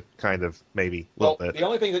use it, kind of, maybe a little bit. The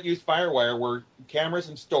only thing that used FireWire were cameras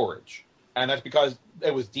and storage, and that's because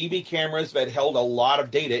it was DB cameras that held a lot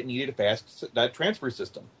of data and needed a fast transfer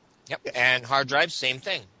system. Yep, and hard drives, same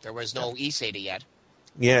thing. There was no eSATA yet.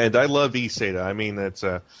 Yeah, and I love eSATA. I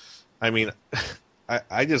mean,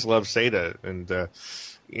 I just love SATA, and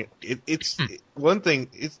it's one thing.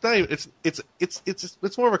 It's not.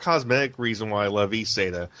 It's more of a cosmetic reason why I love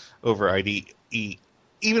eSATA over IDE.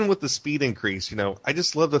 Even with the speed increase, I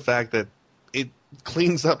just love the fact that it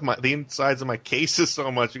cleans up the insides of my cases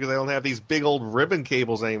so much because I don't have these big old ribbon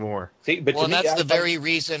cables anymore. That's the very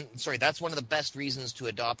reason. Sorry, that's one of the best reasons to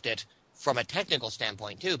adopt it from a technical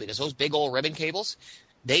standpoint too, because those big old ribbon cables,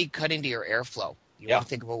 they cut into your airflow. You want to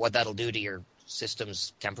think about what that'll do to your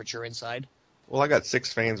system's temperature inside. Well, I got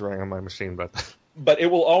 6 fans running on my machine, but it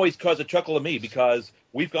will always cause a chuckle to me because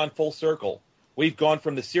we've gone full circle. We've gone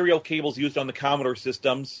from the serial cables used on the Commodore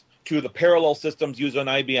systems to the parallel systems used on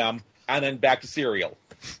IBM, and then back to serial.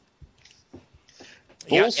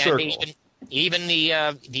 Full circle. Even the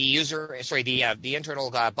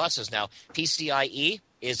internal buses now, PCIe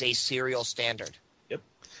is a serial standard.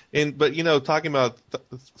 Yep. But talking about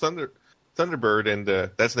Thunderbird, and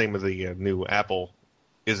that's the name of the new Apple,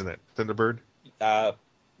 isn't it? Thunderbird.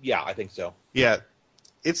 Yeah, I think so. Yeah.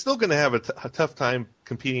 It's still going to have a tough time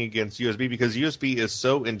competing against USB because USB is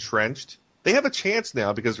so entrenched. They have a chance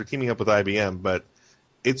now because they're teaming up with IBM, but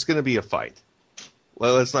it's going to be a fight.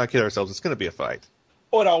 Well, let's not kid ourselves. It's going to be a fight.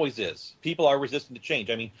 Oh, it always is. People are resistant to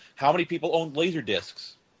change. I mean, how many people own laser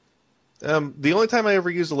discs? The only time I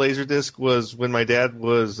ever used a laser disc was when my dad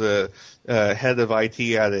was head of IT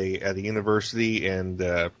at a university, and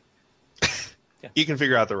you can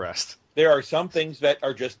figure out the rest. There are some things that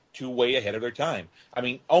are just too way ahead of their time. I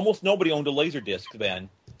mean, almost nobody owned a Laserdisc then,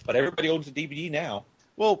 but everybody owns a DVD now.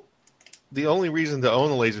 Well, the only reason to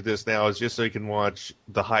own a Laserdisc now is just so you can watch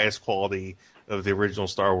the highest quality of the original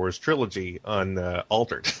Star Wars trilogy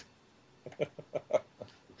unaltered.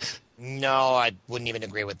 No, I wouldn't even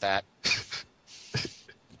agree with that.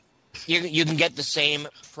 You can get the same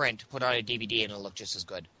print put on a DVD and it'll look just as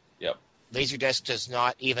good. Yep. Laserdisc is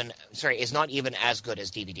not even as good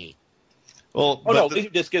as DVD. Well,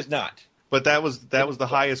 Laserdisc is not. But that was the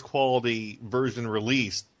highest quality version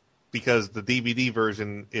released because the DVD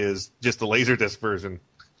version is just the Laserdisc version.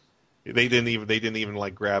 They didn't even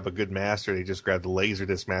like grab a good master. They just grabbed the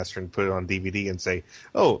Laserdisc master and put it on DVD and say,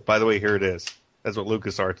 "Oh, by the way, here it is." That's what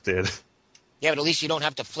LucasArts did. Yeah, but at least you don't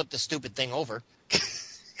have to flip the stupid thing over.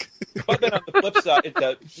 But then on the flip side,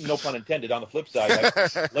 no pun intended, on the flip side,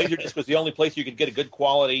 Laserdisc was the only place you could get a good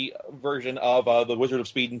quality version of The Wizard of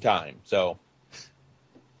Speed and Time. So,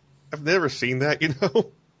 I've never seen that,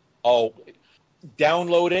 Oh,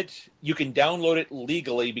 download it. You can download it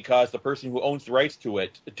legally because the person who owns the rights to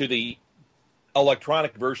the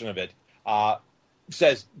electronic version of it,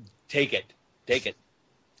 says, take it. take it.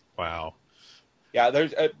 Wow. Yeah,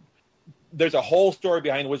 there's a whole story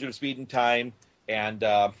behind Wizard of Speed and Time and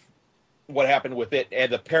what happened with it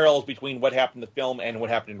and the parallels between what happened in the film and what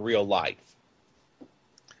happened in real life.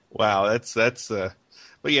 Wow, that's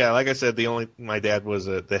but yeah, like I said, my dad was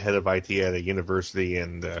the head of IT at a university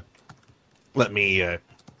and let me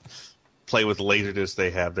play with the Laserdisc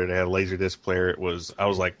they have there. They had a Laserdisc player. I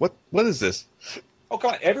was like, what is this? Oh,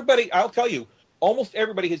 come on. Everybody, I'll tell you, almost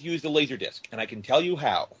everybody has used a Laserdisc, and I can tell you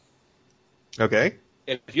how. Okay.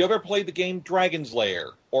 If you ever played the game Dragon's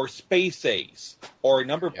Lair or Space Ace or a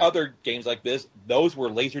number of other games like this, those were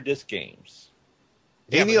Laserdisc games.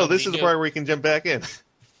 Hey, Neil, this is the part where we can jump back in.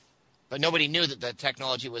 But nobody knew that the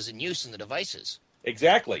technology was in use in the devices.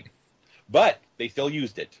 Exactly. But they still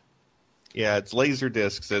used it. Yeah, it's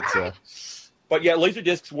Laserdiscs. But yeah,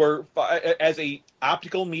 Laserdiscs were, as a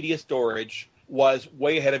optical media storage, was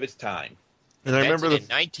way ahead of its time. And I remember in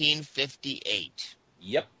 1958.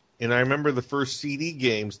 Yep. And I remember the first CD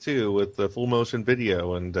games, too, with the full motion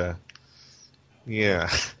video. And, yeah.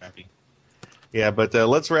 Yeah, but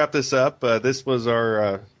let's wrap this up. This was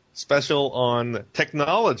our special on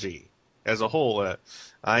technology as a whole.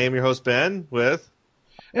 I am your host, Ben, with...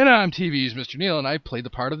 And I'm TV's Mr. Neil, and I played the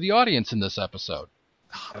part of the audience in this episode.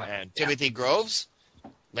 And Timothy Groves,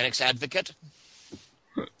 Linux advocate.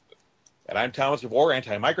 And I'm Thomas DeVore,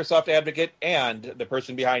 anti-Microsoft advocate, and the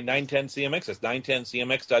person behind 910CMX. That's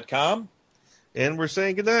 910cmx.com. And we're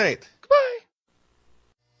saying goodnight. Goodbye.